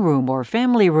living room or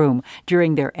family room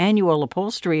during their annual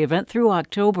upholstery event through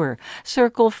October.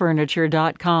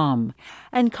 CircleFurniture.com.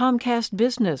 And Comcast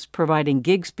Business, providing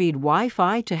gig-speed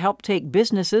Wi-Fi to help take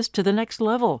businesses to the next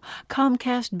level.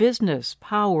 Comcast Business,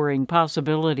 powering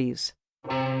possibilities.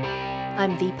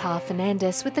 I'm Deepa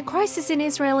Fernandez. With the crisis in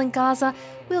Israel and Gaza,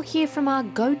 we'll hear from our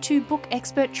go-to book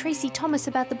expert Tracy Thomas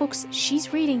about the books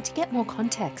she's reading to get more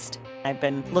context. I've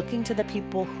been looking to the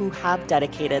people who have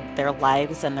dedicated their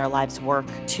lives and their lives' work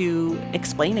to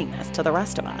explaining this to the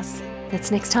rest of us. That's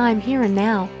next time, Here and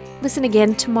Now. Listen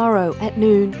again tomorrow at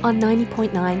noon on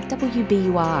 90.9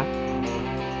 WBUR.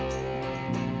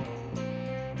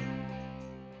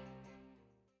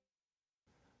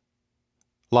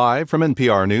 Live from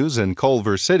NPR News in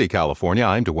Culver City, California,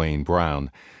 I'm Dwayne Brown.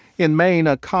 In Maine,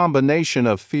 a combination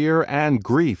of fear and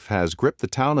grief has gripped the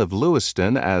town of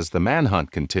Lewiston as the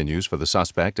manhunt continues for the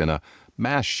suspect in a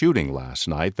mass shooting last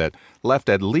night that left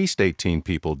at least 18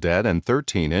 people dead and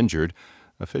 13 injured.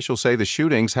 Officials say the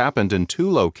shootings happened in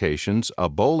two locations, a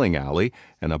bowling alley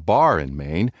and a bar in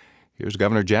Maine. Here's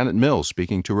Governor Janet Mills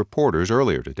speaking to reporters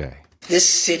earlier today. This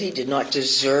city did not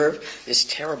deserve this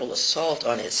terrible assault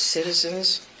on its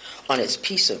citizens, on its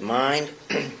peace of mind,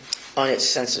 on its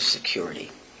sense of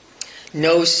security.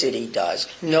 No city does,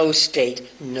 no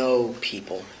state, no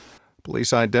people.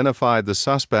 Police identified the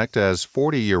suspect as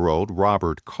 40-year-old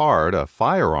Robert Card, a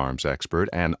firearms expert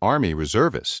and Army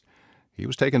reservist. He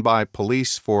was taken by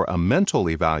police for a mental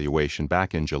evaluation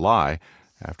back in July.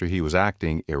 After he was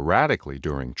acting erratically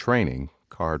during training,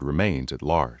 Card remains at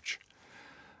large.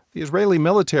 The Israeli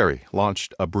military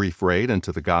launched a brief raid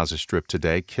into the Gaza Strip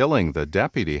today, killing the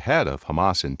deputy head of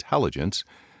Hamas intelligence.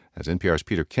 As NPR's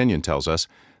Peter Kenyon tells us,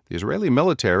 the Israeli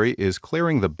military is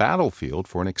clearing the battlefield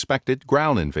for an expected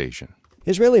ground invasion.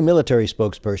 Israeli military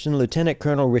spokesperson Lieutenant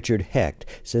Colonel Richard Hecht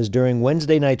says during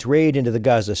Wednesday night's raid into the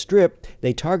Gaza Strip,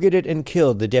 they targeted and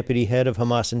killed the deputy head of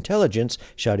Hamas intelligence,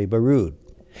 Shadi Baroud.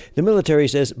 The military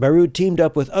says Baroud teamed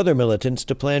up with other militants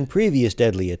to plan previous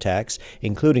deadly attacks,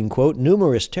 including, quote,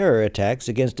 numerous terror attacks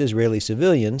against Israeli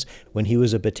civilians when he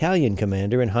was a battalion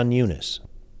commander in Han Yunis.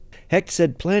 Hecht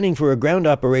said planning for a ground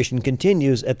operation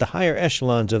continues at the higher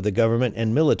echelons of the government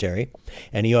and military,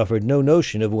 and he offered no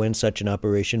notion of when such an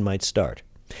operation might start.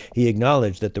 He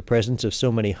acknowledged that the presence of so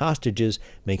many hostages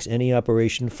makes any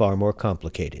operation far more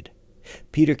complicated.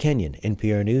 Peter Kenyon,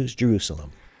 NPR News,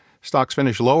 Jerusalem. Stocks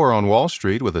finished lower on Wall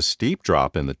Street with a steep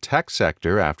drop in the tech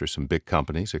sector after some big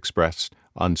companies expressed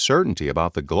uncertainty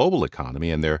about the global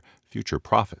economy and their future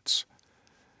profits.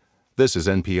 This is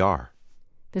NPR.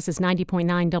 This is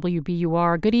 90.9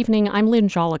 WBUR. Good evening. I'm Lynn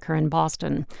Joliker in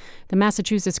Boston. The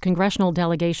Massachusetts congressional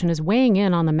delegation is weighing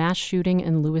in on the mass shooting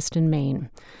in Lewiston, Maine.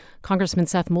 Congressman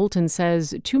Seth Moulton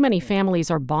says too many families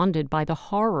are bonded by the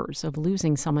horrors of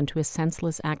losing someone to a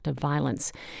senseless act of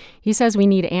violence. He says we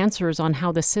need answers on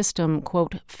how the system,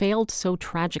 quote, failed so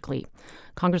tragically.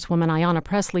 Congresswoman Ayanna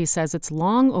Pressley says it's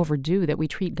long overdue that we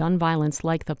treat gun violence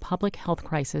like the public health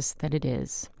crisis that it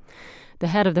is. The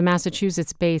head of the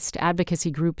Massachusetts-based advocacy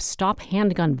group Stop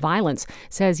Handgun Violence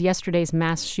says yesterday's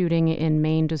mass shooting in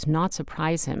Maine does not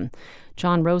surprise him.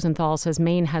 John Rosenthal says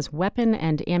Maine has weapon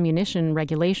and ammunition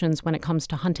regulations when it comes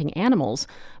to hunting animals,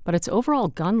 but its overall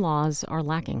gun laws are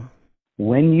lacking.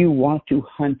 when you want to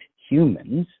hunt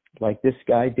humans, like this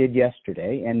guy did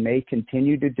yesterday and may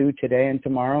continue to do today and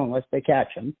tomorrow unless they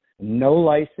catch him, no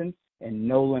license and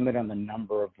no limit on the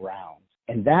number of rounds.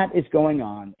 And that is going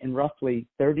on in roughly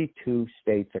 32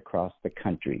 states across the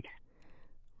country.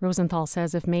 Rosenthal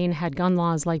says if Maine had gun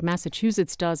laws like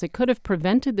Massachusetts does, it could have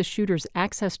prevented the shooter's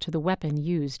access to the weapon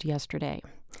used yesterday.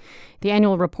 The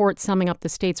annual report summing up the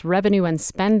state's revenue and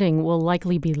spending will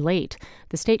likely be late.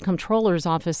 The state comptroller's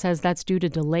office says that's due to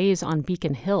delays on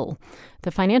Beacon Hill.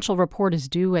 The financial report is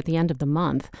due at the end of the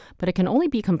month, but it can only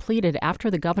be completed after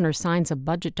the governor signs a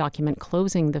budget document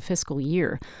closing the fiscal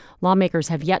year. Lawmakers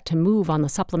have yet to move on the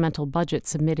supplemental budget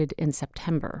submitted in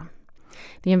September.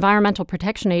 The Environmental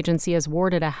Protection Agency has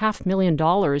awarded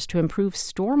 $500,000 to improve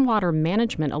stormwater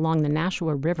management along the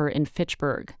Nashua River in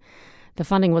Fitchburg. The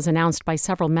funding was announced by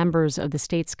several members of the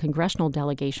state's congressional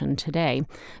delegation today.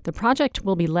 The project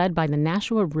will be led by the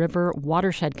Nashua River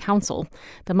Watershed Council.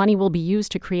 The money will be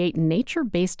used to create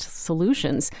nature-based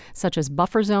solutions, such as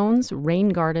buffer zones, rain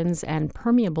gardens, and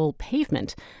permeable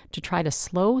pavement, to try to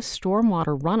slow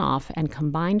stormwater runoff and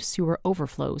combined sewer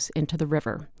overflows into the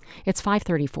river. It's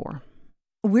 5:34.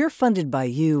 We're funded by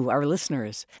you, our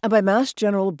listeners, and by Mass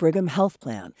General Brigham Health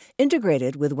Plan,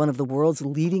 integrated with one of the world's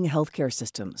leading healthcare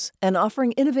systems and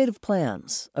offering innovative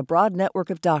plans, a broad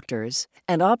network of doctors,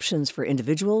 and options for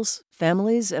individuals,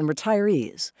 families, and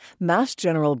retirees. Mass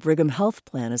General Brigham Health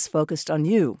Plan is focused on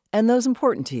you and those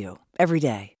important to you every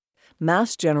day.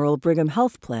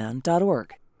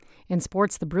 MassGeneralBrighamHealthPlan.org. In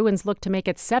sports, the Bruins look to make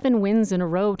it 7 wins in a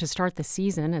row to start the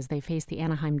season as they face the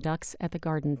Anaheim Ducks at the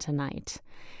Garden tonight.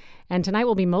 And tonight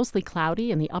will be mostly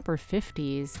cloudy in the upper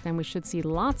 50s. Then we should see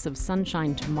lots of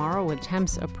sunshine tomorrow with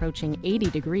temps approaching 80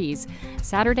 degrees.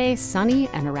 Saturday, sunny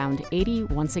and around 80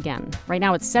 once again. Right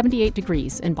now it's 78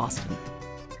 degrees in Boston.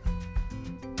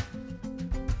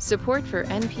 Support for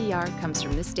NPR comes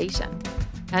from this station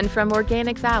and from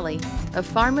Organic Valley, a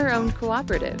farmer-owned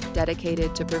cooperative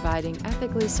dedicated to providing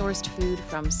ethically sourced food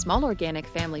from small organic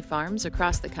family farms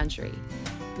across the country.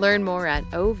 Learn more at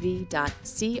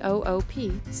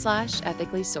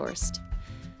ov.coop/ethically sourced.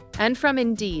 And from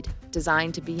Indeed,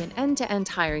 designed to be an end-to-end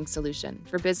hiring solution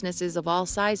for businesses of all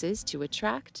sizes to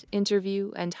attract,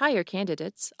 interview, and hire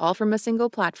candidates, all from a single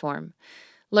platform.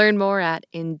 Learn more at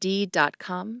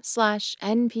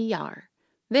indeed.com/NPR.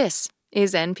 This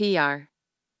is NPR.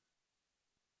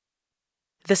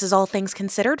 This is All Things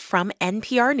Considered from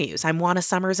NPR News. I'm Juana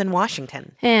Summers in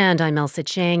Washington. And I'm Elsa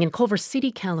Chang in Culver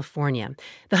City, California.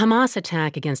 The Hamas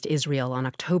attack against Israel on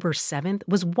October 7th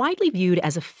was widely viewed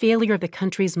as a failure of the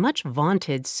country's much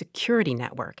vaunted security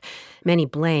network. Many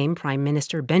blame Prime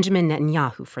Minister Benjamin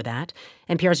Netanyahu for that.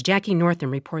 NPR's Jackie Northam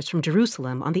reports from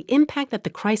Jerusalem on the impact that the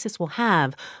crisis will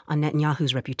have on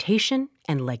Netanyahu's reputation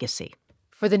and legacy.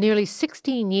 For the nearly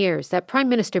 16 years that Prime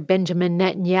Minister Benjamin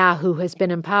Netanyahu has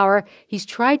been in power, he's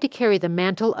tried to carry the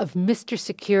mantle of Mr.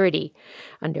 Security.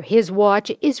 Under his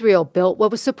watch, Israel built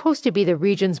what was supposed to be the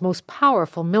region's most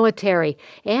powerful military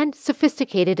and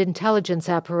sophisticated intelligence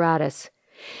apparatus.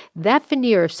 That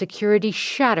veneer of security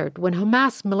shattered when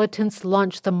Hamas militants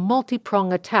launched the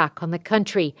multi-pronged attack on the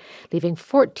country, leaving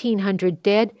 1,400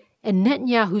 dead and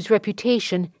Netanyahu's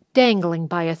reputation dangling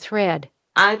by a thread.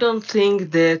 I don't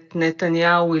think that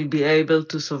Netanyahu will be able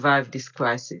to survive this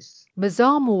crisis.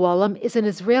 Mazal Muallim is an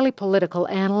Israeli political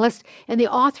analyst and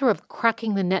the author of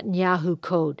Cracking the Netanyahu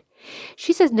Code.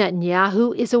 She says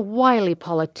Netanyahu is a wily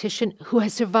politician who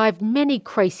has survived many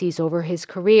crises over his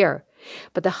career.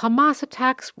 But the Hamas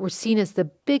attacks were seen as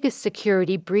the biggest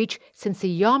security breach since the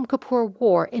Yom Kippur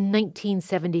War in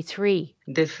 1973.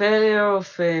 The failure of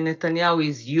Netanyahu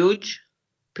is huge,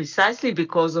 precisely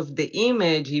because of the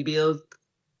image he built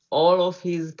all of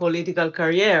his political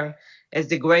career as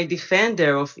the great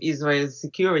defender of Israel's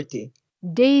security.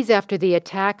 Days after the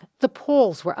attack, the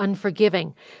polls were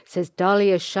unforgiving, says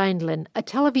Dalia Scheindlin, a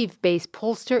Tel Aviv-based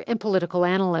pollster and political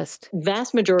analyst.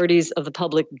 Vast majorities of the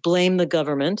public blame the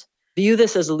government, view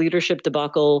this as a leadership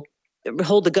debacle,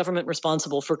 hold the government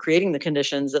responsible for creating the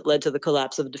conditions that led to the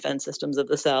collapse of defense systems of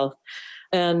the South.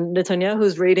 And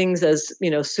Netanyahu's ratings as,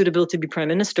 suitable to be prime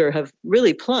minister have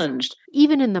really plunged.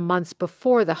 Even in the months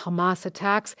before the Hamas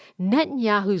attacks,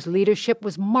 Netanyahu's leadership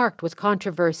was marked with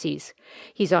controversies.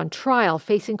 He's on trial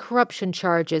facing corruption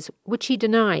charges, which he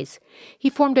denies. He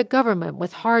formed a government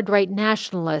with hard-right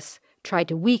nationalists, tried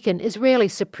to weaken Israeli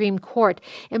Supreme Court,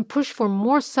 and pushed for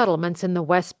more settlements in the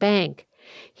West Bank.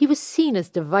 He was seen as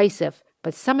divisive,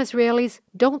 but some Israelis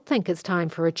don't think it's time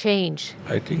for a change.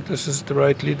 I think this is the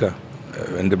right leader.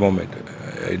 In the moment,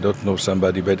 I don't know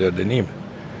somebody better than him.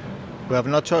 We have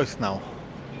no choice now.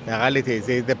 The reality is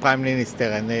he's the prime minister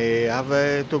and they have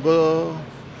to go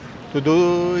to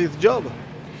do his job.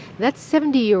 That's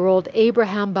 70-year-old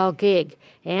Abraham Balgig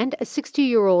and a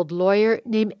 60-year-old lawyer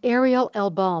named Ariel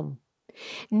Elbaum.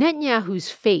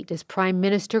 Netanyahu's fate as prime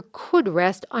minister could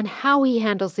rest on how he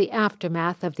handles the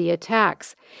aftermath of the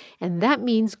attacks. And that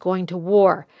means going to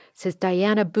war, says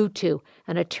Diana Boutou,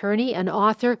 an attorney and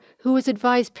author who has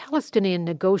advised Palestinian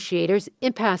negotiators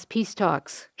in past peace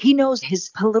talks. He knows his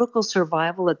political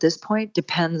survival at this point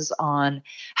depends on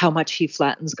how much he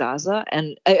flattens Gaza.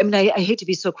 And I hate to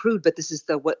be so crude, but this is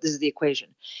the equation.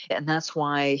 And that's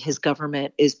why his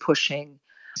government is pushing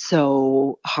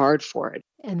so hard for it.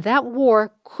 And that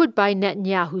war could buy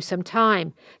Netanyahu some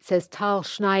time, says Tal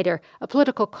Schneider, a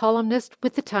political columnist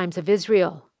with the Times of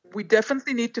Israel. We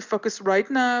definitely need to focus right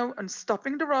now on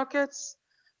stopping the rockets,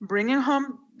 bringing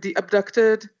home the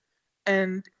abducted,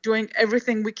 and doing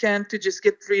everything we can to just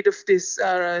get rid of this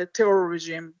terror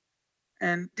regime.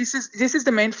 And this is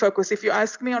the main focus. If you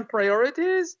ask me on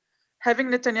priorities, having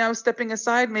Netanyahu stepping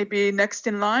aside may be next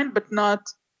in line, but not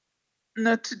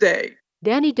today.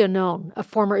 Danny Danon, a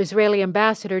former Israeli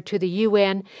ambassador to the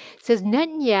UN, says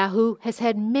Netanyahu has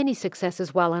had many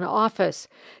successes while in office,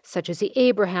 such as the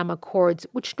Abraham Accords,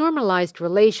 which normalized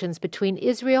relations between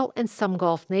Israel and some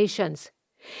Gulf nations.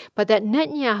 But that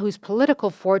Netanyahu's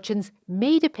political fortunes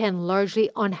may depend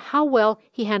largely on how well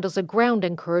he handles a ground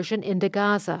incursion into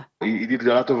Gaza. He did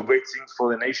a lot of great things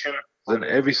for the nation, and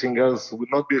everything else will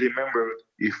not be remembered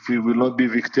if we will not be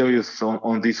victorious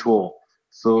on this war.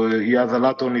 So he has a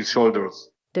lot on his shoulders.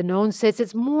 Danon says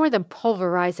it's more than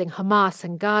pulverizing Hamas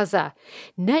in Gaza.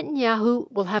 Netanyahu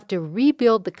will have to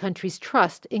rebuild the country's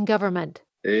trust in government.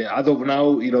 As of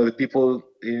now, the people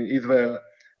in Israel,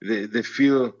 they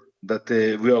feel that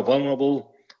we are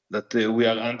vulnerable, that we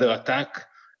are under attack.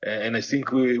 And I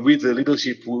think with the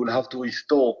leadership, we will have to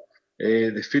restore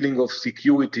the feeling of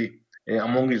security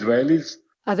among Israelis.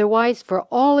 Otherwise, for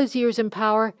all his years in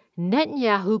power,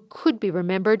 Netanyahu could be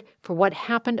remembered for what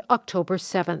happened October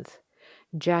 7th.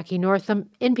 Jackie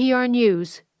Northam, NPR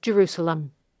News,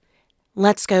 Jerusalem.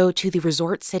 Let's go to the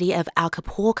resort city of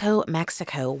Acapulco,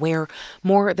 Mexico, where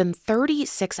more than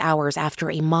 36 hours after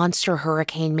a monster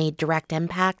hurricane made direct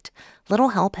impact, little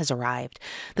help has arrived.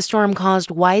 The storm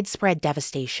caused widespread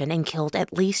devastation and killed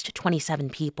at least 27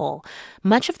 people.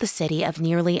 Much of the city of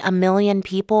nearly 1 million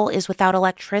people is without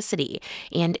electricity,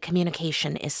 and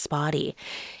communication is spotty.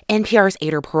 NPR's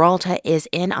Ader Peralta is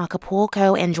in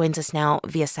Acapulco and joins us now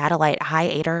via satellite. Hi,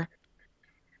 Ader.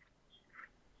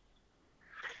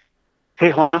 Hey,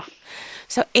 Hannah.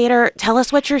 So, Ader, tell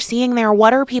us what you're seeing there.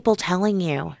 What are people telling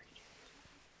you?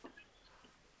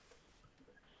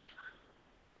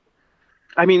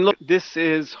 I mean, look, this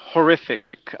is horrific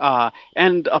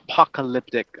and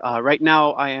apocalyptic. Right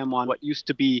now, I am on what used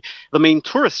to be the main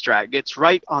tourist drag. It's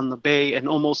right on the bay, and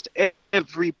almost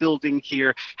every building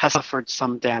here has suffered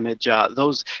some damage.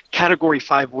 Those Category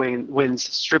 5 winds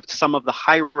stripped some of the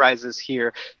high-rises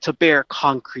here to bare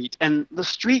concrete, and the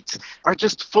streets are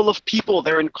just full of people.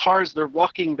 They're in cars, they're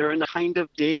walking, they're in a kind of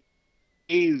daze,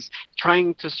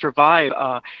 trying to survive.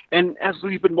 And as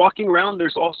we've been walking around,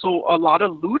 there's also a lot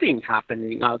of looting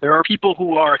happening. There are people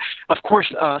who are, of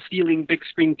course, stealing big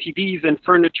screen TVs and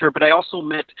furniture, but I also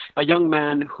met a young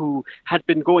man who had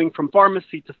been going from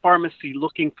pharmacy to pharmacy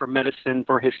looking for medicine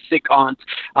for his sick aunt.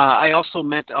 I also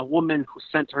met a woman who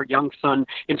sent her young son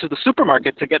into the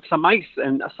supermarket to get some ice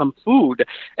and some food.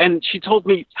 And she told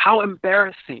me how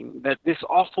embarrassing that this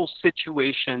awful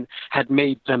situation had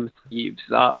made them thieves.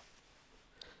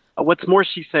 What's more,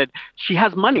 she said, she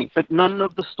has money, but none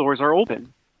of the stores are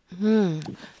open.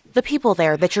 The people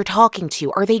there that you're talking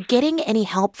to, are they getting any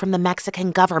help from the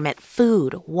Mexican government?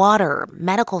 Food, water,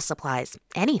 medical supplies,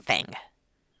 anything?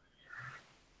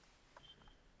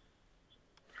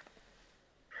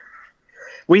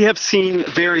 We have seen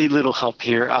very little help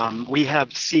here. We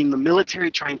have seen the military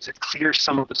trying to clear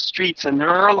some of the streets, and there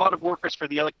are a lot of workers for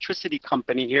the electricity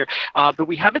company here, but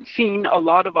we haven't seen a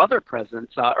lot of other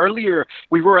presence. Earlier,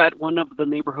 we were at one of the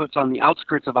neighborhoods on the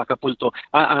outskirts of Acapulco,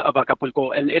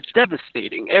 and it's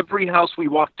devastating. Every house we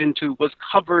walked into was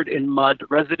covered in mud.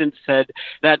 Residents said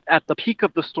that at the peak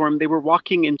of the storm, they were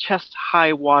walking in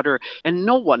chest-high water, and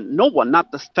no one, not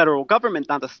the federal government,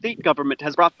 not the state government,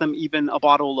 has brought them even a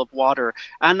bottle of water.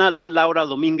 Ana Laura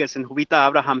Dominguez and Jovita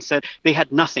Abraham said they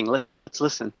had nothing. Let's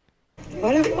listen. And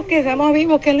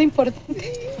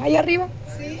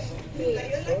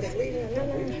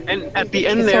at the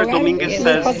end there, Dominguez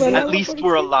says, at least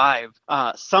we're alive.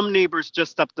 Some neighbors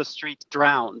just up the street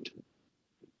drowned.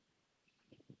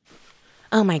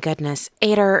 Oh my goodness.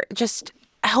 Ader, just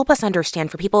help us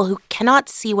understand, for people who cannot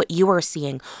see what you are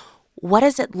seeing, what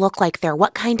does it look like there?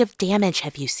 What kind of damage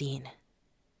have you seen?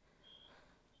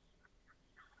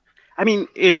 I mean,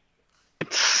 it's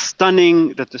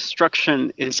stunning. The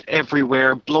destruction is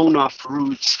everywhere. Blown off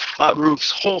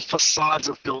roofs, whole facades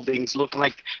of buildings look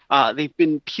like they've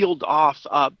been peeled off.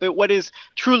 But what is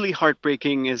truly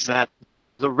heartbreaking is that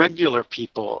the regular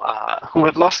people who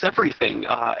have lost everything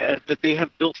that they have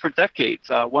built for decades.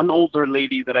 One older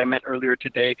lady that I met earlier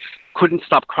today couldn't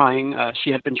stop crying.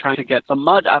 She had been trying to get the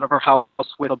mud out of her house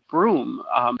with a broom,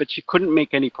 but she couldn't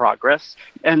make any progress.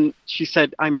 And she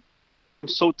said, I'm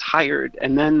so tired.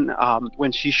 And then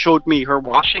when she showed me her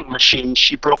washing machine,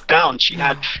 she broke down. She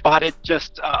had bought it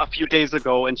just a few days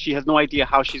ago, and she has no idea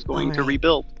how she's going to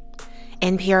rebuild.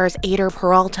 NPR's Ader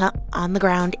Peralta on the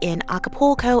ground in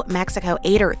Acapulco, Mexico.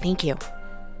 Ader, thank you.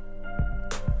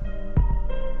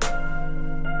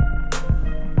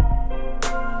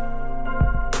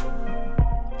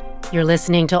 You're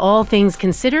listening to All Things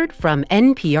Considered from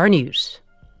NPR News.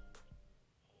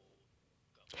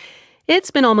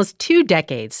 It's been almost 2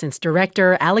 decades since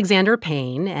director Alexander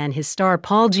Payne and his star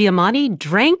Paul Giamatti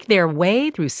drank their way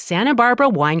through Santa Barbara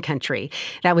wine country.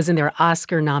 That was in their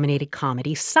Oscar-nominated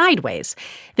comedy Sideways.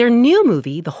 Their new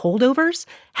movie, The Holdovers,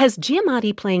 has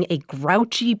Giamatti playing a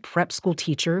grouchy prep school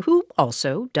teacher who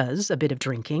also does a bit of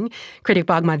drinking. Critic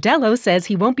Bob Modello says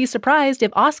he won't be surprised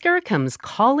if Oscar comes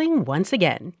calling once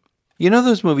again. You know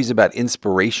those movies about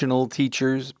inspirational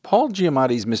teachers? Paul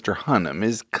Giamatti's Mr. Hunnam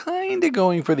is kind of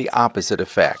going for the opposite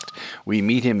effect. We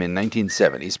meet him in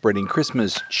 1970 spreading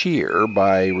Christmas cheer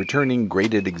by returning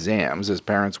graded exams as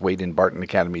parents wait in Barton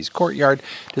Academy's courtyard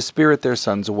to spirit their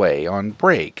sons away on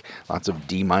break. Lots of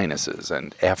D-minuses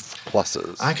and F+.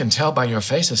 I can tell by your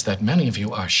faces that many of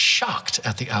you are shocked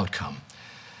at the outcome.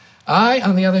 I,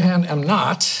 on the other hand, am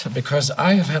not, because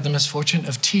I have had the misfortune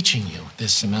of teaching you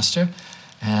this semester.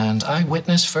 And I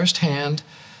witnessed firsthand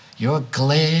your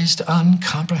glazed,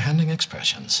 uncomprehending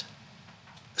expressions.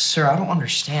 Sir, I don't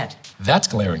understand. That's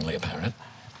glaringly apparent.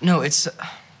 No, it's...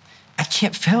 I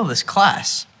can't fail this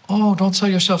class. Oh, don't sell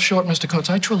yourself short, Mr.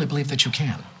 Coates. I truly believe that you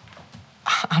can.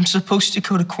 I'm supposed to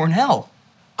go to Cornell.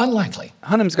 Unlikely.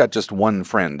 Hunnam's got just one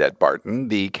friend at Barton,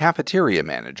 the cafeteria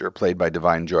manager, played by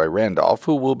Divine Joy Randolph,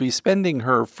 who will be spending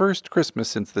her first Christmas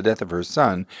since the death of her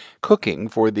son cooking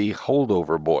for the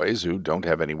holdover boys who don't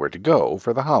have anywhere to go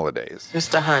for the holidays.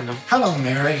 Mr. Hunnam. Hello,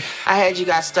 Mary. I heard you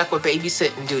got stuck with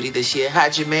babysitting duty this year.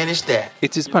 How'd you manage that?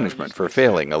 It's his punishment for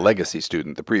failing a legacy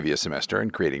student the previous semester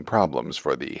and creating problems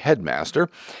for the headmaster.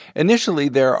 Initially,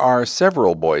 there are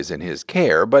several boys in his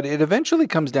care, but it eventually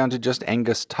comes down to just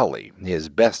Angus Tully, his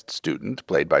best student,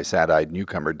 played by sad-eyed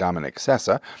newcomer Dominic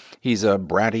Sessa. He's a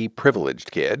bratty,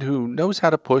 privileged kid who knows how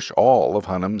to push all of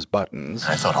Hunnam's buttons.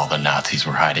 I thought all the Nazis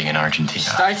were hiding in Argentina.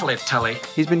 Stifle it, Tully.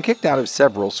 He's been kicked out of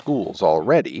several schools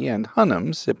already, and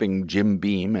Hunnam, sipping Jim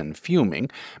Beam and fuming,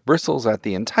 bristles at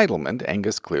the entitlement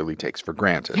Angus clearly takes for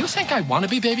granted. You think I want to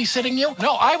be babysitting you?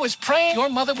 No, I was praying your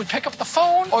mother would pick up the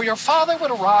phone or your father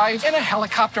would arrive in a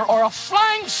helicopter or a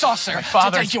flying saucer. My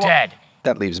father's dead.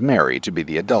 That leaves Mary to be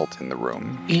the adult in the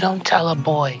room. You don't tell a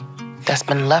boy that's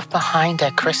been left behind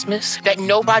at Christmas that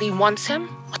nobody wants him?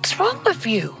 What's wrong with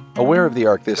you? Aware of the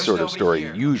arc this sort of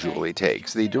story usually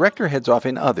takes, the director heads off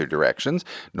in other directions.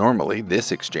 Normally,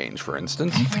 this exchange, for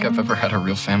instance. I don't think I've ever had a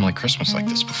real family Christmas like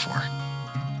this before.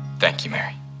 Thank you,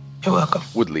 Mary. You're welcome.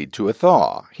 Would lead to a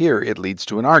thaw. Here it leads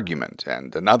to an argument,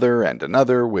 and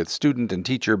another, with student and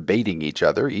teacher baiting each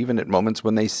other, even at moments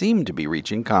when they seem to be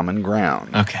reaching common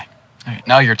ground. Okay. All right,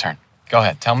 now your turn. Go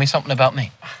ahead. Tell me something about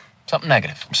me. Something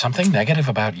negative. Something negative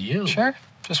about you? Sure.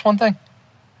 Just one thing.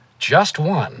 Just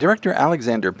one. Director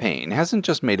Alexander Payne hasn't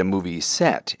just made a movie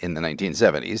set in the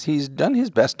 1970s, he's done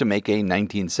his best to make a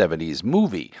 1970s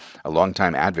movie. A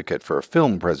longtime advocate for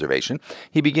film preservation,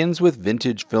 he begins with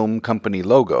vintage film company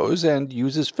logos and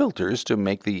uses filters to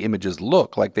make the images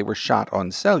look like they were shot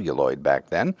on celluloid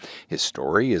back then. His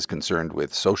story is concerned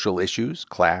with social issues,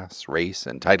 class, race,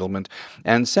 entitlement,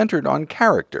 and centered on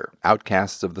character,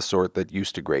 outcasts of the sort that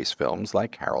used to grace films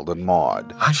like Harold and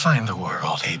Maude. I find the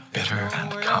world a bitter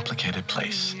and complicated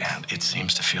place, and it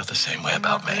seems to feel the same way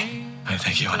about me. I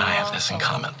think you and I have this in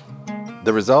common.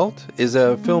 The result is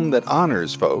a film that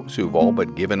honors folks who've all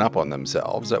but given up on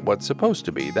themselves at what's supposed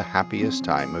to be the happiest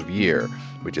time of year,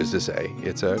 which is to say,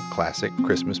 it's a classic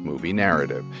Christmas movie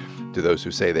narrative. To those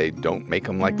who say they don't make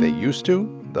them like they used to,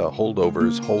 The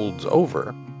Holdovers holds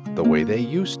over the way they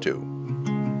used to.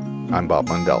 I'm Bob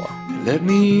Mondello. Let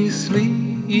me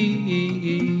sleep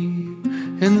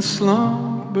in the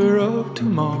slumber of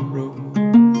tomorrow.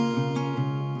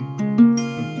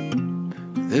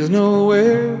 There's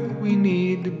nowhere we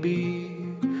need to be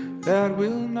that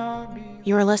will not be.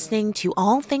 You're listening to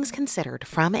All Things Considered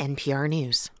from NPR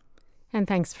News. And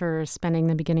thanks for spending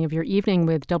the beginning of your evening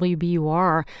with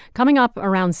WBUR. Coming up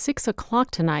around 6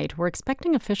 o'clock tonight, we're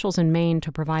expecting officials in Maine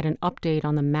to provide an update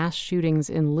on the mass shootings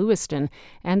in Lewiston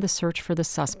and the search for the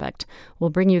suspect. We'll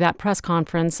bring you that press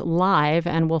conference live,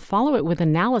 and we'll follow it with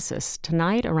analysis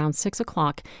tonight around 6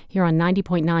 o'clock here on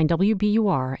 90.9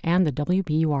 WBUR and the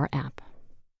WBUR app.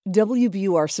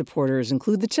 WBUR supporters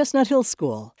include the Chestnut Hill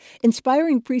School,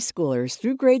 inspiring preschoolers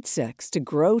through grade 6 to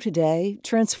grow today,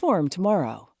 transform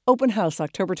tomorrow. Open house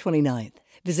October 29th.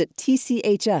 Visit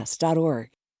tchs.org.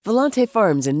 Volante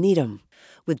Farms in Needham,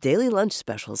 with daily lunch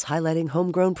specials highlighting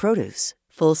homegrown produce.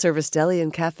 Full-service deli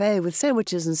and cafe with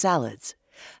sandwiches and salads.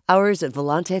 Hours at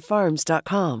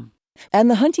volantefarms.com.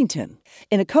 And The Huntington,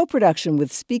 in a co-production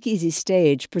with Speakeasy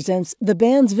Stage, presents The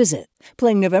Band's Visit,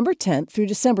 playing November 10th through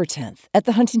December 10th at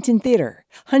the Huntington Theater,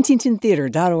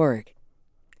 huntingtontheater.org.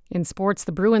 In sports,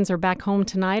 the Bruins are back home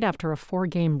tonight after a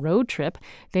 4-game road trip.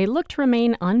 They look to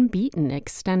remain unbeaten,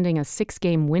 extending a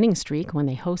 6-game winning streak when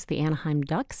they host the Anaheim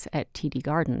Ducks at TD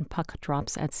Garden. Puck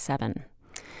drops at 7.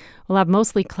 We'll have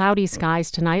mostly cloudy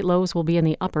skies tonight. Lows will be in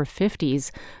the upper 50s.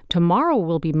 Tomorrow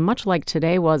will be much like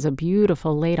today was, a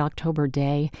beautiful late October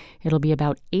day. It'll be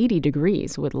about 80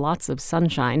 degrees with lots of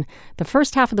sunshine. The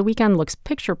first half of the weekend looks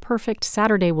picture perfect.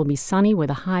 Saturday will be sunny with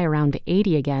a high around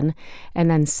 80 again.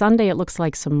 And then Sunday it looks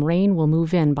like some rain will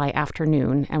move in by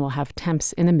afternoon, and we'll have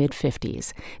temps in the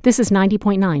mid-50s. This is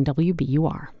 90.9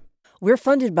 WBUR. We're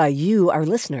funded by you, our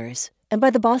listeners, and by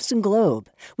the Boston Globe,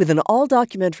 with an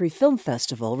all-documentary film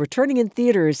festival returning in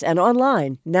theaters and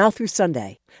online now through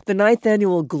Sunday. The 9th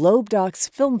annual Globe Docs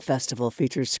Film Festival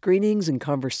features screenings and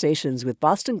conversations with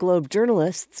Boston Globe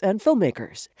journalists and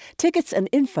filmmakers. Tickets and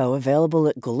info available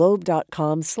at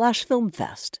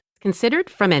globe.com/filmfest. Considered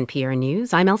from NPR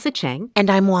News, I'm Elsa Chang. And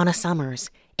I'm Juana Summers.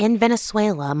 In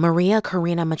Venezuela, Maria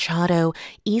Corina Machado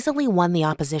easily won the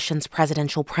opposition's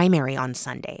presidential primary on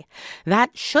Sunday.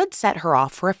 That should set her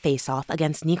off for a face-off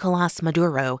against Nicolás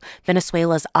Maduro,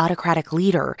 Venezuela's autocratic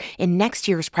leader, in next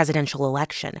year's presidential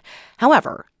election.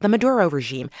 However, the Maduro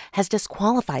regime has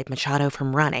disqualified Machado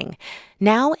from running.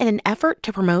 Now, in an effort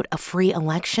to promote a free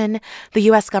election, the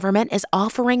U.S. government is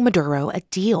offering Maduro a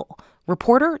deal.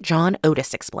 Reporter John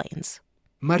Otis explains.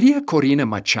 Maria Corina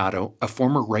Machado, a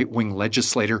former right-wing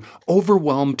legislator,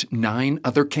 overwhelmed 9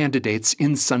 other candidates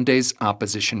in Sunday's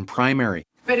opposition primary.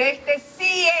 In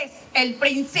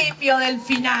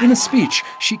a speech,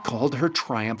 she called her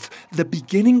triumph the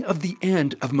beginning of the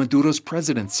end of Maduro's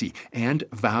presidency and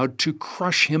vowed to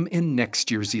crush him in next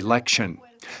year's election.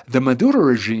 The Maduro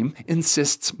regime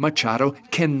insists Machado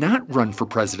cannot run for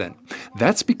president.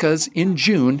 That's because in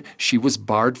June, she was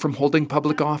barred from holding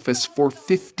public office for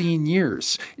 15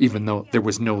 years, even though there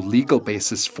was no legal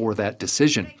basis for that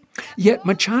decision. Yet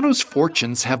Machado's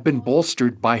fortunes have been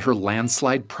bolstered by her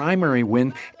landslide primary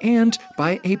win and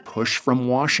by a push from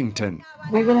Washington.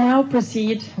 We will now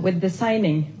proceed with the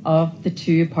signing of the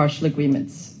 2 partial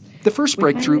agreements. The first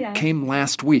breakthrough came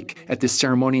last week at this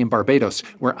ceremony in Barbados,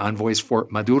 where envoys for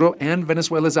Maduro and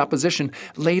Venezuela's opposition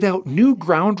laid out new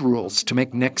ground rules to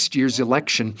make next year's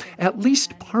election at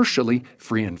least partially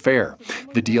free and fair.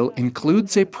 The deal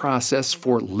includes a process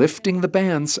for lifting the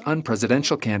bans on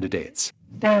presidential candidates.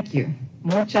 Thank you.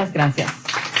 Muchas gracias.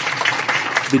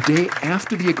 The day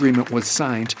after the agreement was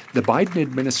signed, the Biden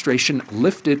administration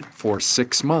lifted for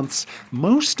 6 months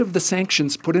most of the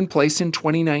sanctions put in place in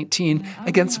 2019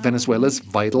 against Venezuela's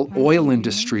vital oil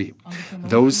industry.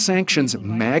 Those sanctions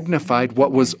magnified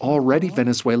what was already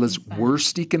Venezuela's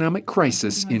worst economic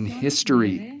crisis in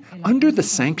history. Under the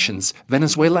sanctions,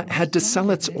 Venezuela had to sell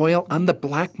its oil on the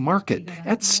black market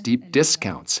at steep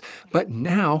discounts. But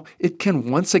now it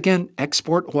can once again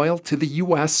export oil to the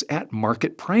U.S. at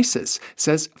market prices,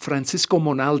 says Francisco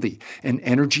Monaldi, an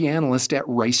energy analyst at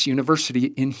Rice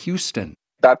University in Houston.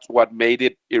 That's what made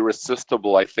it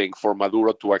irresistible, I think, for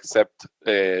Maduro to accept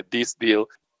this deal.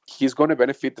 He's going to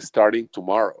benefit starting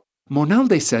tomorrow.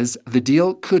 Monalde says the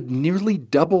deal could nearly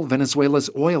double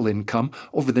Venezuela's oil income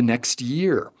over the next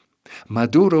year.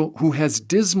 Maduro, who has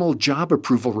dismal job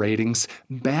approval ratings,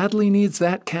 badly needs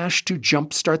that cash to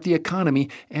jumpstart the economy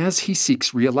as he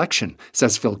seeks re-election,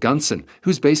 says Phil Gunson,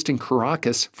 who's based in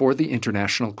Caracas for the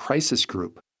International Crisis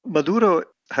Group. Maduro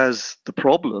has the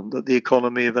problem that the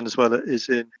economy of Venezuela is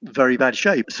in very bad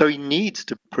shape, so he needs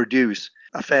to produce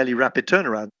a fairly rapid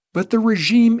turnaround. But the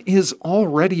regime is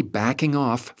already backing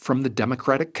off from the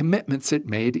democratic commitments it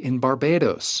made in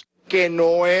Barbados. Que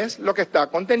no es lo que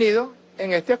está contenido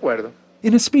en este acuerdo.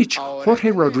 In a speech,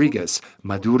 Jorge Rodriguez,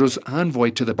 Maduro's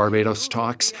envoy to the Barbados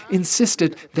talks,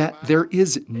 insisted that there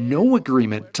is no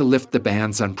agreement to lift the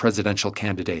bans on presidential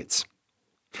candidates.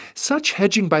 Such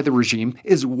hedging by the regime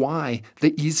is why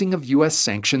the easing of U.S.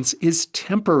 sanctions is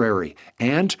temporary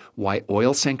and why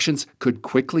oil sanctions could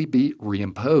quickly be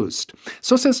reimposed.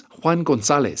 So says Juan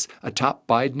Gonzalez, a top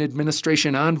Biden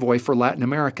administration envoy for Latin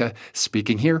America,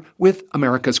 speaking here with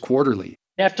America's Quarterly.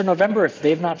 After November, if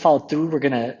they've not followed through, we're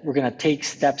gonna take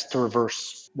steps to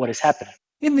reverse what is happening.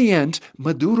 In the end,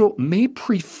 Maduro may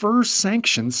prefer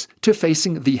sanctions to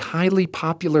facing the highly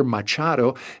popular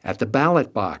Machado at the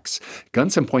ballot box.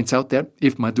 Gunson points out that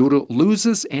if Maduro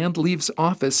loses and leaves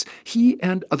office, he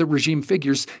and other regime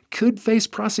figures could face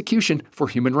prosecution for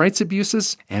human rights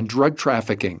abuses and drug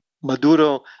trafficking.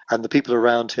 Maduro and the people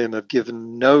around him have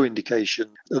given no indication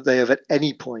that they have at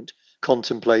any point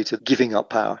contemplated giving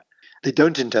up power. They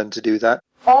don't intend to do that.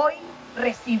 Hoy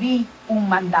recibí un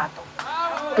mandato.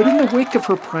 But in the wake of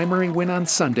her primary win on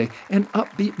Sunday, an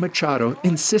upbeat Machado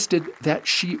insisted that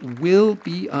she will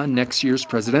be on next year's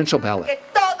presidential ballot.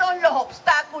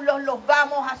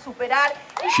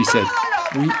 She said,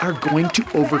 "We are going to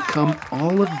overcome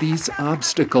all of these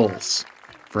obstacles."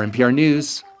 For NPR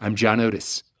News, I'm John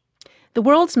Otis. The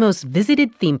world's most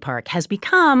visited theme park has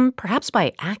become, perhaps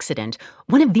by accident,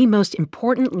 one of the most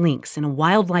important links in a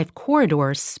wildlife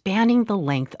corridor spanning the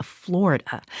length of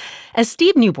Florida. As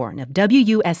Steve Newborn of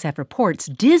WUSF reports,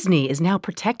 Disney is now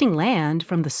protecting land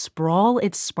from the sprawl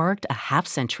it sparked a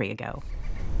half-century ago.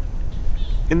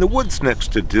 In the woods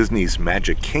next to Disney's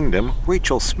Magic Kingdom,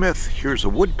 Rachel Smith hears a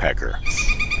woodpecker.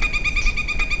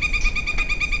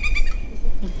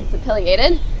 It's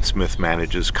affiliated. Smith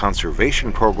manages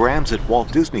conservation programs at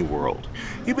Walt Disney World.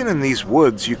 Even in these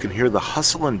woods, you can hear the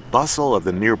hustle and bustle of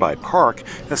the nearby park,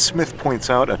 as Smith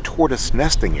points out a tortoise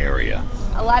nesting area.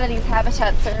 A lot of these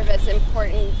habitats serve as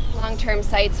important long-term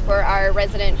sites for our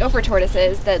resident gopher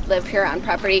tortoises that live here on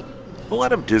property. A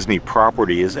lot of Disney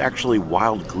property is actually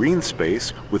wild green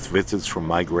space, with visits from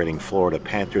migrating Florida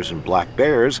panthers and black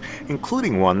bears,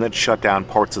 including one that shut down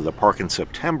parts of the park in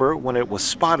September when it was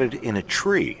spotted in a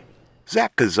tree.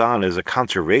 Zach Kazan is a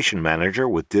conservation manager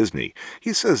with Disney.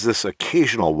 He says this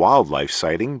occasional wildlife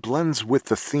sighting blends with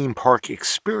the theme park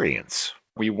experience.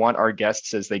 We want our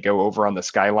guests, as they go over on the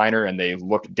Skyliner and they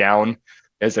look down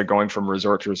as they're going from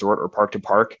resort to resort or park to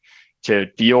park, to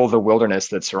feel the wilderness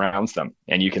that surrounds them.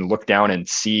 And you can look down and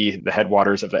see the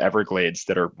headwaters of the Everglades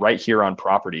that are right here on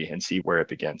property and see where it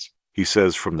begins. He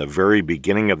says from the very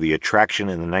beginning of the attraction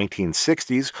in the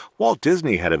 1960s, Walt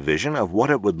Disney had a vision of what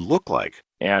it would look like.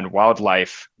 And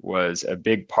wildlife was a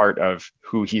big part of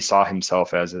who he saw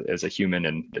himself as a human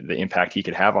and the impact he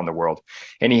could have on the world.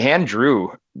 And he hand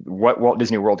drew what Walt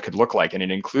Disney World could look like. And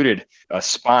it included a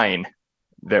spine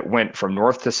that went from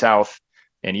north to south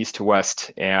and east to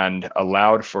west, and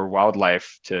allowed for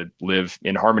wildlife to live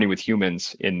in harmony with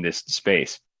humans in this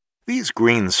space. These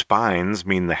green spines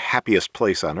mean the happiest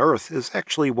place on Earth is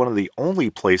actually one of the only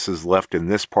places left in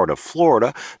this part of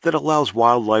Florida that allows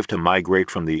wildlife to migrate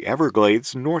from the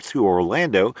Everglades north through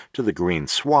Orlando to the Green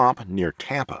Swamp near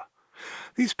Tampa.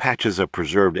 These patches of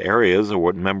preserved areas are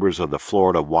what members of the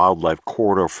Florida Wildlife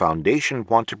Corridor Foundation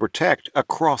want to protect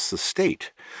across the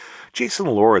state. Jason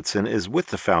Lauritsen is with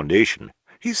the foundation.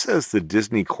 He says the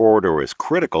Disney corridor is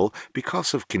critical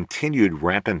because of continued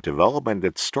rampant development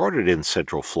that started in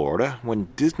Central Florida when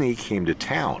Disney came to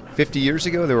town. 50 years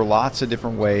ago, there were lots of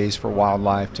different ways for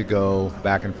wildlife to go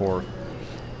back and forth.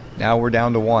 Now we're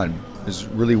down to one. There's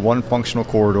really one functional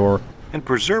corridor. And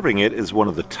preserving it is one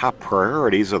of the top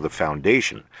priorities of the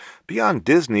foundation. Beyond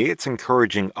Disney, it's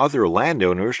encouraging other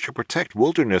landowners to protect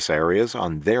wilderness areas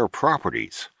on their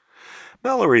properties.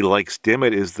 Mallory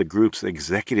Likes-Dimmitt is the group's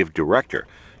executive director.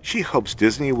 She hopes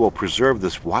Disney will preserve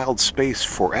this wild space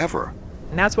forever.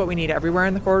 And that's what we need everywhere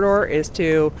in the corridor, is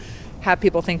to have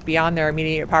people think beyond their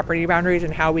immediate property boundaries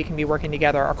and how we can be working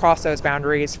together across those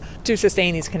boundaries to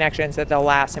sustain these connections that they'll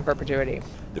last in perpetuity.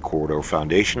 The Corridor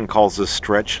Foundation calls this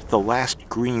stretch the last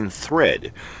green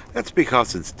thread. That's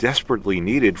because it's desperately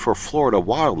needed for Florida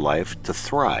wildlife to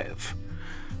thrive.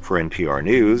 For NPR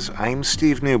News, I'm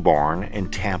Steve Newborn in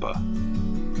Tampa.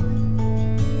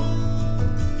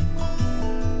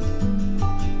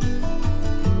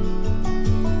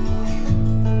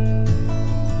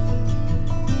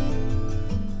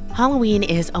 Halloween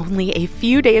is only a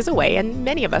few days away, and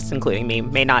many of us, including me,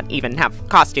 may not even have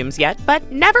costumes yet,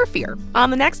 but never fear. On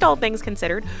the next All Things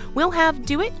Considered, we'll have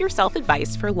do-it-yourself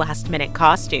advice for last-minute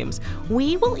costumes.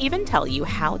 We will even tell you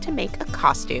how to make a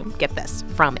costume, get this,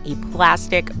 from a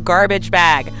plastic garbage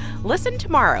bag. Listen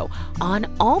tomorrow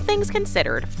on All Things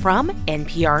Considered from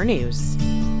NPR News.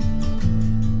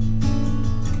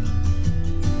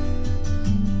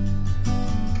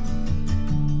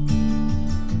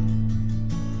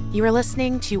 You are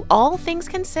listening to All Things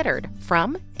Considered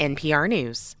from NPR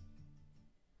News.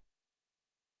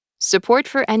 Support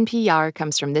for NPR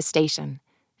comes from this station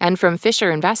and from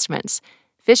Fisher Investments.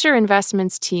 Fisher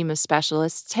Investments' team of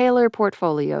specialists tailor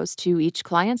portfolios to each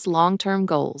client's long-term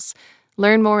goals.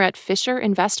 Learn more at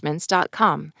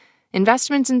FisherInvestments.com.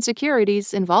 Investments in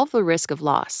securities involve the risk of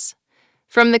loss.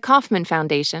 From the Kauffman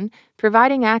Foundation,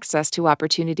 providing access to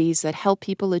opportunities that help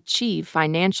people achieve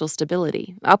financial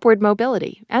stability, upward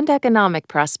mobility, and economic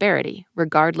prosperity,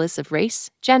 regardless of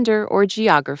race, gender, or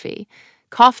geography.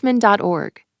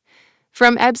 Kauffman.org.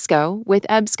 From EBSCO with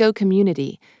EBSCO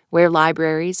Community, where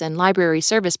libraries and library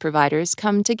service providers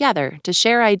come together to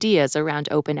share ideas around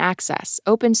open access,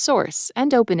 open source,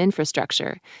 and open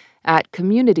infrastructure at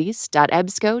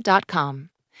communities.ebsco.com.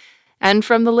 And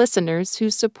from the listeners who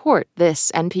support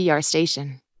this NPR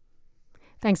station.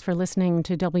 Thanks for listening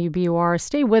to WBUR.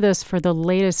 Stay with us for the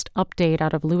latest update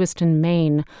out of Lewiston,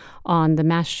 Maine on the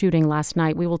mass shooting last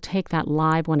night. We will take that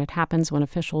live when it happens, when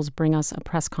officials bring us a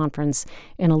press conference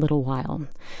in a little while.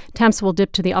 Temps will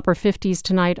dip to the upper 50s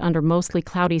tonight under mostly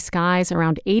cloudy skies,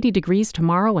 around 80 degrees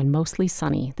tomorrow and mostly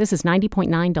sunny. This is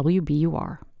 90.9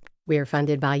 WBUR. We're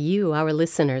funded by you, our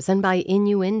listeners, and by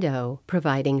Innuendo,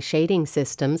 providing shading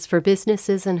systems for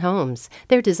businesses and homes.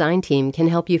 Their design team can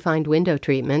help you find window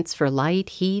treatments for light,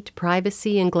 heat,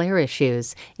 privacy, and glare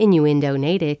issues. Innuendo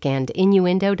Natick and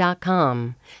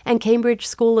Innuendo.com. And Cambridge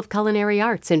School of Culinary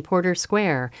Arts in Porter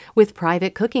Square, with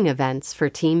private cooking events for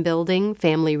team building,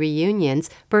 family reunions,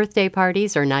 birthday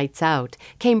parties, or nights out.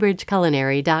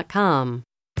 CambridgeCulinary.com.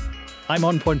 I'm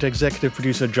On Point Executive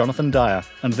Producer Jonathan Dyer,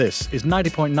 and this is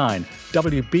 90.9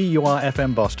 WBUR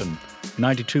FM Boston,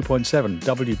 92.7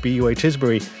 WBUH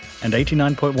Tisbury, and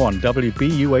 89.1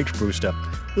 WBUH Brewster.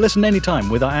 Listen anytime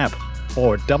with our app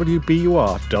or at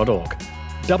WBUR.org.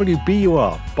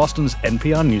 WBUR, Boston's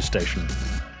NPR news station.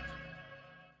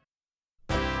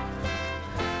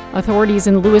 Authorities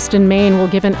in Lewiston, Maine will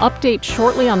give an update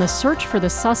shortly on the search for the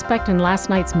suspect in last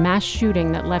night's mass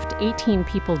shooting that left 18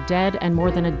 people dead and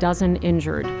more than a dozen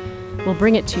injured. We'll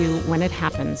bring it to you when it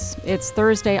happens. It's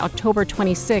Thursday, October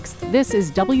 26th. This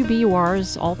is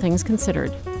WBUR's All Things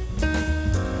Considered.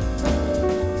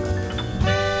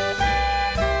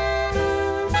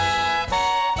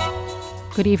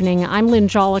 Good evening. I'm Lynn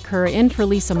Joliker, in for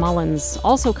Lisa Mullins.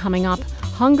 Also coming up,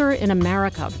 hunger in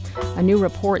America. A new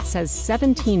report says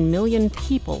 17 million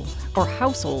people or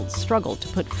households struggle to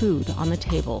put food on the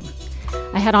table.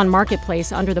 Ahead on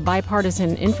Marketplace, under the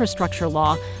bipartisan infrastructure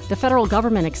law, the federal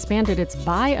government expanded its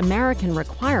Buy American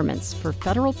requirements for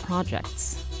federal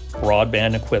projects.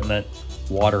 Broadband equipment,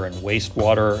 water and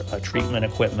wastewater treatment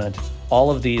equipment, all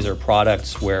of these are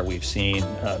products where we've seen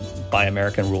Buy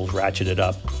American rules ratcheted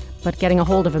up. But getting a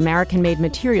hold of American-made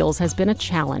materials has been a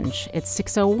challenge. It's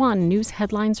 6:01. News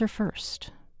headlines are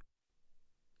first.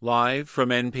 Live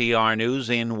from NPR News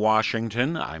in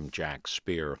Washington, I'm Jack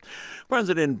Speer.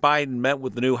 President Biden met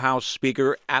with the new House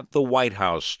Speaker at the White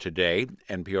House today.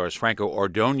 NPR's Franco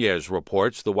Ordonez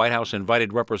reports the White House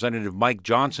invited Representative Mike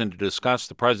Johnson to discuss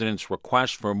the president's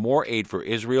request for more aid for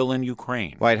Israel and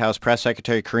Ukraine. White House Press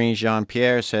Secretary Karine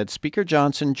Jean-Pierre said Speaker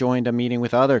Johnson joined a meeting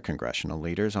with other congressional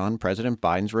leaders on President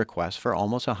Biden's request for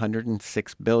almost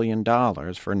 $106 billion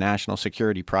for national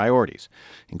security priorities,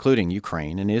 including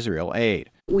Ukraine and Israel aid.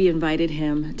 We invited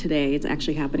him today, it's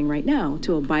actually happening right now,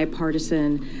 to a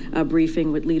bipartisan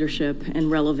briefing with leadership and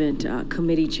relevant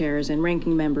committee chairs and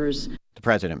ranking members. The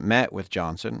president met with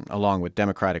Johnson, along with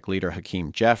Democratic leader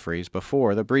Hakeem Jeffries,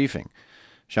 before the briefing.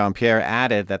 Jean-Pierre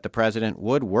added that the president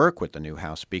would work with the new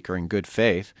House Speaker in good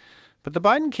faith, but the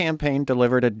Biden campaign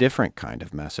delivered a different kind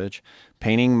of message,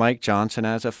 painting Mike Johnson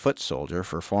as a foot soldier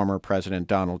for former President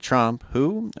Donald Trump,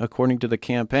 who, according to the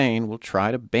campaign, will try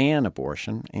to ban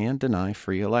abortion and deny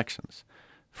free elections.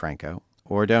 Franco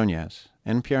Ordonez,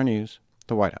 NPR News,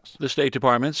 the White House. The State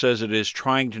Department says it is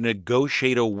trying to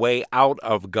negotiate a way out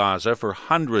of Gaza for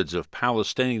hundreds of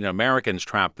Palestinian Americans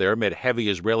trapped there amid heavy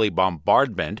Israeli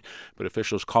bombardment, but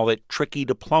officials call it tricky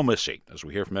diplomacy, as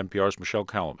we hear from NPR's Michelle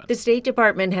Kellerman. The State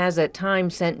Department has at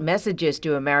times sent messages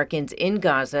to Americans in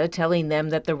Gaza telling them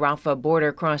that the Rafah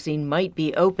border crossing might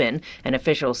be open, and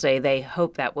officials say they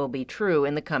hope that will be true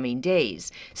in the coming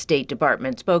days. State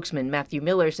Department spokesman Matthew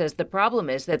Miller says the problem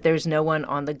is that there's no one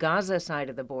on the Gaza side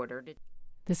of the border.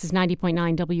 This is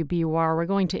 90.9 WBUR. We're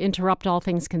going to interrupt All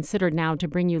Things Considered now to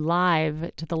bring you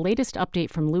live to the latest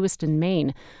update from Lewiston,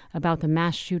 Maine, about the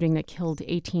mass shooting that killed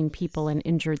 18 people and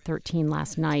injured 13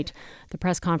 last night. The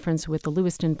press conference with the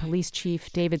Lewiston Police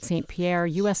Chief David St. Pierre,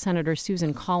 U.S. Senator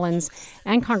Susan Collins,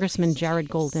 and Congressman Jared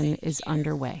Golden is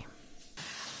underway.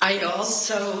 I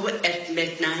also, at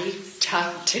midnight,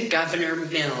 talk to Governor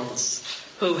Mills,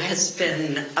 who has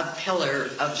been a pillar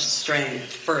of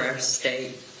strength for our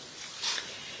state.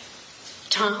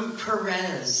 Tom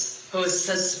Perez, who is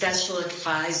a special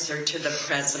advisor to the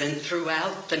president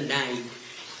throughout the night,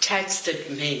 texted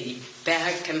me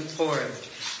back and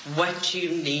forth what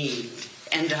you need,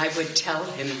 and I would tell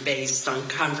him based on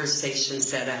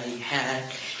conversations that I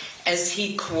had as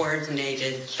he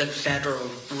coordinated the federal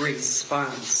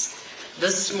response.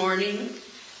 This morning,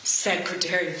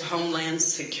 Secretary of Homeland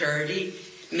Security,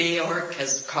 Mayorkas,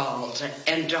 has called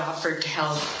and offered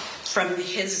help from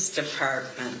his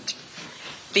department.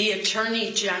 The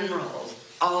Attorney General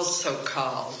also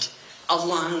called,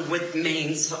 along with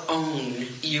Maine's own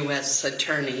U.S.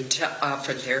 Attorney, to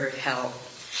offer their help.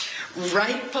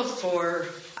 Right before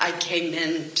I came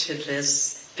into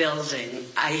this building,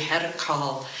 I had a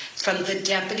call from the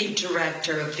Deputy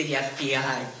Director of the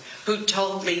FBI, who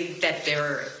told me that there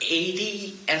are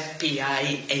 80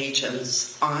 FBI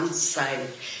agents on site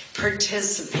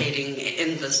participating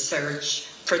in the search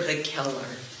for the killer.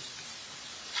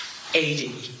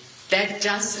 80. That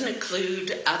doesn't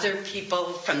include other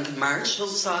people from the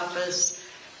Marshal's Office,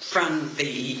 from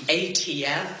the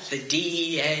ATF, the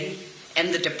DEA,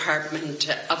 and the Department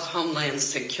of Homeland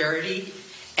Security,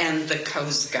 and the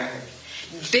Coast Guard.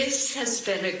 This has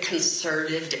been a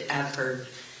concerted effort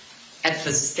at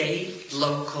the state,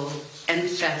 local, and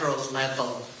federal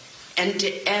level, and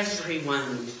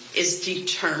everyone is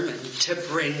determined to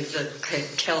bring the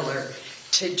killer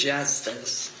to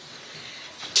justice.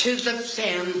 To the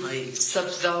families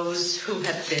of those who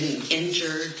have been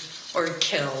injured or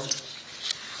killed,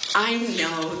 I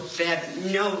know that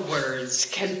no words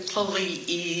can fully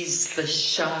ease the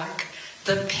shock,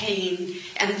 the pain,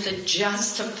 and the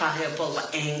justifiable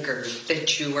anger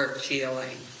that you are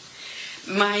feeling.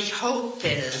 My hope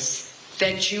is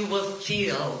that you will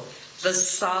feel the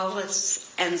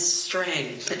solace and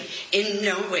strength in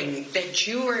knowing that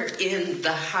you are in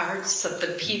the hearts of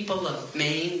the people of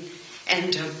Maine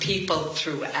and of people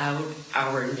throughout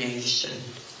our nation.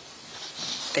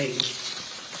 Thank you.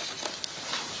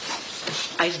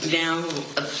 I'd now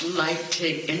like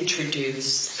to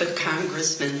introduce the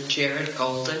Congressman Jared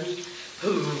Golden,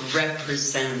 who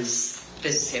represents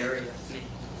this area of Maine.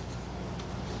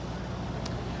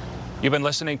 You've been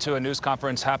listening to a news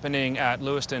conference happening at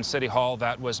Lewiston City Hall.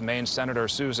 That was Maine Senator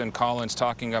Susan Collins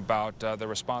talking about the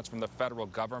response from the federal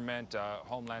government,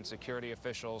 Homeland Security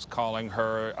officials calling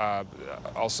her,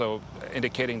 also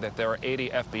indicating that there are 80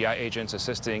 FBI agents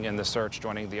assisting in the search,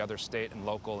 joining the other state and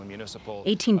local and municipal.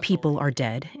 18 people are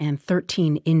dead and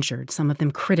 13 injured, some of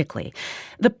them critically.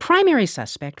 The primary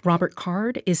suspect, Robert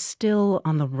Card, is still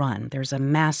on the run. There's a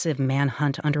massive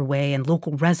manhunt underway and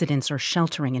local residents are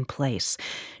sheltering in place.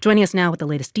 Joining us now with the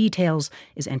latest details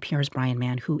is NPR's Brian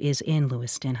Mann, who is in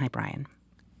Lewiston. Hi, Brian.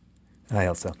 Hi,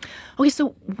 Elsa. Okay, so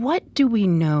what do we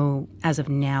know as of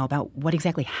now about what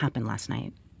exactly happened last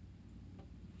night?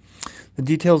 The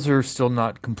details are still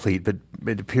not complete, but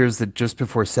it appears that just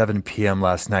before 7 p.m.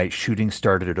 last night, shooting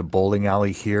started at a bowling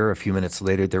alley here. A few minutes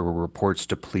later, there were reports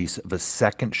to police of a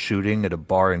second shooting at a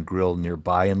bar and grill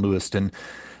nearby in Lewiston.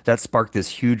 That sparked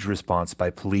this huge response by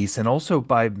police and also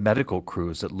by medical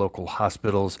crews at local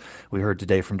hospitals. We heard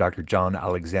today from Dr. John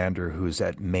Alexander, who's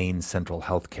at Maine Central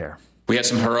Healthcare. We had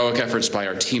some heroic efforts by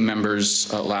our team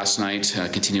members last night,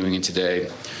 continuing in today.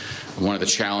 One of the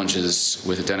challenges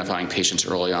with identifying patients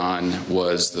early on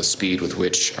was the speed with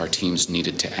which our teams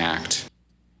needed to act.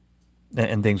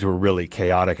 And things were really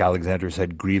chaotic. Alexander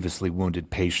said grievously wounded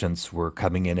patients were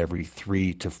coming in every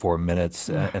 3 to 4 minutes.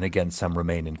 And again, some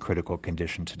remain in critical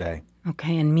condition today.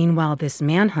 Okay, and meanwhile, this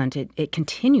manhunt, it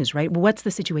continues, right? What's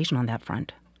the situation on that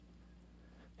front?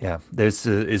 Yeah, this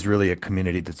is really a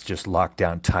community that's just locked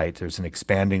down tight. There's an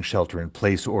expanding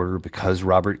shelter-in-place order because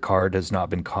Robert Card has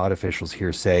not been caught. Officials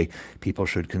here say people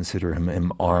should consider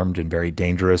him armed and very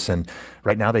dangerous. And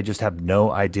right now they just have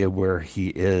no idea where he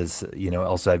is. You know,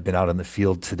 Elsa, I've been out in the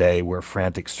field today where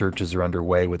frantic searches are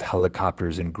underway with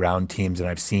helicopters and ground teams, and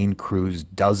I've seen crews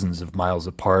dozens of miles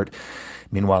apart.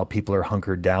 Meanwhile, people are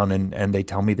hunkered down and they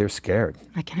tell me they're scared.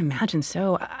 I can imagine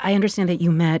so. I understand that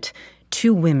you met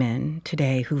 2 women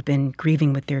today who've been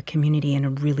grieving with their community in a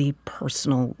really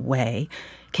personal way.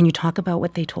 Can you talk about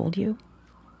what they told you?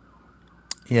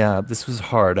 Yeah, this was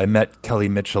hard. I met Kelly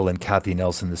Mitchell and Kathy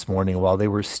Nelson this morning while they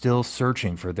were still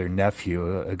searching for their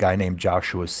nephew, a guy named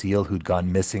Joshua Seal, who'd gone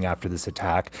missing after this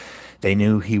attack. They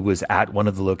knew he was at one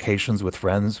of the locations with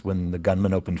friends when the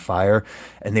gunman opened fire,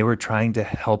 and they were trying to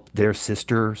help their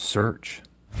sister search.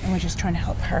 And we're just trying to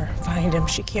help her find him.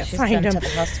 She can't find him. She's been to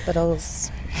the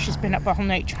hospitals. She's been up all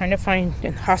night trying to find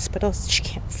in hospitals. She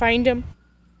can't find him.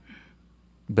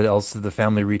 But also, the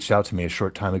family reached out to me a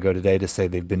short time ago today to say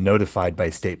they've been notified by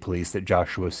state police that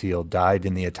Joshua Seal died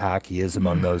in the attack. He is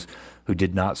among those who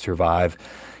did not survive.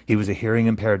 He was a hearing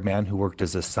impaired man who worked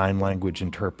as a sign language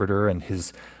interpreter, and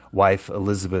his wife,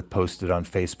 Elizabeth, posted on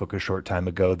Facebook a short time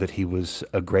ago that he was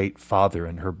a great father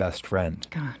and her best friend.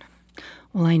 God.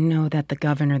 Well, I know that the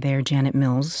governor there, Janet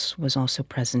Mills, was also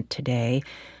present today.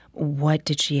 What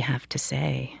did she have to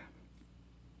say?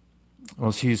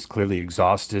 Well, she's clearly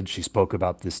exhausted. She spoke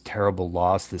about this terrible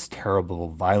loss, this terrible,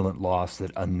 violent loss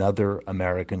that another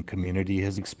American community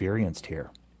has experienced here.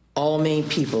 All Maine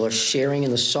people are sharing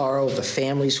in the sorrow of the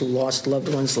families who lost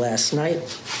loved ones last night,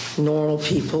 normal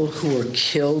people who were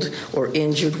killed or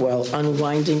injured while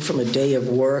unwinding from a day of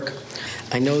work.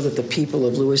 I know that the people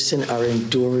of Lewiston are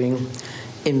enduring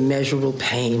immeasurable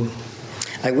pain.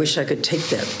 I wish I could take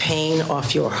that pain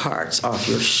off your hearts, off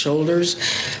your shoulders,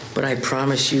 but I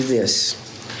promise you this,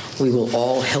 we will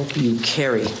all help you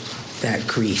carry that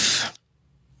grief.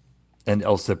 And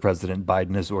Elsa, President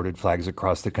Biden has ordered flags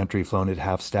across the country flown at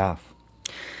half staff.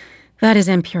 That is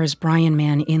NPR's Brian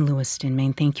Mann in Lewiston,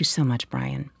 Maine. Thank you so much,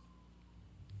 Brian.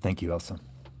 Thank you, Elsa.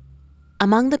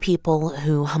 Among the people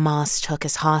who Hamas took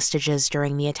as hostages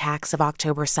during the attacks of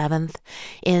October 7th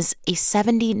is a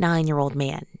 79-year-old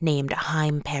man named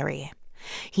Haim Perry.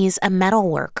 He's a metal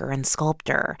worker and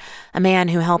sculptor, a man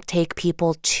who helped take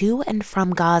people to and from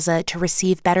Gaza to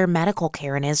receive better medical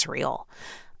care in Israel.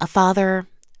 A father,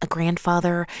 a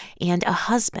grandfather, and a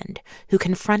husband who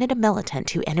confronted a militant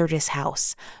who entered his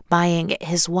house, buying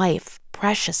his wife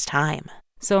precious time.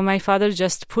 So my father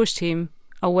just pushed him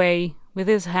away with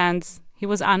his hands. He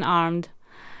was unarmed.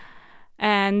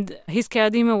 And he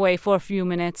scared him away for a few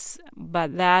minutes,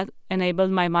 but that enabled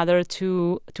my mother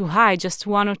to hide just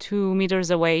 1 or 2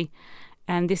 meters away.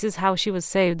 And this is how she was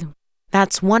saved.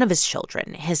 That's one of his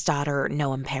children, his daughter,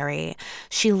 Noam Perry.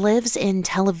 She lives in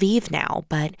Tel Aviv now,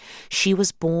 but she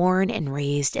was born and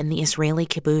raised in the Israeli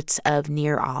kibbutz of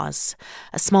Nir Oz,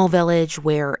 a small village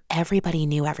where everybody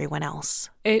knew everyone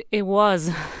else. It was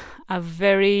a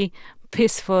very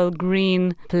peaceful,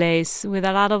 green place with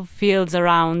a lot of fields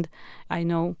around. I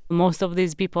know most of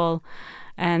these people,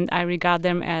 and I regard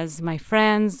them as my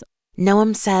friends.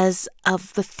 Noam says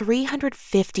of the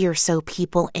 350 or so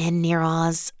people in Nir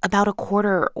Oz, about a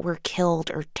quarter were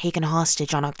killed or taken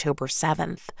hostage on October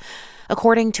 7th.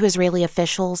 According to Israeli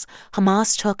officials,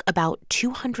 Hamas took about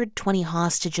 220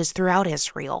 hostages throughout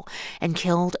Israel and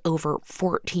killed over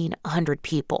 1,400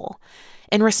 people.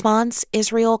 In response,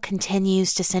 Israel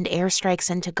continues to send airstrikes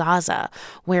into Gaza,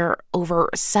 where over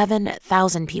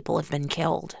 7,000 people have been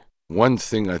killed. One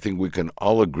thing I think we can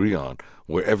all agree on,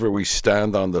 wherever we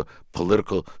stand on the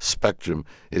political spectrum,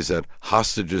 is that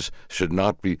hostages should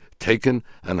not be taken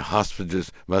and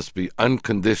hostages must be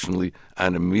unconditionally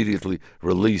and immediately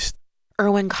released.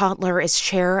 Erwin Kotler is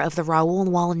chair of the Raoul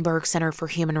Wallenberg Center for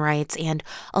Human Rights and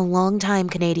a longtime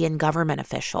Canadian government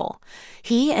official.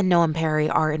 He and Noam Perry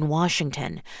are in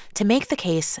Washington to make the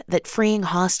case that freeing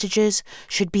hostages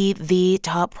should be the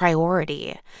top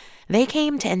priority. They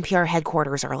came to NPR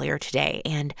headquarters earlier today,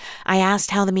 and I asked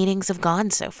how the meetings have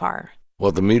gone so far.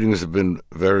 Well, the meetings have been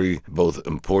very both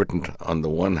important on the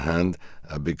one hand,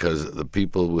 because the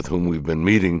people with whom we've been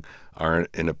meeting are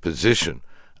in a position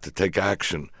to take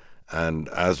action. And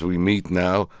as we meet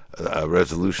now, a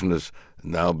resolution has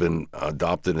now been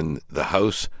adopted in the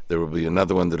House. There will be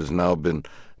another one that has now been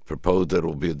proposed that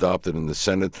will be adopted in the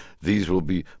Senate. These will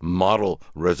be model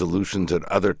resolutions that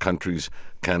other countries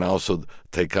can also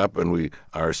take up, and we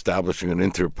are establishing an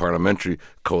interparliamentary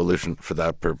coalition for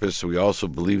that purpose. We also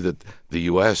believe that the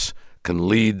U.S. can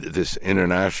lead this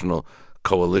international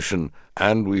coalition,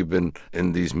 and we've been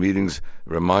in these meetings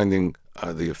reminding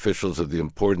the officials of the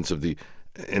importance of the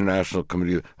International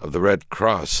Committee of the Red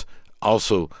Cross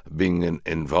also being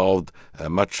involved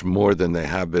much more than they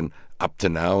have been up to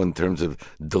now in terms of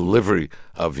delivery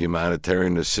of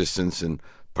humanitarian assistance and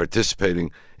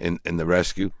participating in the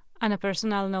rescue. On a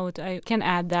personal note, I can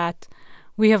add that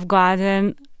we have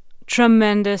gotten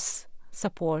tremendous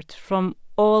support from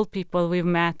all people we've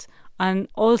met on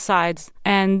all sides.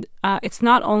 And it's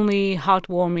not only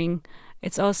heartwarming,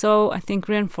 it's also, I think,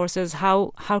 reinforces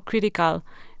how critical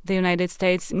the United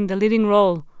States in the leading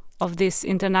role of this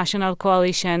international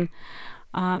coalition.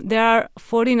 There are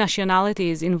 40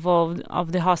 nationalities involved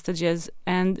of the hostages,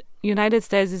 and United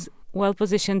States is well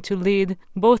positioned to lead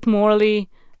both morally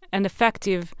and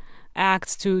effective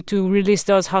acts to release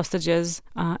those hostages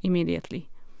immediately.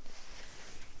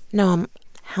 Noam,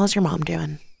 how's your mom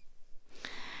doing?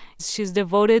 She's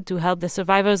devoted to help the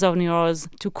survivors of Nir Oz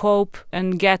to cope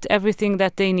and get everything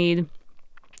that they need.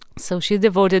 So she's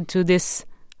devoted to this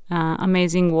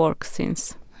amazing work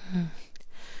since.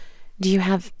 Do you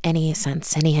have any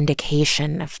sense, any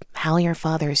indication of how your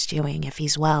father's doing, if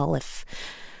he's well, if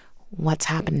what's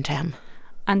happened to him?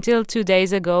 Until 2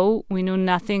 days ago, we knew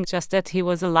nothing, just that he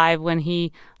was alive when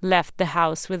he left the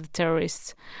house with the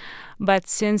terrorists. But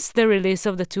since the release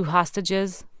of the 2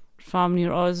 hostages from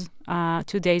Nir Oz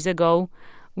 2 days ago,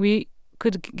 we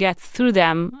could get through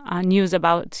them news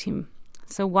about him.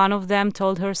 So one of them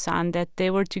told her son that they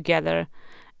were together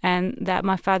and that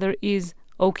my father is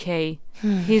okay.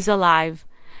 He's alive.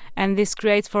 And this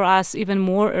creates for us even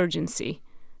more urgency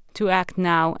to act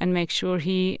now and make sure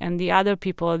he and the other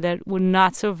people that would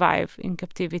not survive in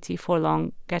captivity for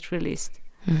long get released.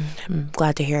 I'm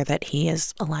glad to hear that he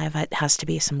is alive. It has to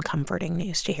be some comforting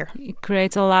news to hear. It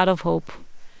creates a lot of hope.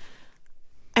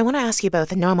 I want to ask you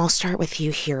both, and Noam, I'll start with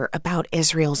you here, about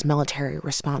Israel's military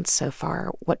response so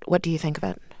far. What do you think of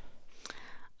it?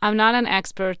 I'm not an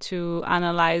expert to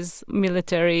analyze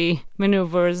military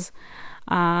maneuvers.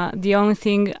 The only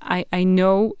thing I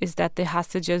know is that the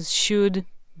hostages should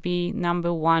be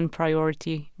number one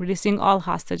priority. Releasing all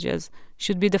hostages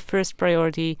should be the first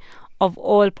priority of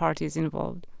all parties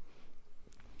involved.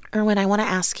 Erwin, I want to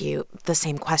ask you the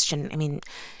same question. I mean,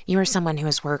 you are someone who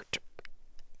has worked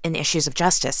in issues of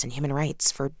justice and human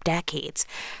rights for decades.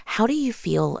 How do you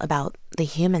feel about the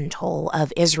human toll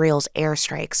of Israel's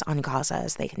airstrikes on Gaza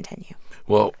as they continue?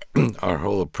 Well, our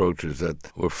whole approach is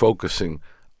that we're focusing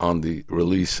on the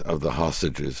release of the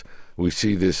hostages. We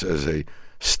see this as a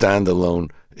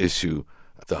standalone issue.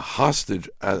 The hostage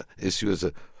issue is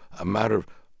a matter of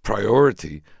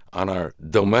priority on our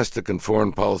domestic and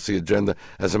foreign policy agenda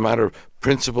as a matter of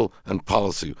principle and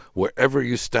policy. Wherever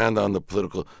you stand on the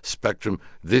political spectrum,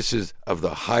 this is of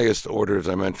the highest order, as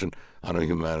I mentioned, on a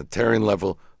humanitarian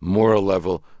level, moral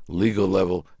level, legal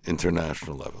level,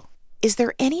 international level. Is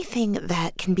there anything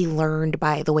that can be learned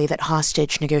by the way that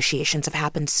hostage negotiations have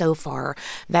happened so far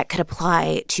that could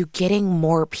apply to getting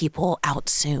more people out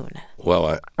soon?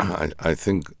 Well, I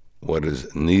think what is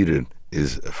needed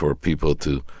is for people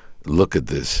to look at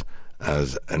this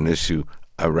as an issue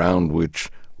around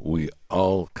which we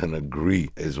all can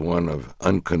agree is one of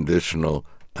unconditional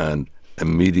and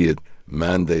immediate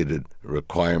mandated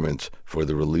requirements for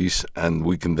the release, and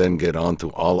we can then get on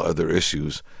to all other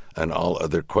issues and all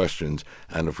other questions.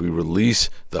 And if we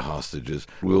release the hostages,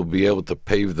 we'll be able to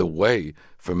pave the way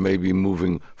for maybe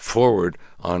moving forward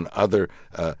on other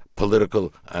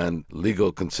political and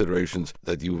legal considerations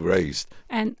that you raised.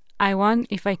 And I want,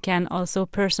 if I can, also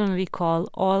personally call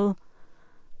all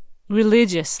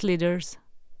religious leaders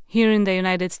here in the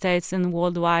United States and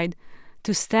worldwide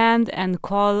to stand and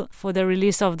call for the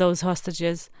release of those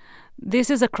hostages. This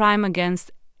is a crime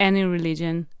against any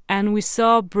religion. And we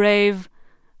saw brave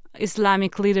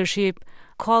Islamic leadership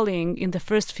calling in the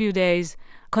first few days,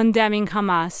 condemning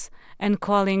Hamas and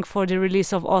calling for the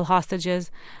release of all hostages.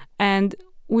 And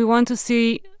we want to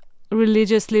see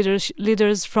religious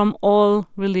leaders from all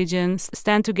religions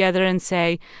stand together and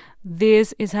say,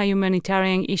 this is a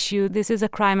humanitarian issue, this is a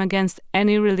crime against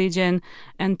any religion,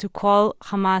 and to call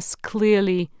Hamas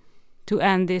clearly to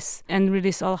end this and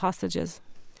release all hostages.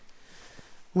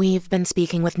 We've been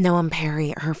speaking with Noam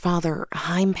Perry. Her father,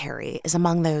 Haim Perry, is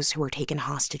among those who were taken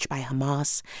hostage by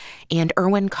Hamas, and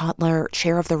Erwin Kotler,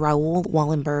 chair of the Raoul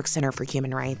Wallenberg Center for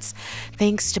Human Rights.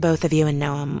 Thanks to both of you and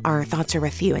Noam. Our thoughts are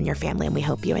with you and your family, and we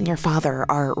hope you and your father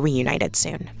are reunited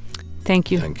soon.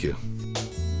 Thank you. Thank you.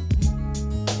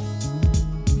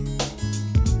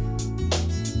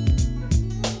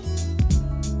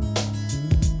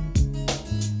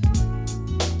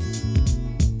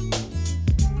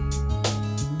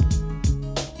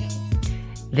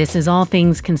 This is All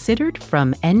Things Considered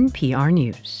from NPR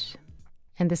News.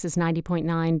 And this is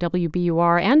 90.9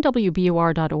 WBUR and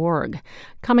WBUR.org.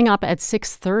 Coming up at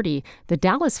 6:30, the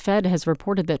Dallas Fed has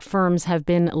reported that firms have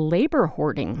been labor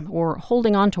hoarding or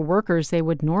holding on to workers they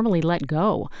would normally let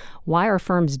go. Why are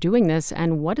firms doing this,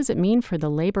 and what does it mean for the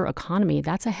labor economy?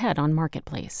 That's ahead on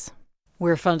Marketplace.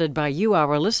 We're funded by you,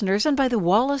 our listeners, and by the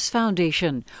Wallace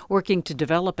Foundation, working to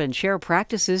develop and share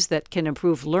practices that can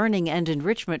improve learning and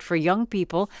enrichment for young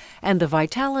people and the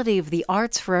vitality of the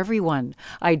arts for everyone.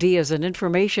 Ideas and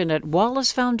information at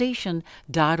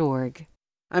wallacefoundation.org.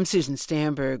 I'm Susan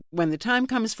Stamberg. When the time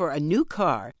comes for a new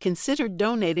car, consider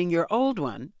donating your old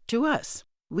one to us.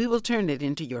 We will turn it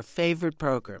into your favorite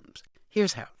programs.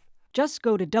 Here's how. Just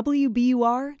go to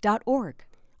WBUR.org.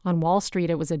 On Wall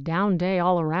Street, it was a down day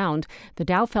all around. The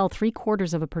Dow fell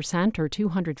 0.75% or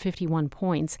 251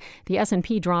 points. The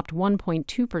S&P dropped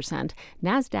 1.2%.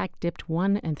 NASDAQ dipped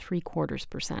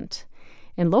 1.75%.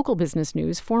 In local business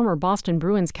news, former Boston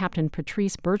Bruins captain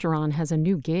Patrice Bergeron has a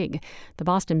new gig. The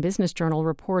Boston Business Journal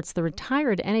reports the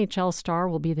retired NHL star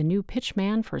will be the new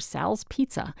pitchman for Sal's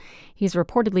Pizza. He's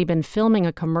reportedly been filming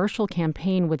a commercial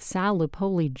campaign with Sal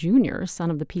Lupoli Jr., son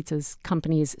of the pizza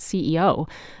company's CEO.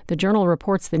 The Journal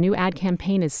reports the new ad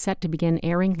campaign is set to begin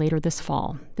airing later this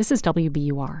fall. This is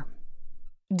WBUR.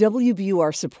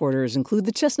 WBUR supporters include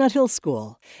the Chestnut Hill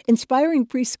School, inspiring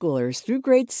preschoolers through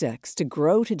grade 6 to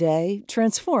grow today,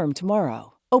 transform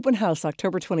tomorrow. Open house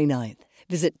October 29th.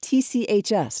 Visit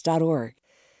tchs.org.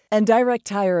 And Direct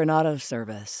Tire and Auto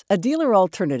Service, a dealer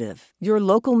alternative, your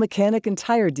local mechanic and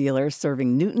tire dealer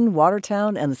serving Newton,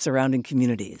 Watertown, and the surrounding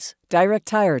communities.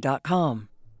 DirectTire.com.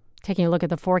 Taking a look at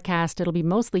the forecast, it'll be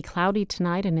mostly cloudy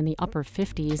tonight and in the upper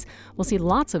 50s. We'll see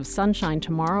lots of sunshine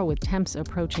tomorrow with temps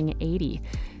approaching 80.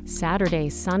 Saturday,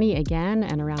 sunny again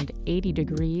and around 80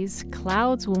 degrees.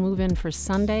 Clouds will move in for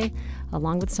Sunday,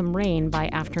 along with some rain by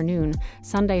afternoon.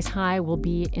 Sunday's high will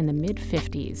be in the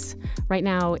mid-50s. Right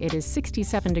now, it is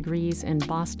 67 degrees in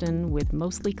Boston with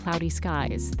mostly cloudy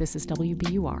skies. This is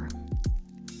WBUR.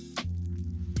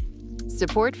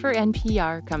 Support for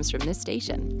NPR comes from this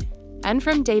station. And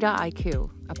from Data IQ,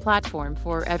 a platform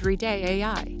for everyday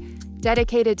AI,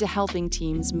 dedicated to helping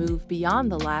teams move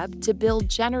beyond the lab to build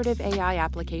generative AI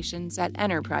applications at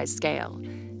enterprise scale.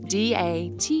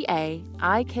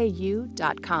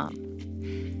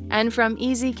 DATAIKU.com. And from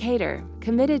Easy Cater,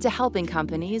 committed to helping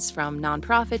companies from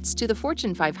nonprofits to the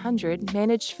Fortune 500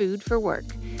 manage food for work.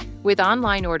 With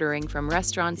online ordering from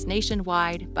restaurants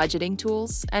nationwide, budgeting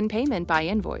tools, and payment by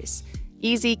invoice.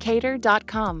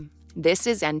 EasyCater.com. This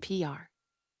is NPR.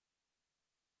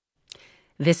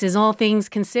 This is All Things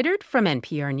Considered from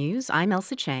NPR News. I'm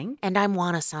Elsa Chang. And I'm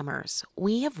Juana Summers.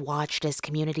 We have watched as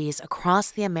communities across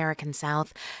the American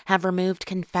South have removed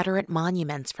Confederate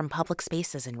monuments from public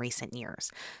spaces in recent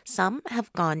years. Some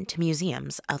have gone to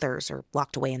museums, others are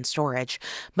locked away in storage.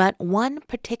 But one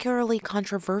particularly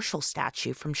controversial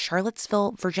statue from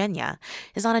Charlottesville, Virginia,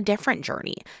 is on a different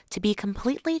journey to be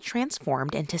completely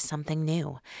transformed into something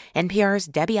new. NPR's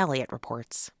Debbie Elliott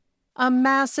reports. A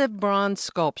massive bronze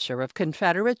sculpture of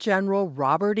Confederate General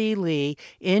Robert E. Lee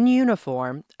in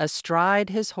uniform, astride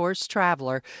his horse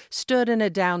Traveler, stood in a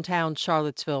downtown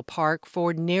Charlottesville park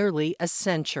for nearly a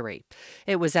century.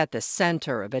 It was at the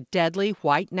center of a deadly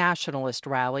white nationalist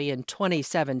rally in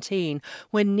 2017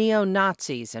 when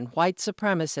neo-Nazis and white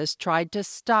supremacists tried to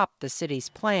stop the city's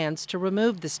plans to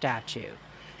remove the statue.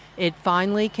 It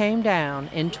finally came down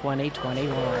in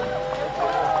 2021.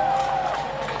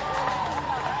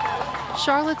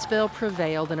 Charlottesville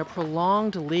prevailed in a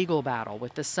prolonged legal battle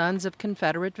with the Sons of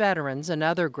Confederate Veterans and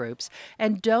other groups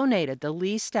and donated the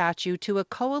Lee statue to a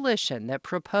coalition that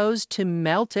proposed to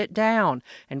melt it down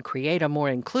and create a more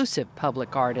inclusive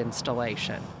public art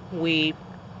installation. We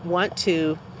want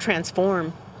to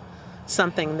transform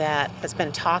something that has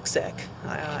been toxic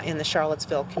in the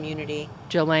Charlottesville community.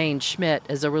 Jelaine Schmidt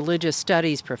is a religious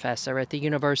studies professor at the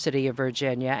University of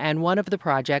Virginia and one of the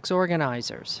project's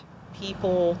organizers.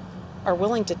 People are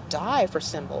willing to die for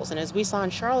symbols, and as we saw in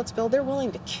Charlottesville, they're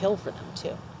willing to kill for them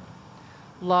too.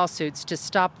 Lawsuits to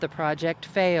stop the project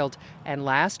failed, and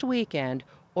last weekend,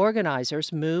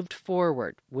 organizers moved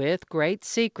forward with great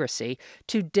secrecy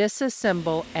to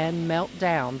disassemble and melt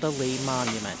down the Lee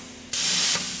monument.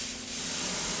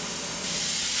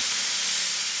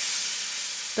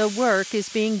 The work is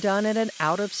being done at an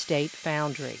out-of-state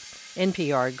foundry.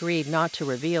 NPR agreed not to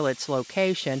reveal its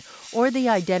location or the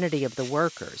identity of the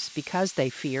workers because they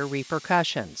fear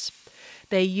repercussions.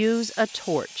 They use a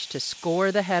torch to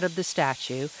score the head of the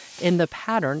statue in the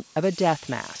pattern of a death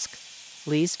mask.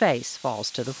 Lee's face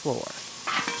falls to the floor.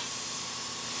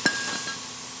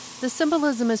 The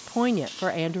symbolism is poignant for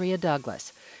Andrea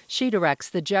Douglas. She directs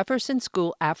the Jefferson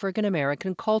School African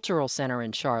American Cultural Center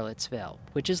in Charlottesville,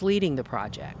 which is leading the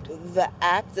project. The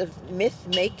act of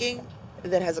myth-making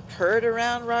that has occurred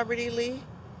around Robert E. Lee,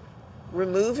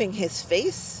 removing his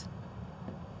face,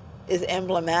 is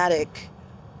emblematic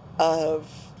of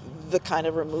the kind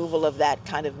of removal of that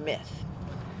kind of myth.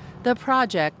 The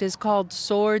project is called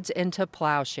Swords into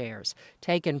Plowshares,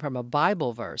 taken from a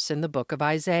Bible verse in the book of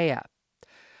Isaiah.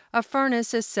 A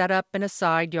furnace is set up in a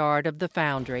side yard of the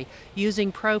foundry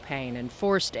using propane and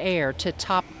forced air to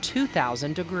top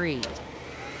 2,000 degrees.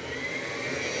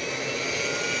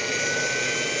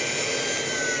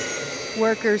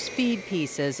 Workers feed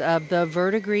pieces of the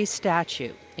verdigris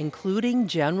statue, including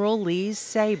General Lee's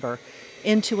saber,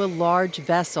 into a large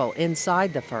vessel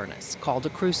inside the furnace called a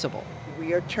crucible.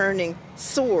 We are turning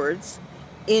swords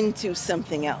into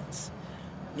something else.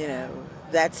 You know,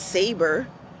 that saber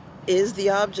is the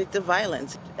object of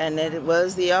violence, and that it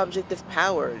was the object of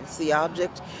power. It's the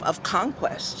object of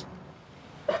conquest.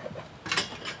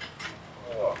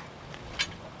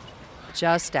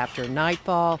 Just after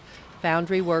nightfall,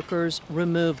 foundry workers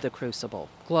removed the crucible,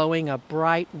 glowing a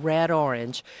bright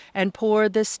red-orange, and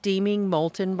poured the steaming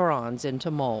molten bronze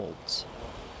into molds.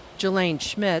 Jelaine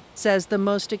Schmidt says the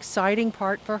most exciting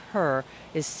part for her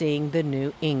is seeing the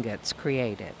new ingots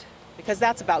created. Because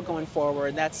that's about going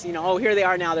forward. That's, oh, here they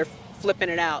are now, they're flipping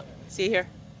it out. See here?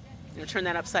 Turn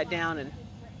that upside down, and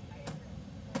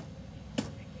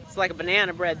it's like a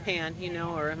banana bread pan,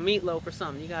 or a meatloaf or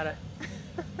something. You gotta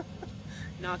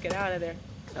knock it out of there.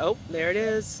 Oh, there it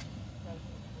is.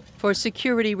 For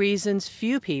security reasons,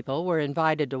 few people were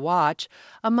invited to watch.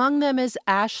 Among them is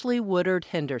Ashley Woodard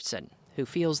Henderson, who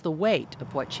feels the weight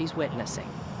of what she's witnessing.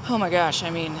 Oh my gosh,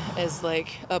 as like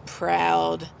a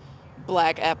proud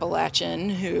Black Appalachian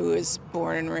who is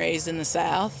born and raised in the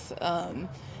South,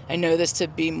 I know this to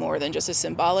be more than just a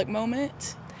symbolic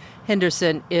moment.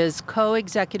 Henderson is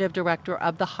co-executive director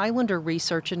of the Highlander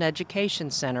Research and Education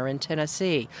Center in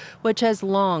Tennessee, which has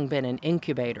long been an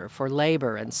incubator for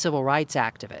labor and civil rights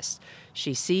activists.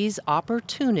 She sees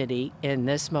opportunity in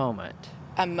this moment.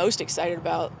 I'm most excited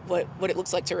about what it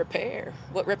looks like to repair,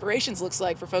 what reparations looks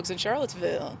like for folks in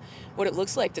Charlottesville, what it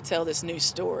looks like to tell this new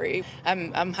story.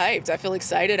 I'm hyped. I feel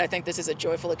excited. I think this is a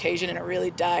joyful occasion in a really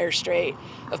dire strait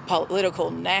of political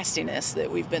nastiness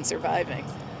that we've been surviving.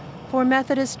 For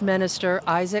Methodist minister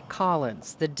Isaac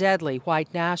Collins, the deadly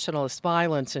white nationalist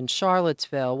violence in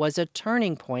Charlottesville was a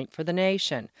turning point for the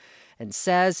nation, and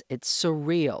says it's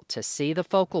surreal to see the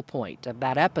focal point of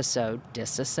that episode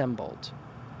disassembled.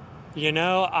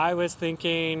 I was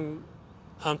thinking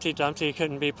Humpty Dumpty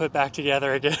couldn't be put back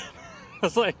together again. I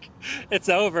was like, it's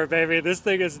over, baby. This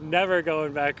thing is never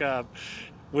going back up.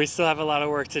 We still have a lot of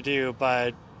work to do,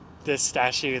 but this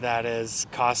statue that has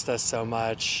cost us so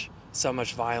much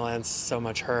violence, so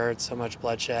much hurt, so much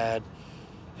bloodshed,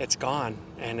 it's gone,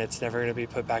 and it's never going to be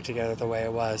put back together the way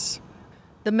it was.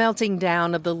 The melting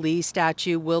down of the Lee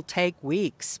statue will take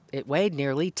weeks. It weighed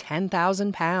nearly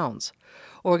 10,000 pounds.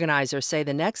 Organizers say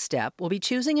the next step will be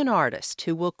choosing an artist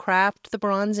who will craft the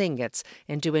bronze ingots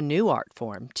into a new art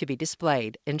form to be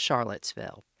displayed in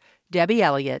Charlottesville. Debbie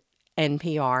Elliott,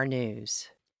 NPR News.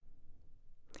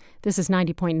 This is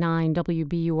 90.9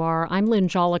 WBUR. I'm Lynn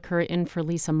Joliker in for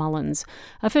Lisa Mullins.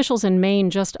 Officials in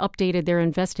Maine just updated their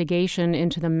investigation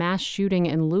into the mass shooting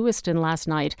in Lewiston last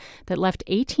night that left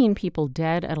 18 people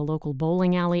dead at a local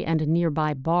bowling alley and a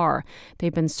nearby bar.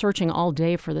 They've been searching all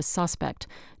day for the suspect.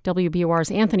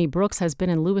 WBUR's Anthony Brooks has been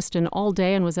in Lewiston all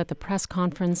day and was at the press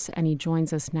conference, and he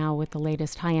joins us now with the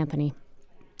latest. Hi, Anthony.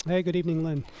 Hey, good evening,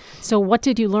 Lynn. So what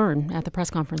did you learn at the press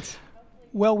conference?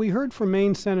 Well, we heard from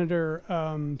Maine Senator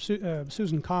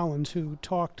Susan Collins, who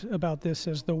talked about this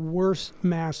as the worst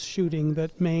mass shooting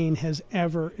that Maine has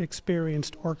ever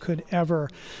experienced or could ever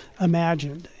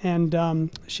imagine.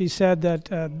 And she said that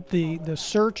the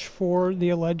search for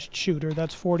the alleged shooter,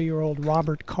 that's 40-year-old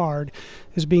Robert Card,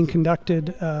 is being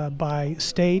conducted by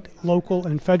state, local,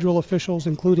 and federal officials,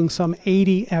 including some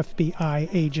 80 FBI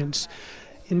agents.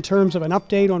 In terms of an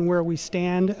update on where we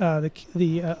stand,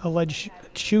 the alleged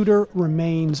shooter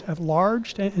remains at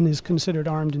large and is considered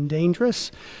armed and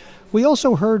dangerous. We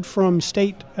also heard from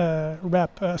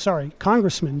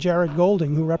Congressman Jared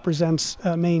Golding, who represents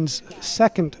Maine's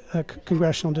 2nd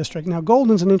congressional district. Now,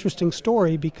 Golding's an interesting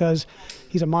story because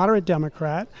he's a moderate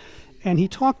Democrat, and he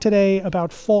talked today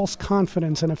about false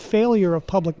confidence and a failure of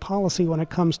public policy when it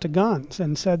comes to guns,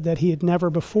 and said that he had never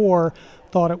before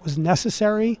thought it was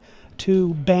necessary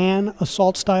to ban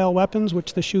assault-style weapons,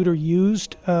 which the shooter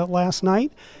used last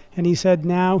night. And he said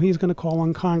now he's going to call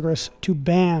on Congress to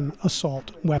ban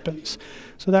assault weapons.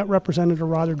 So that represented a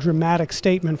rather dramatic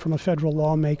statement from a federal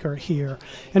lawmaker here.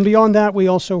 And beyond that, we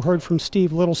also heard from Steve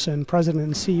Littleson, President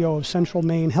and CEO of Central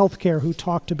Maine Healthcare, who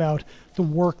talked about the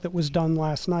work that was done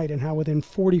last night and how within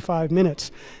 45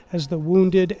 minutes, as the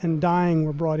wounded and dying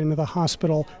were brought into the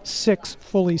hospital, 6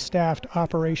 fully staffed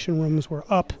operation rooms were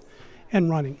up and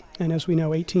running. And as we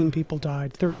know, 18 people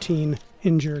died, 13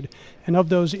 injured. And of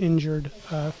those injured,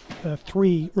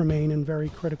 3 remain in very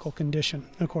critical condition,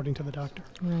 according to the doctor.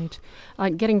 Right.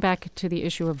 Getting back to the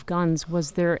issue of guns,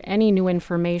 was there any new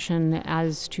information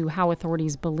as to how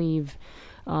authorities believe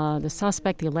the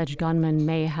suspect, the alleged gunman,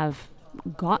 may have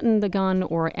gotten the gun,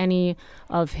 or any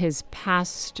of his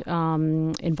past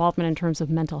involvement in terms of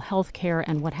mental health care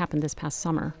and what happened this past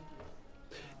summer?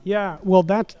 Yeah, well,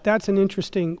 that's an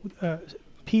interesting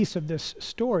piece of this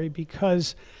story,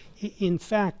 because in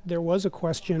fact there was a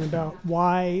question about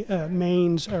why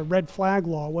Maine's red flag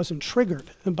law wasn't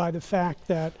triggered by the fact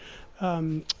that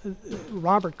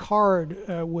Robert Card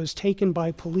was taken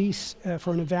by police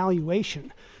for an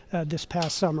evaluation this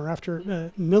past summer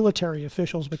after military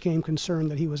officials became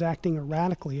concerned that he was acting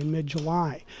erratically in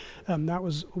mid-July. That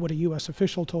was what a U.S.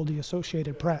 official told the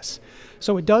Associated Press.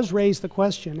 So it does raise the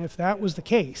question, if that was the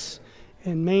case,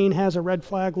 and Maine has a red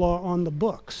flag law on the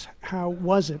books, how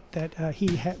was it that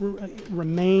he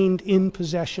remained in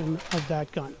possession of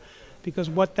that gun? Because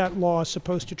what that law is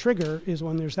supposed to trigger is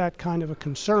when there's that kind of a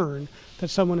concern that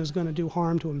someone is going to do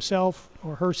harm to himself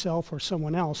or herself or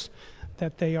someone else,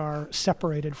 that they are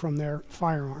separated from their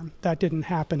firearm. That didn't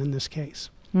happen in this case.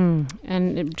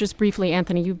 And just briefly,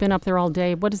 Anthony, you've been up there all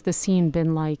day. What has the scene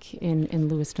been like in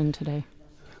Lewiston today?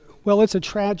 Well, it's a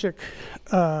tragic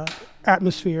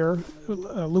atmosphere.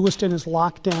 Lewiston is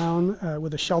locked down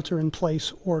with a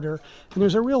shelter-in-place order. And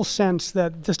there's a real sense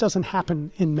that this doesn't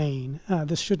happen in Maine.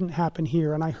 This shouldn't happen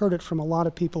here. And I heard it from a lot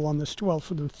of people on the street, well,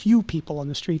 from the few people on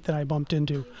the street that I bumped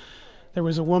into. There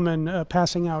was a woman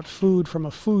passing out food from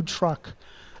a food truck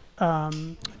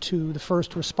to the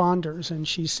first responders, and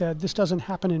she said, this doesn't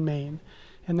happen in Maine.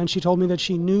 And then she told me that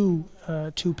she knew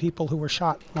 2 people who were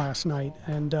shot last night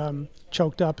and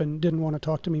choked up and didn't want to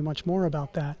talk to me much more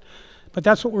about that. But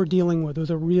that's what we're dealing with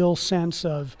a real sense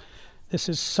of this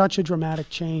is such a dramatic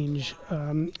change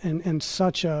and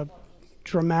such a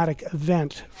dramatic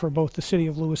event for both the city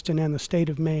of Lewiston and the state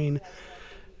of Maine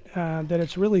that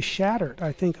it's really shattered,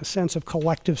 I think, a sense of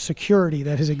collective security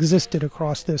that has existed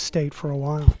across this state for a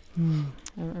while.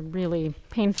 A really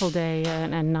painful day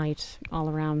and night all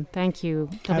around. Thank you,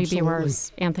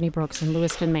 WBUR's Anthony Brooks in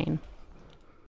Lewiston, Maine.